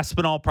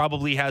 Espinal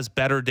probably has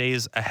better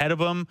days ahead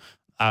of him.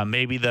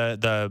 Maybe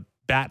the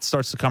bat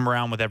starts to come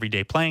around with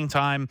everyday playing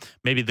time.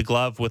 Maybe the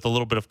glove with a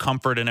little bit of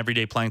comfort and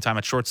everyday playing time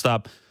at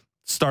shortstop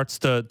starts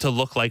to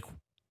look like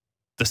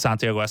the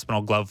Santiago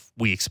Espinal glove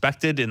we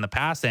expected in the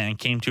past and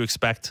came to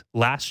expect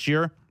last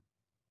year.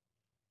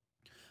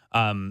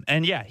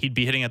 And yeah, he'd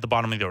be hitting at the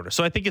bottom of the order.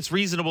 So I think it's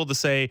reasonable to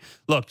say,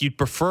 look, you'd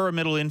prefer a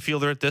middle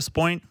infielder at this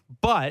point,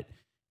 but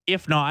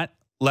if not,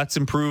 let's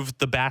improve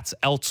the bats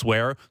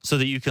elsewhere so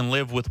that you can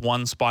live with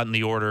one spot in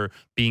the order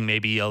being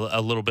maybe a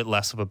little bit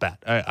less of a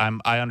bat.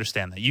 I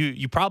understand that.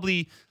 You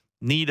probably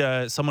need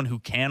someone who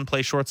can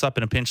play shortstop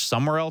in a pinch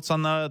somewhere else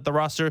on the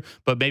roster,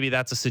 but maybe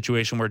that's a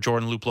situation where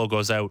Jordan Luplow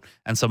goes out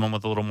and someone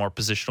with a little more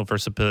positional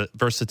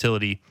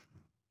versatility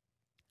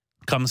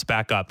comes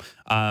back up.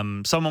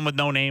 Someone with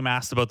no name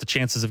asked about the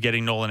chances of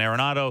getting Nolan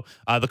Arenado.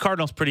 The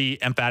Cardinals pretty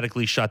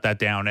emphatically shut that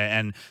down,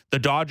 and the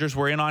Dodgers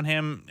were in on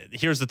him.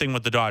 Here's the thing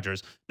with the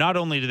Dodgers. Not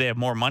only do they have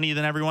more money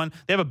than everyone,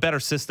 they have a better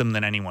system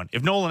than anyone.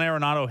 If Nolan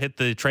Arenado hit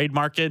the trade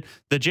market,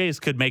 the Jays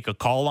could make a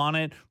call on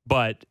it,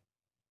 but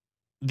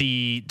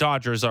the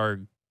Dodgers are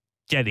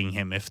getting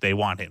him if they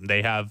want him.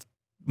 They have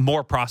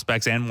more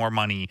prospects and more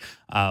money.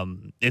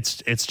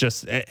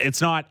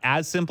 It's not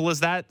as simple as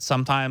that.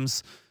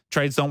 Sometimes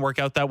trades don't work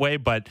out that way,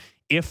 but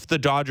if the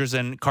Dodgers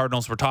and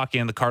Cardinals were talking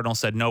and the Cardinals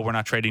said, no, we're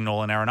not trading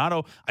Nolan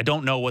Arenado, I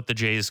don't know what the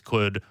Jays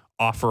could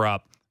offer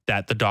up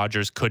that the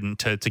Dodgers couldn't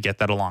to get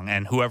that along.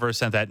 And whoever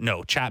sent that,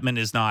 no, Chapman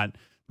is not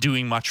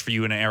doing much for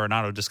you in an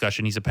Arenado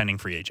discussion. He's a pending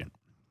free agent.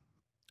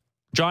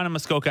 John in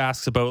Muskoka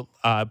asks about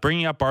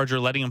bringing up Barger,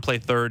 letting him play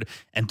third,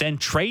 and then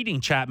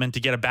trading Chapman to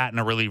get a bat and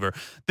a reliever.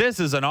 This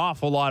is an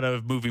awful lot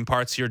of moving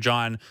parts here,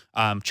 John.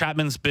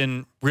 Chapman's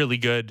been really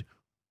good.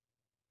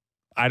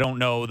 I don't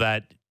know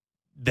that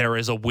there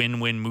is a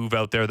win-win move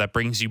out there that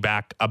brings you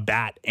back a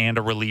bat and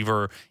a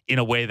reliever in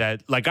a way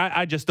that, like,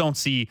 I just don't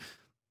see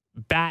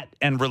bat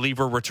and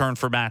reliever return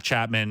for Matt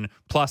Chapman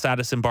plus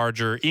Addison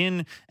Barger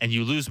in, and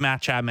you lose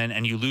Matt Chapman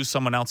and you lose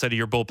someone else out of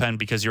your bullpen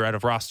because you're out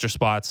of roster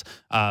spots.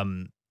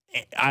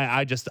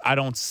 I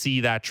don't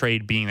see that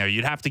trade being there.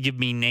 You'd have to give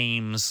me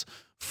names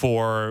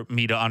for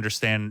me to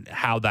understand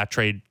how that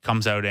trade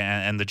comes out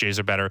and the Jays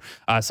are better.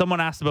 Someone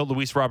asked about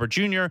Luis Robert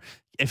Jr.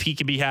 If he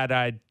can be had,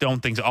 I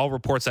don't think so. All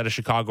reports out of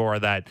Chicago are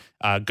that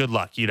good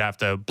luck. You'd have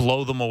to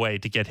blow them away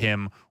to get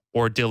him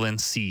or Dylan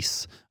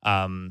Cease.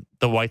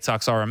 The White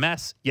Sox are a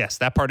mess. Yes,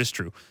 that part is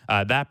true.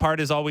 That part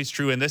is always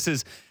true. And this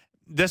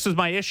was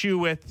my issue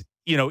with,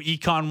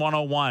 Econ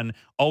 101,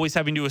 always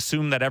having to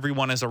assume that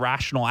everyone is a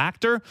rational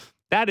actor.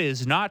 That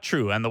is not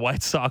true. And the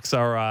White Sox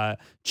are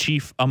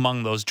chief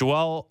among those.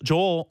 Joel,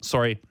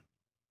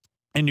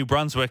 in New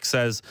Brunswick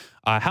says,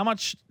 how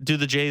much do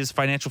the Jays'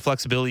 financial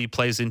flexibility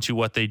plays into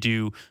what they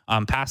do?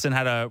 Passon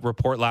had a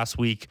report last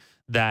week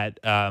that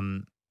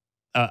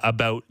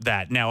about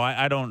that. Now,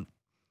 I don't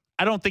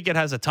think it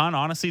has a ton.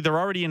 Honestly, they're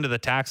already into the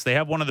tax. They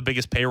have one of the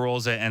biggest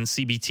payrolls and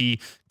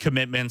CBT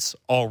commitments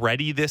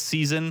already this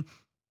season.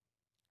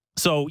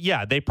 So,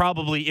 yeah, they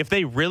probably, if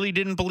they really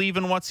didn't believe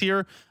in what's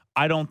here,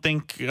 I don't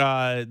think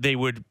they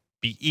would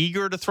be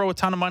eager to throw a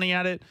ton of money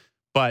at it.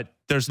 But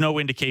there's no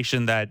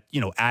indication that,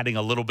 adding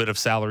a little bit of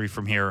salary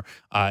from here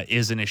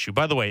is an issue.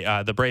 By the way,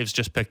 the Braves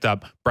just picked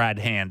up Brad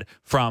Hand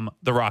from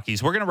the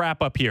Rockies. We're going to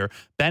wrap up here.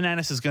 Ben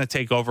Ennis is going to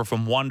take over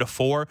from 1 to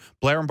 4.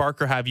 Blair and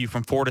Barker have you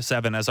from 4 to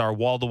 7 as our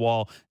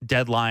wall-to-wall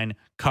deadline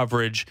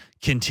coverage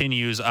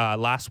continues.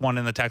 Last one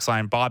in the text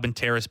line, Bob in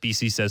Terrace,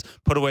 BC says,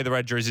 put away the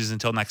red jerseys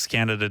until next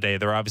Canada Day.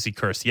 They're obviously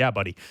cursed. Yeah,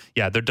 buddy.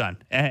 Yeah, they're done.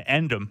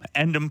 End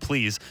them,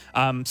 please.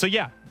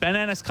 Ben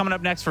Ennis coming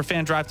up next for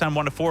Fan Drive Time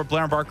 1 to 4.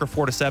 Blair and Barker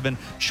 4 to 7.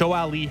 Show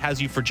Ali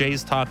has you for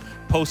Jays Talk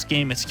post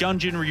game. It's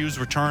Hyunjin Ryu's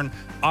return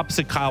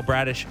opposite Kyle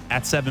Bradish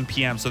at 7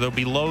 p.m. So there'll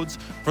be loads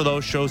for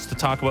those shows to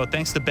talk about.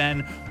 Thanks to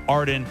Ben,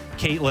 Arden,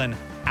 Caitlin,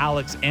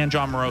 Alex, and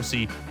John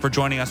Morosi for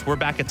joining us. We're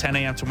back at 10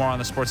 a.m. tomorrow on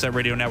the Sportsnet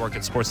Radio Network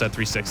at Sportsnet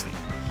 360.